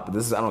disclosing a lot, but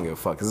I don't give a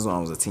fuck. This is when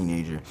I was a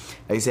teenager.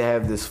 I used to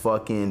have this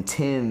fucking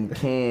tin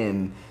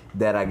can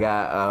that I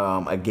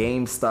got a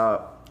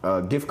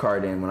GameStop gift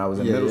card in when I was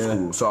in middle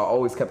school. So I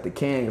always kept the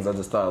can because I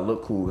just thought it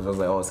looked cool. Because I was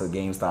like, oh, it's a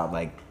GameStop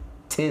like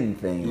tin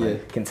thing,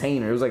 like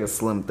container. It was like a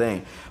slim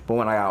thing. But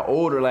when I got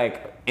older,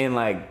 like in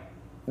like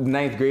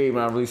 9th grade,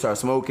 when I really started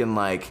smoking,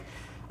 like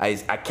I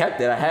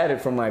kept it. I had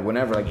it from like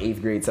whenever, like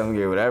 8th grade, 7th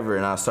grade, whatever.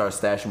 And I started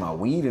stashing my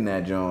weed in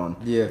that joint.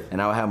 Yeah.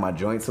 And I would have my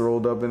joints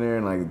rolled up in there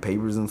and like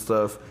papers and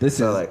stuff.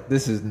 This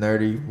is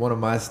nerdy. One of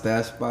my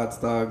stash spots,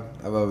 dog.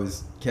 I've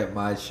always kept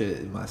my shit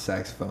in my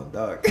saxophone,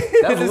 dog.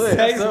 That's lit.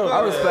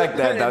 I respect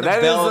that, dog.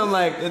 That is some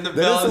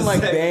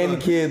like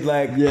band kid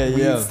like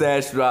weed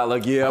stash spot.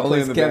 Like I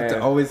play in the band.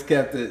 Always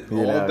kept it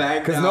all bagged out.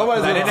 Because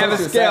nobody's I didn't have a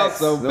scale,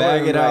 so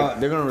bag it out.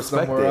 They're gonna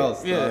respect somewhere it.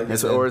 Else,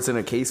 yeah. Or it's in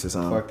a case or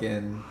something.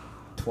 Fucking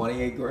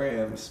 28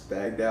 grams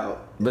bagged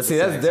out. But see,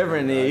 that's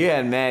different. You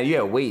had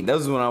weight. That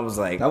was when I was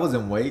like... That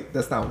wasn't weight.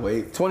 That's not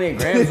weight. 28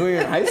 grams when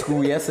you're in high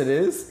school. Yes, it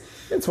is.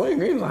 Yeah, 20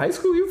 grams in high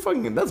school, you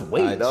fucking... That's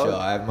weight, dog. Chill.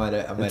 I might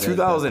have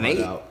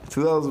 2008.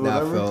 2000,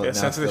 whatever.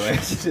 It's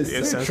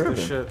sensitive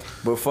shit.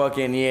 But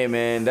fucking, yeah,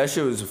 man. That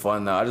shit was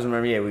fun, though. I just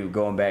remember, we were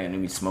going back and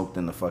then we smoked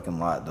in the fucking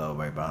lot, though,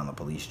 right behind the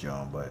police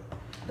joint, but...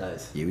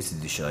 Nice. Yeah, we used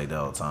to do shit like that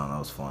all the time. That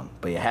was fun.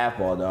 But yeah, half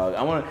ball, dog.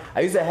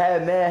 I used to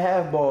have mad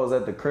half balls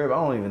at the crib. I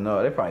don't even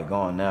know. They're probably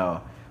gone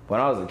now. When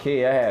I was a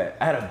kid,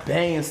 I had a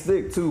banging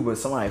stick too, but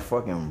somebody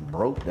fucking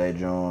broke that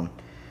joint.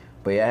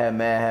 But yeah, I had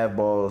mad half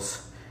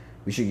balls.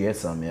 We should get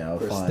some, yeah.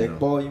 For stick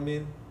ball, you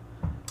mean?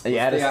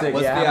 Yeah, I had a stick.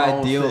 What's the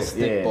ideal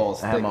stick ball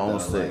stick? I had my own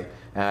stick.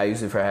 And I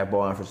used it for half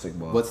ball and for stick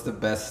ball. What's the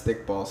best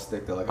stick ball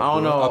stick? Like I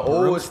don't know. A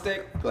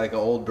broomstick? Like an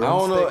old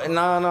broomstick? I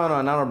don't know.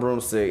 No, not a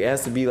broomstick. It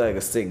has to be like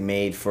a stick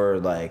made for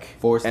like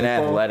an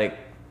athletic,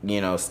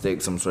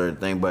 stick, some sort of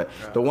thing. But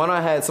the one I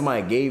had,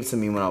 somebody gave to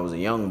me when I was a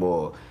young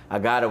boy. I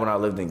got it when I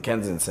lived in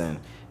Kensington,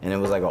 and it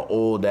was like an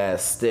old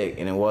ass stick,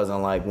 and it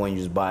wasn't like one you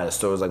just buy at the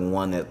store. It was like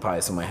one that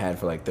probably somebody had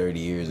for like 30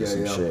 years or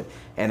some shit.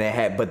 And it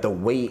had, but the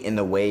weight and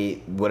the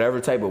weight,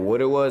 whatever type of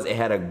wood it was, it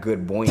had a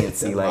good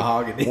buoyancy.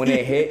 Like when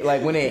it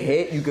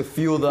hit, you could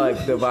feel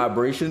the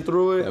vibration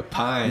through it. The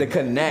pine. The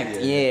connect.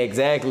 Yeah,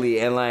 exactly.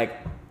 And like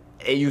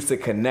it used to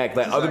connect.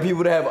 Like other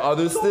people that have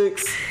other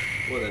sticks.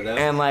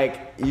 And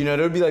like,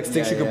 there'd be like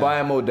sticks you could buy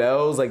at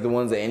Modell's, like the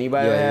ones that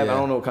anybody would have. I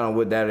don't know what kind of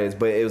wood that is,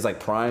 but it was like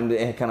primed.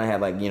 It kind of had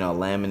like,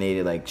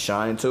 laminated like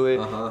shine to it.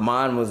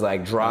 Mine was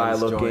like dry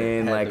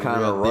looking, like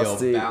kind of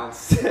rusty.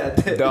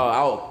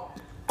 Dog,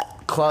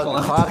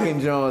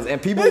 clocking Jones.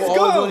 And people were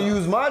always going to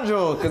use my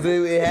Jones because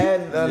it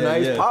had a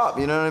nice pop,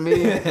 you know what I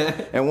mean?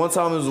 And one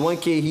time there was one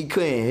kid, he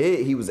couldn't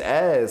hit. He was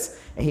ass.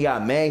 And he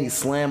got mad. He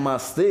slammed my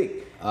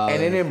stick.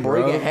 And it didn't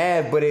break in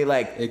half, but it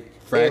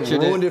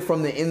ruined it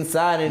from the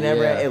inside and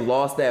it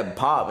lost that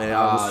pop, and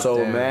I was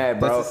so mad,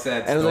 bro. That's a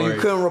sad and it was like you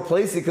couldn't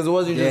replace it because it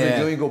wasn't just a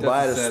joint you go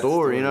buy at the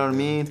store, you know what I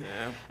mean?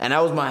 Yeah. And that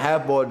was my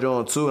half ball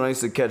joint too, and I used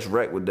to catch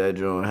wreck with that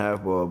joint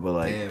half ball, but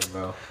like, damn,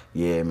 bro.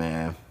 Yeah,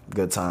 man,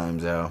 good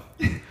times, yo.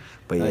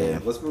 But yeah,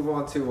 let's move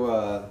on to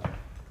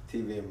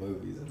TV and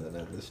movies, and then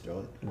end this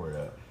joint. Word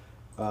up.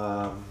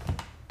 Oh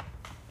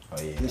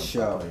yeah, this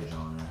show.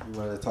 You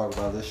wanted to talk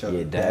about this show?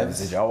 Yeah,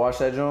 Devs. Did y'all watch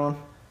that, John?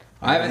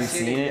 I haven't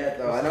seen it yet,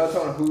 though. I know it's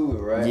on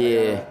Hulu, right?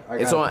 Yeah,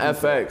 it's on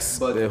FX,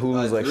 but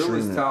Hulu's like Drew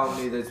streaming. was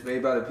telling me that it's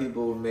made by the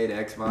people who made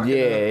Ex Machina.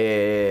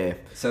 Yeah.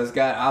 So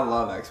I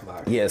love Ex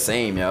Machina. Yeah,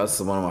 same. Yeah, it's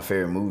one of my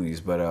favorite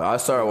movies. But I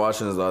started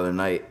watching this the other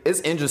night. It's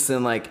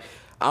interesting. Like,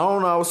 I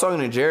don't know. I was talking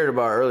to Jared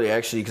about it earlier,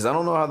 actually, because I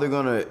don't know how they're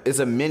gonna. It's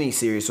a mini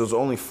series, so it's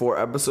only 4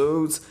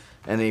 episodes,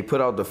 and they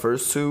put out the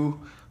first 2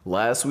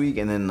 last week,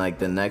 and then like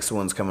the next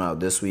one's coming out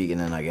this week,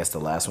 and then I guess the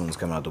last one's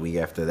coming out the week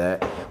after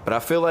that. But I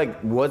feel like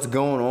what's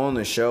going on in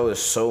the show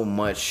is so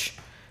much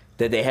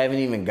that they haven't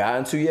even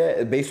gotten to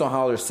yet, based on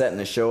how they're setting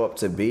the show up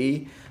to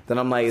be. Then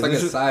I'm like, it's like a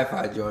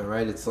sci-fi joint,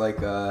 right? It's like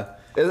devs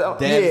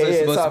are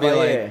supposed to be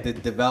like the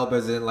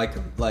developers in like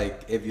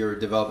if you're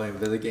developing a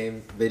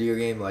video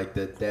game, like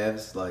the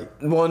devs like.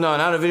 Well, no,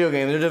 not a video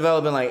game. They're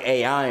developing like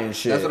AI and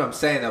shit. That's what I'm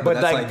saying. Though,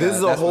 but like this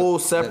is a whole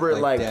separate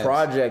like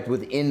project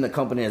within the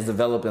company that's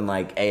developing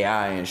like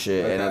AI and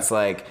shit, and it's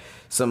like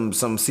some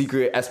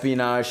secret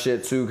espionage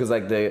shit too. Because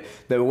like the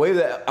way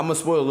that I'm gonna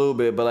spoil a little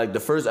bit, but like the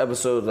first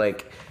episode,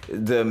 like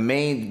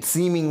the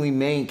seemingly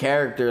main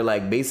character,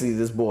 like basically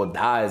this boy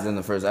dies in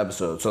the first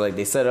episode. So like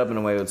they set up in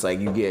a way where it's like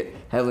you get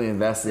heavily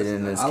invested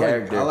in this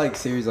character. I like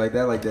series like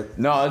that, like that.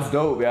 No, it's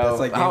dope, yo. That's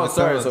like how it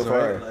started so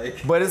far, right?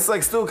 Like, but it's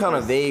like still kind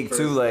of vague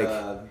too. Like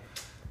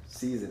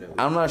season.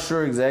 I'm not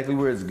sure exactly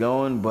where it's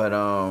going, but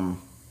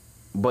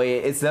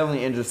it's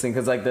definitely interesting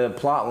because like the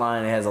plot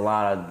line has a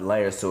lot of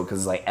layers to it because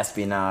it's like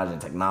espionage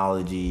and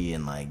technology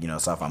and like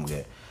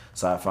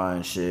sci-fi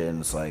and shit,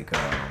 and it's like.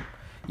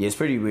 Yeah, it's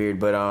pretty weird,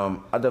 but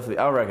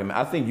I recommend.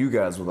 I think you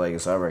guys would like it,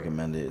 so I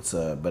recommend it.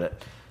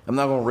 But I'm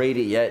not gonna rate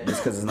it yet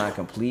just because it's not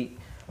complete.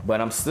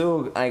 But I'm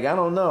still like I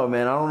don't know,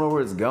 man. I don't know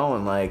where it's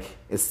going. Like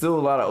it's still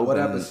a lot of open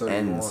ends. What episode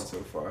are you on so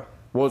far?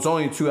 Well, it's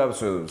only 2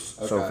 episodes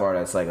so far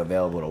that's like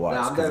available to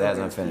watch because it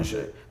hasn't finished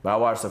it. But I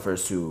watched the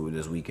first 2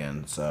 this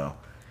weekend, so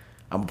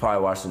I'm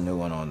probably watch the new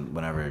one on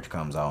whenever it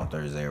comes out on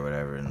Thursday or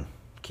whatever and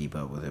keep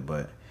up with it.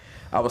 But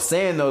I was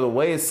saying though, the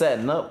way it's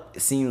setting up,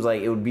 it seems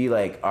like it would be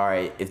like, all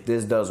right, if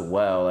this does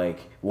well, like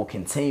we'll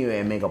continue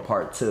it and make a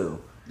part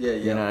 2. Yeah.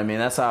 You know what I mean?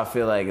 That's how I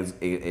feel like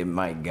it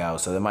might go.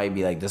 So there might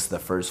be like this is the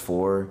first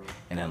 4,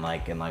 and then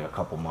like in like a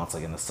couple months,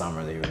 like in the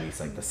summer, they release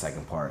like the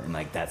second part, and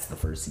like that's the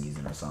first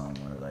season or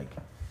something, or like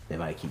they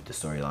might keep the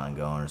storyline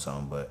going or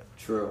something. But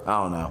true,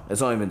 I don't know.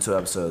 It's only been 2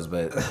 episodes,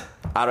 but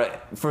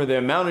for the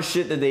amount of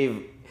shit that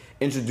they've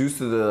introduced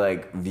to the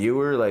like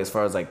viewer, like as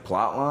far as like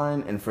plot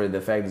line, and for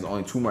the fact there's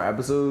only 2 more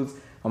episodes,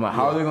 I'm like,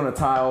 how are they gonna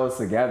tie all this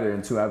together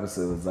in 2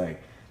 episodes?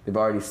 Like. They've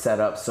already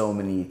set up so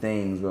many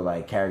things where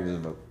like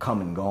characters have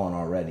come and gone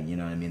already. You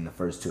know what I mean? The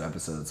first 2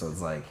 episodes, so it's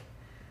like,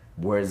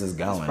 where is this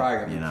going? It's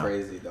probably gonna be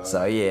crazy, dog.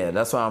 So yeah,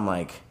 that's why I'm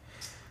like,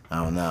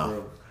 I don't know.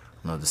 True.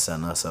 I'm not just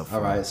setting us up. For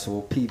all right, so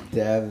we'll peep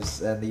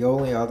devs, and the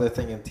only other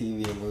thing in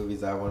TV and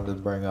movies I wanted to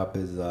bring up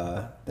is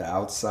The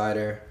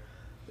Outsider.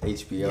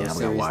 HBO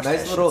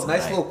series.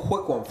 Nice little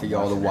quick one for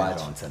y'all to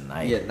watch.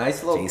 Yeah,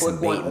 nice little Jason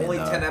quick Bateman, one.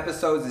 Only 10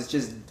 episodes.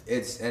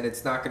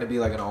 It's not going to be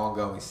like an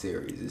ongoing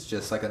series. It's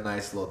just like a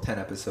nice little 10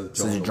 episode.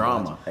 So it's a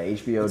drama.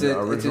 HBO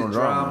original it's a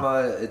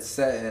drama. It's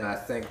set in I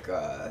think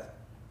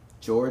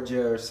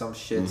Georgia or some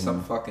shit,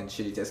 some fucking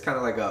shitty. It's kind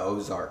of like a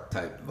Ozark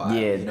type vibe.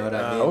 Yeah, you know what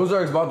I mean.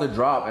 Ozark's about to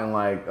drop in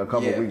like a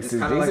couple weeks.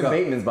 Jason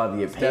Bateman's about to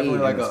get paid. Definitely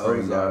like a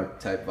Ozark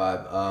type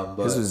vibe.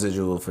 But this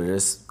residual for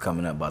this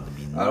coming up about to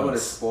be nice. I don't want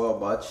to spoil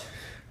much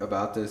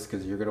about this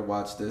because you're gonna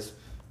watch this,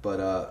 but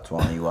so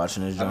why are you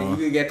watching this, John? I mean,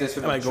 you can get this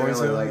from the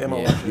trailer. Like,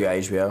 you got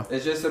HBO.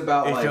 It's just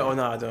about like HBO.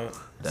 No, I don't.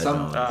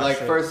 Some like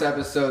first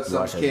episode,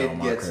 some kid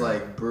gets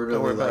like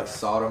brutally like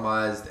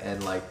sodomized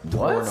and like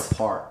torn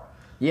apart.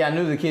 Yeah, I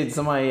knew the kid.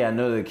 I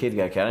know the kid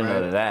got killed. I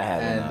didn't know that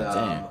happened.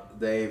 And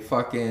they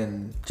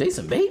fucking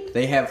Jason Bateman.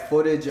 They have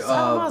footage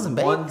of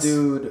one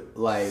dude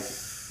like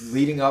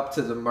leading up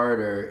to the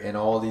murder in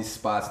all these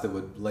spots that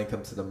would link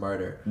him to the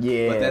murder.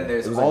 Yeah. But then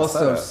there's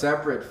also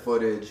separate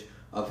footage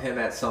of him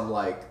at some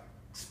like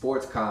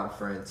sports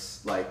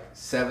conference like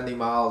 70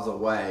 miles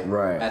away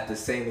at the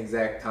same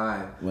exact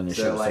time. When the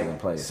shit was taking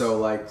place. So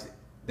like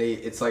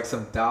it's like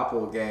some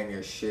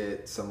doppelganger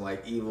shit, some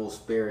like evil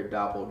spirit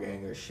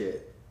doppelganger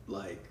shit,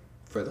 like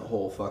for the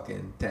whole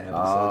fucking 10 episodes,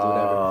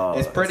 whatever.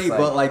 It's pretty,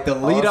 but like the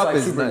lead up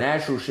is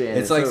supernatural shit.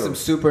 It's like some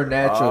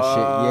supernatural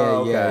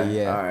shit.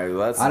 Yeah. All right, well,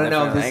 that's I don't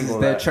know if this is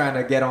they're trying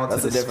to get onto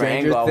the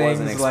Stranger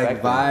Things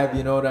like vibe.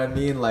 You know what I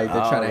mean? Like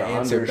they're trying to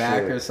answer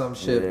back or some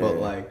shit. But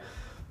like,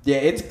 yeah,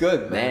 it's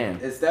good, man.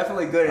 It's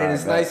definitely good, and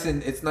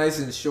it's nice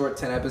and short.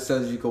 10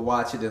 episodes. You could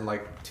watch it in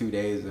like 2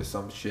 days or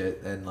some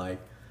shit, and like.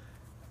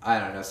 I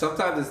don't know.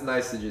 Sometimes it's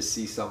nice to just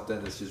see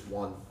something that's just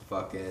one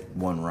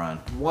run.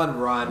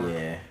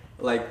 Yeah.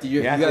 Like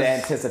you have to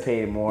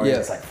anticipate more. Yeah.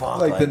 It's like fuck.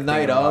 Like the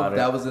night of,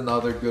 that was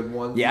another good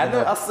one. Yeah, I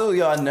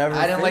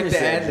didn't like the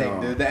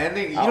ending, dude. The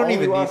ending, you don't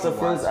even need to the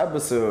first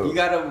episode. You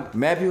gotta.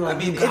 Maybe I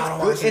mean,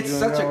 it's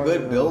such a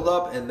good build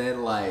up, and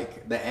then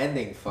like the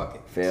ending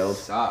fucking failed.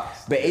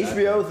 Sucks. But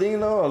HBO thing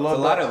though, I love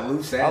a lot of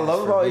loose ends. I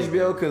love about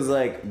HBO because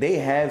like they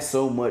have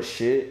so much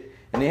shit.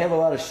 And they have a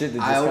lot of shit that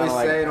just kind of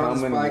like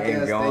coming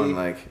and going.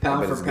 Like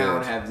pound for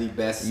pound have the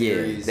best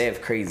series. Yeah, they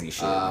have crazy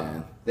shit,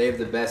 man. They have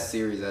the best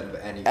series out of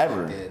any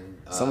fucking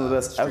some of the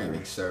best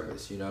streaming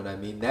service. You know what I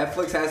mean?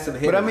 Netflix has some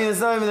hits. But I mean, it's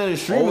not even a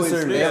streaming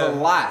service. They have a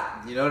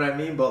lot. You know what I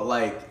mean? But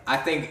like, I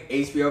think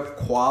HBO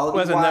quality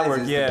wise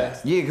is the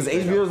best. Yeah, because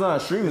HBO's not a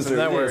streaming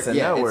service. It's a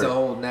network. It's a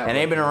whole network. And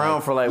they've been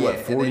around for like 40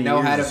 years. And they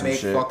know how to make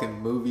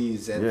fucking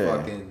movies and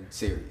fucking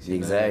series.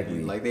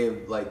 Exactly. Like they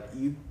like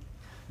you.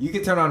 You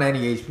can turn on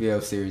any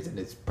HBO series and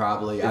it's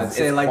probably I'd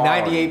say like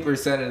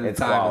 98% of the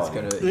time it's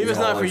gonna. If it's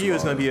not for you,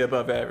 it's gonna be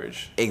above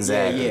average.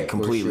 Exactly. Yeah,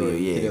 completely. Sure.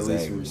 Yeah, you can at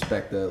least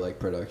respect the like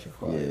production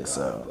quality. Yeah.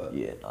 So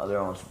they're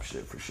on some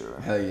shit for sure.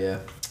 Hell yeah.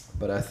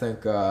 But I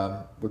think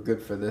we're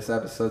good for this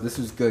episode. This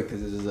was good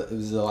because it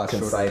was a lot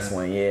shorter. Concise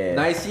one, yeah.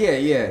 Nice,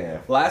 yeah.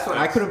 Last one,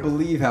 I couldn't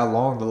believe how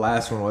long the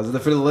last one was.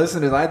 For the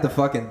listeners, I had to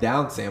fucking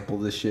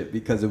downsample this shit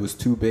because it was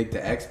too big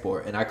to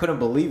export, and I couldn't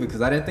believe it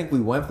because I didn't think we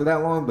went for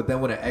that long. But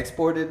then when it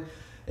exported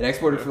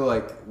for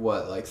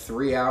like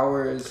 3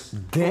 hours.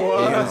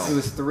 Damn. It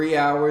was 3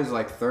 hours,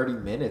 like 30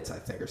 minutes, I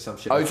think, or some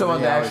shit. Oh, you talking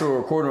about the actual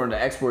recording or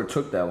the export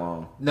took that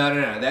long? No.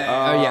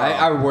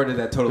 I worded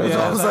that totally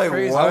wrong. I was like,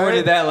 what? I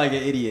worded that like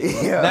an idiot.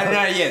 No,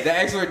 the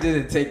export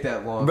didn't take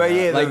that long. But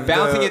yeah, like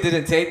bouncing it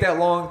didn't take that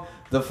long.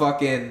 But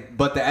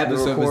the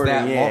episode was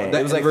that long.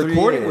 It was like the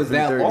recording was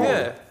that long.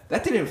 Yeah.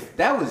 That's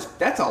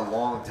a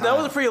long time. That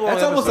was a pretty long.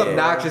 That's almost episode.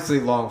 Obnoxiously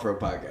long for a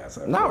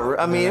podcast.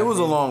 I mean, it was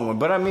a long one,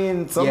 but I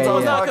mean,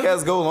 sometimes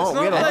podcasts go long.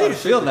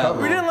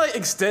 We didn't like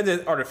extend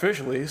it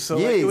artificially, so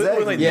it was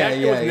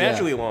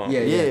naturally long. Yeah,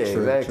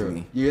 exactly.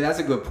 True. Yeah, that's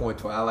a good point,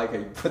 Twan. I like how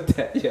you put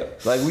that. Yeah,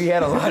 like we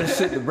had a lot of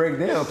shit to break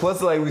down.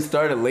 Plus, like we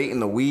started late in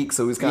the week,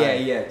 so it was kind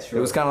of true.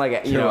 It was kind of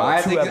like I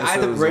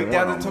had to break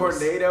down the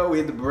tornado. We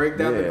had to break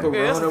down the corona.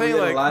 That's the thing.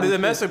 Like the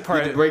domestic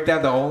part. We had to break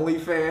down the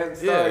OnlyFans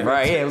stuff. Yeah,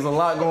 right. Yeah, it was a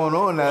lot going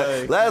on.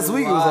 Last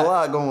week it was a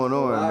lot going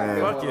on, man.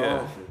 Fuck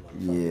yeah.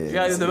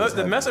 Yeah,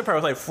 the message part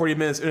was like 40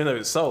 minutes in and of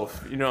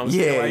itself. You know what I'm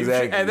saying? Like,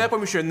 exactly. At that point,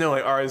 we should know,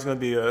 like, all right, it's going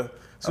to be a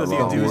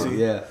doozy.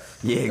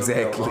 Yeah,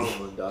 exactly.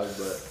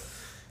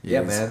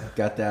 Yeah, man.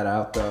 Got that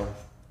out, though.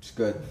 It's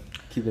good.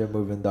 Keeping it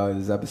moving, dog.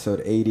 This is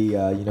episode 80.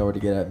 You know where to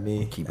get at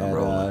me. Keep it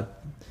rolling.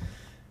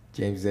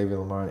 James Xavier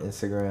Lamar on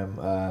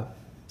Instagram.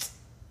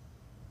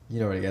 You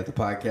know where to get the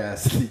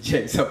podcast.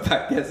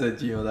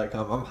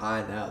 JakeSupPodcast@gmail.com. I'm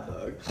high now,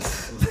 dog.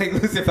 I'm like,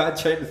 listen, if I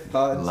train his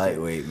thoughts.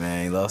 Lightweight,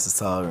 man. He lost his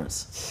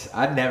tolerance.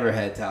 I never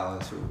had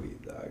tolerance for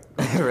weed, dog.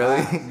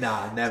 Really?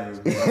 Nah, never.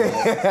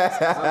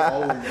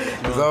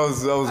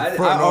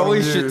 I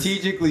always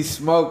strategically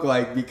smoke,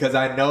 like, because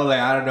I know, like,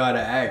 I don't know how to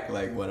act,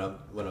 like, when I'm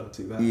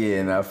too high. Yeah,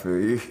 and I feel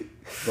you.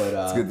 But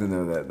it's good to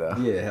know that, though.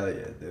 Yeah, hell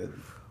yeah, dude.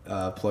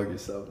 Plug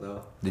yourself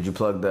now. Did you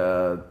plug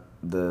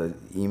the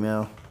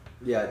email?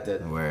 Yeah, I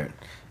did. Word.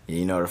 Yeah,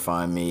 you know where to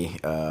find me.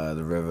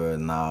 The River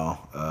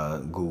now.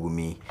 Google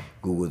me.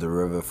 Google The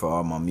River for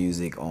all my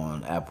music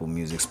on Apple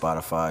Music,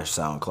 Spotify,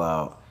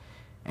 SoundCloud,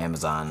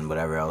 Amazon,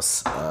 whatever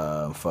else.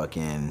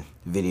 Fucking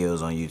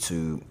videos on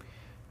YouTube,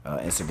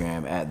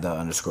 Instagram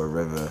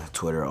 @the_River,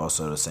 Twitter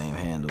also the same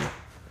handle.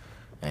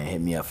 And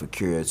hit me up for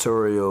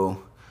curatorial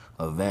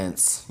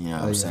events. You know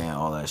what I'm saying?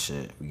 All that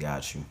shit. We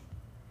got you.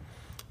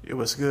 Yo,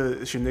 what's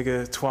good? It's your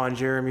nigga Twan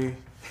Jeremy.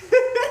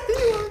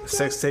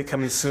 Sex tape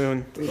coming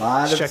soon.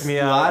 Check me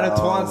out. A lot of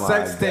Twan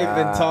sex tape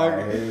been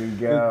talking. Here you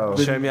go.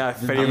 Check me out.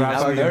 Fetty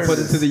Rap's put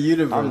into the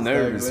universe. I'm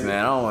nervous, man.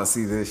 I don't want to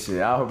see this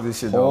shit. I hope this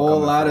shit don't come. Whole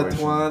lot of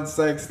Twan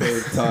sex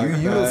tape talking.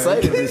 You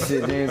excited this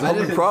shit, James.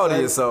 I'm proud of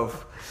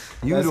yourself.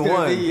 You the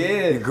one.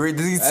 The gray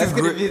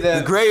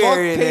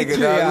area nigga,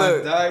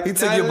 dog. Look, he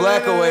took your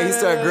black away. He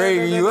started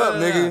graying you up,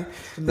 nigga.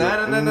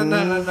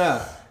 Nah.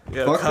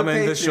 Yeah,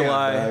 coming this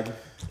July.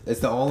 It's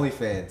the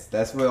OnlyFans.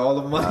 That's where all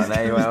the money.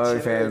 Now you my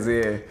OnlyFans,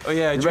 yeah. Oh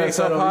yeah, you Drake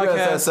Sub Podcast. You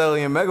gotta start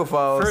selling your mega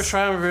files. First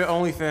try of your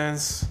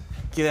OnlyFans.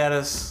 Get at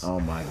us.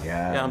 Oh my god.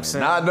 Yeah, I'm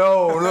saying.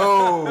 No.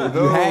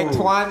 You hack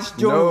Twan's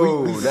joint.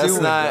 No, that's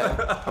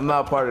not. I'm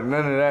not part of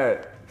none of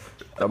that.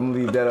 I'm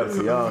gonna leave that up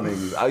to y'all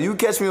niggas. You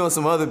catch me on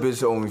some other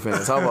bitch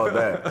OnlyFans. How about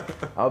that?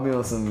 I'll be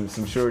on some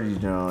shorties,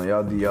 John.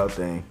 Y'all do y'all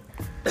thing.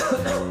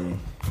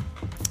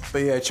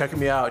 But yeah, check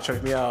me out. Y'all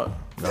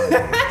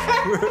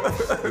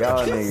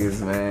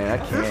niggas, man, I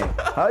can't.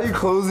 How are you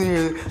closing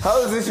your?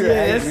 How is this your?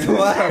 Yeah, that's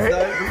wild.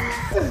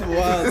 That's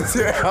wild. That's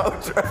your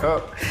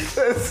outro.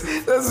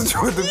 That's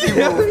what the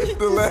people.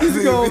 The last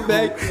thing going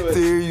back to it. to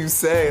hear you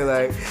say,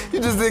 like,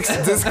 you just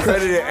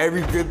discredited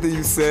every good thing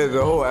you said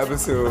the whole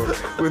episode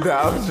with the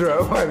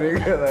outro, my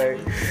nigga. Like,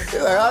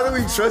 you're like, how do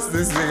we trust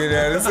this nigga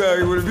now? That's how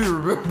he would be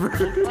remembered.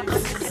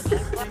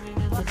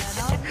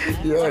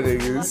 Yeah,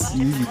 niggas.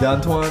 You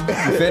done, Twan? You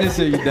finished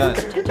or you done?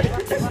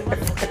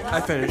 I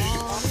finished.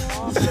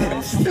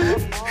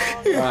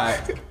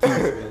 Alright.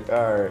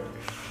 Alright.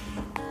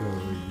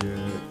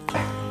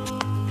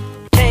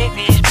 Take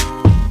these,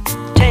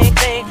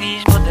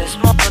 for this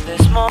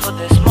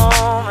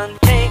moment.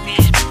 Take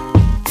these.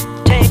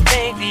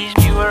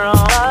 You were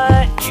on.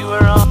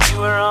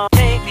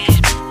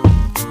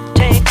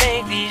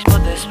 Take these, for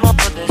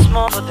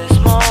this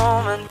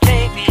moment.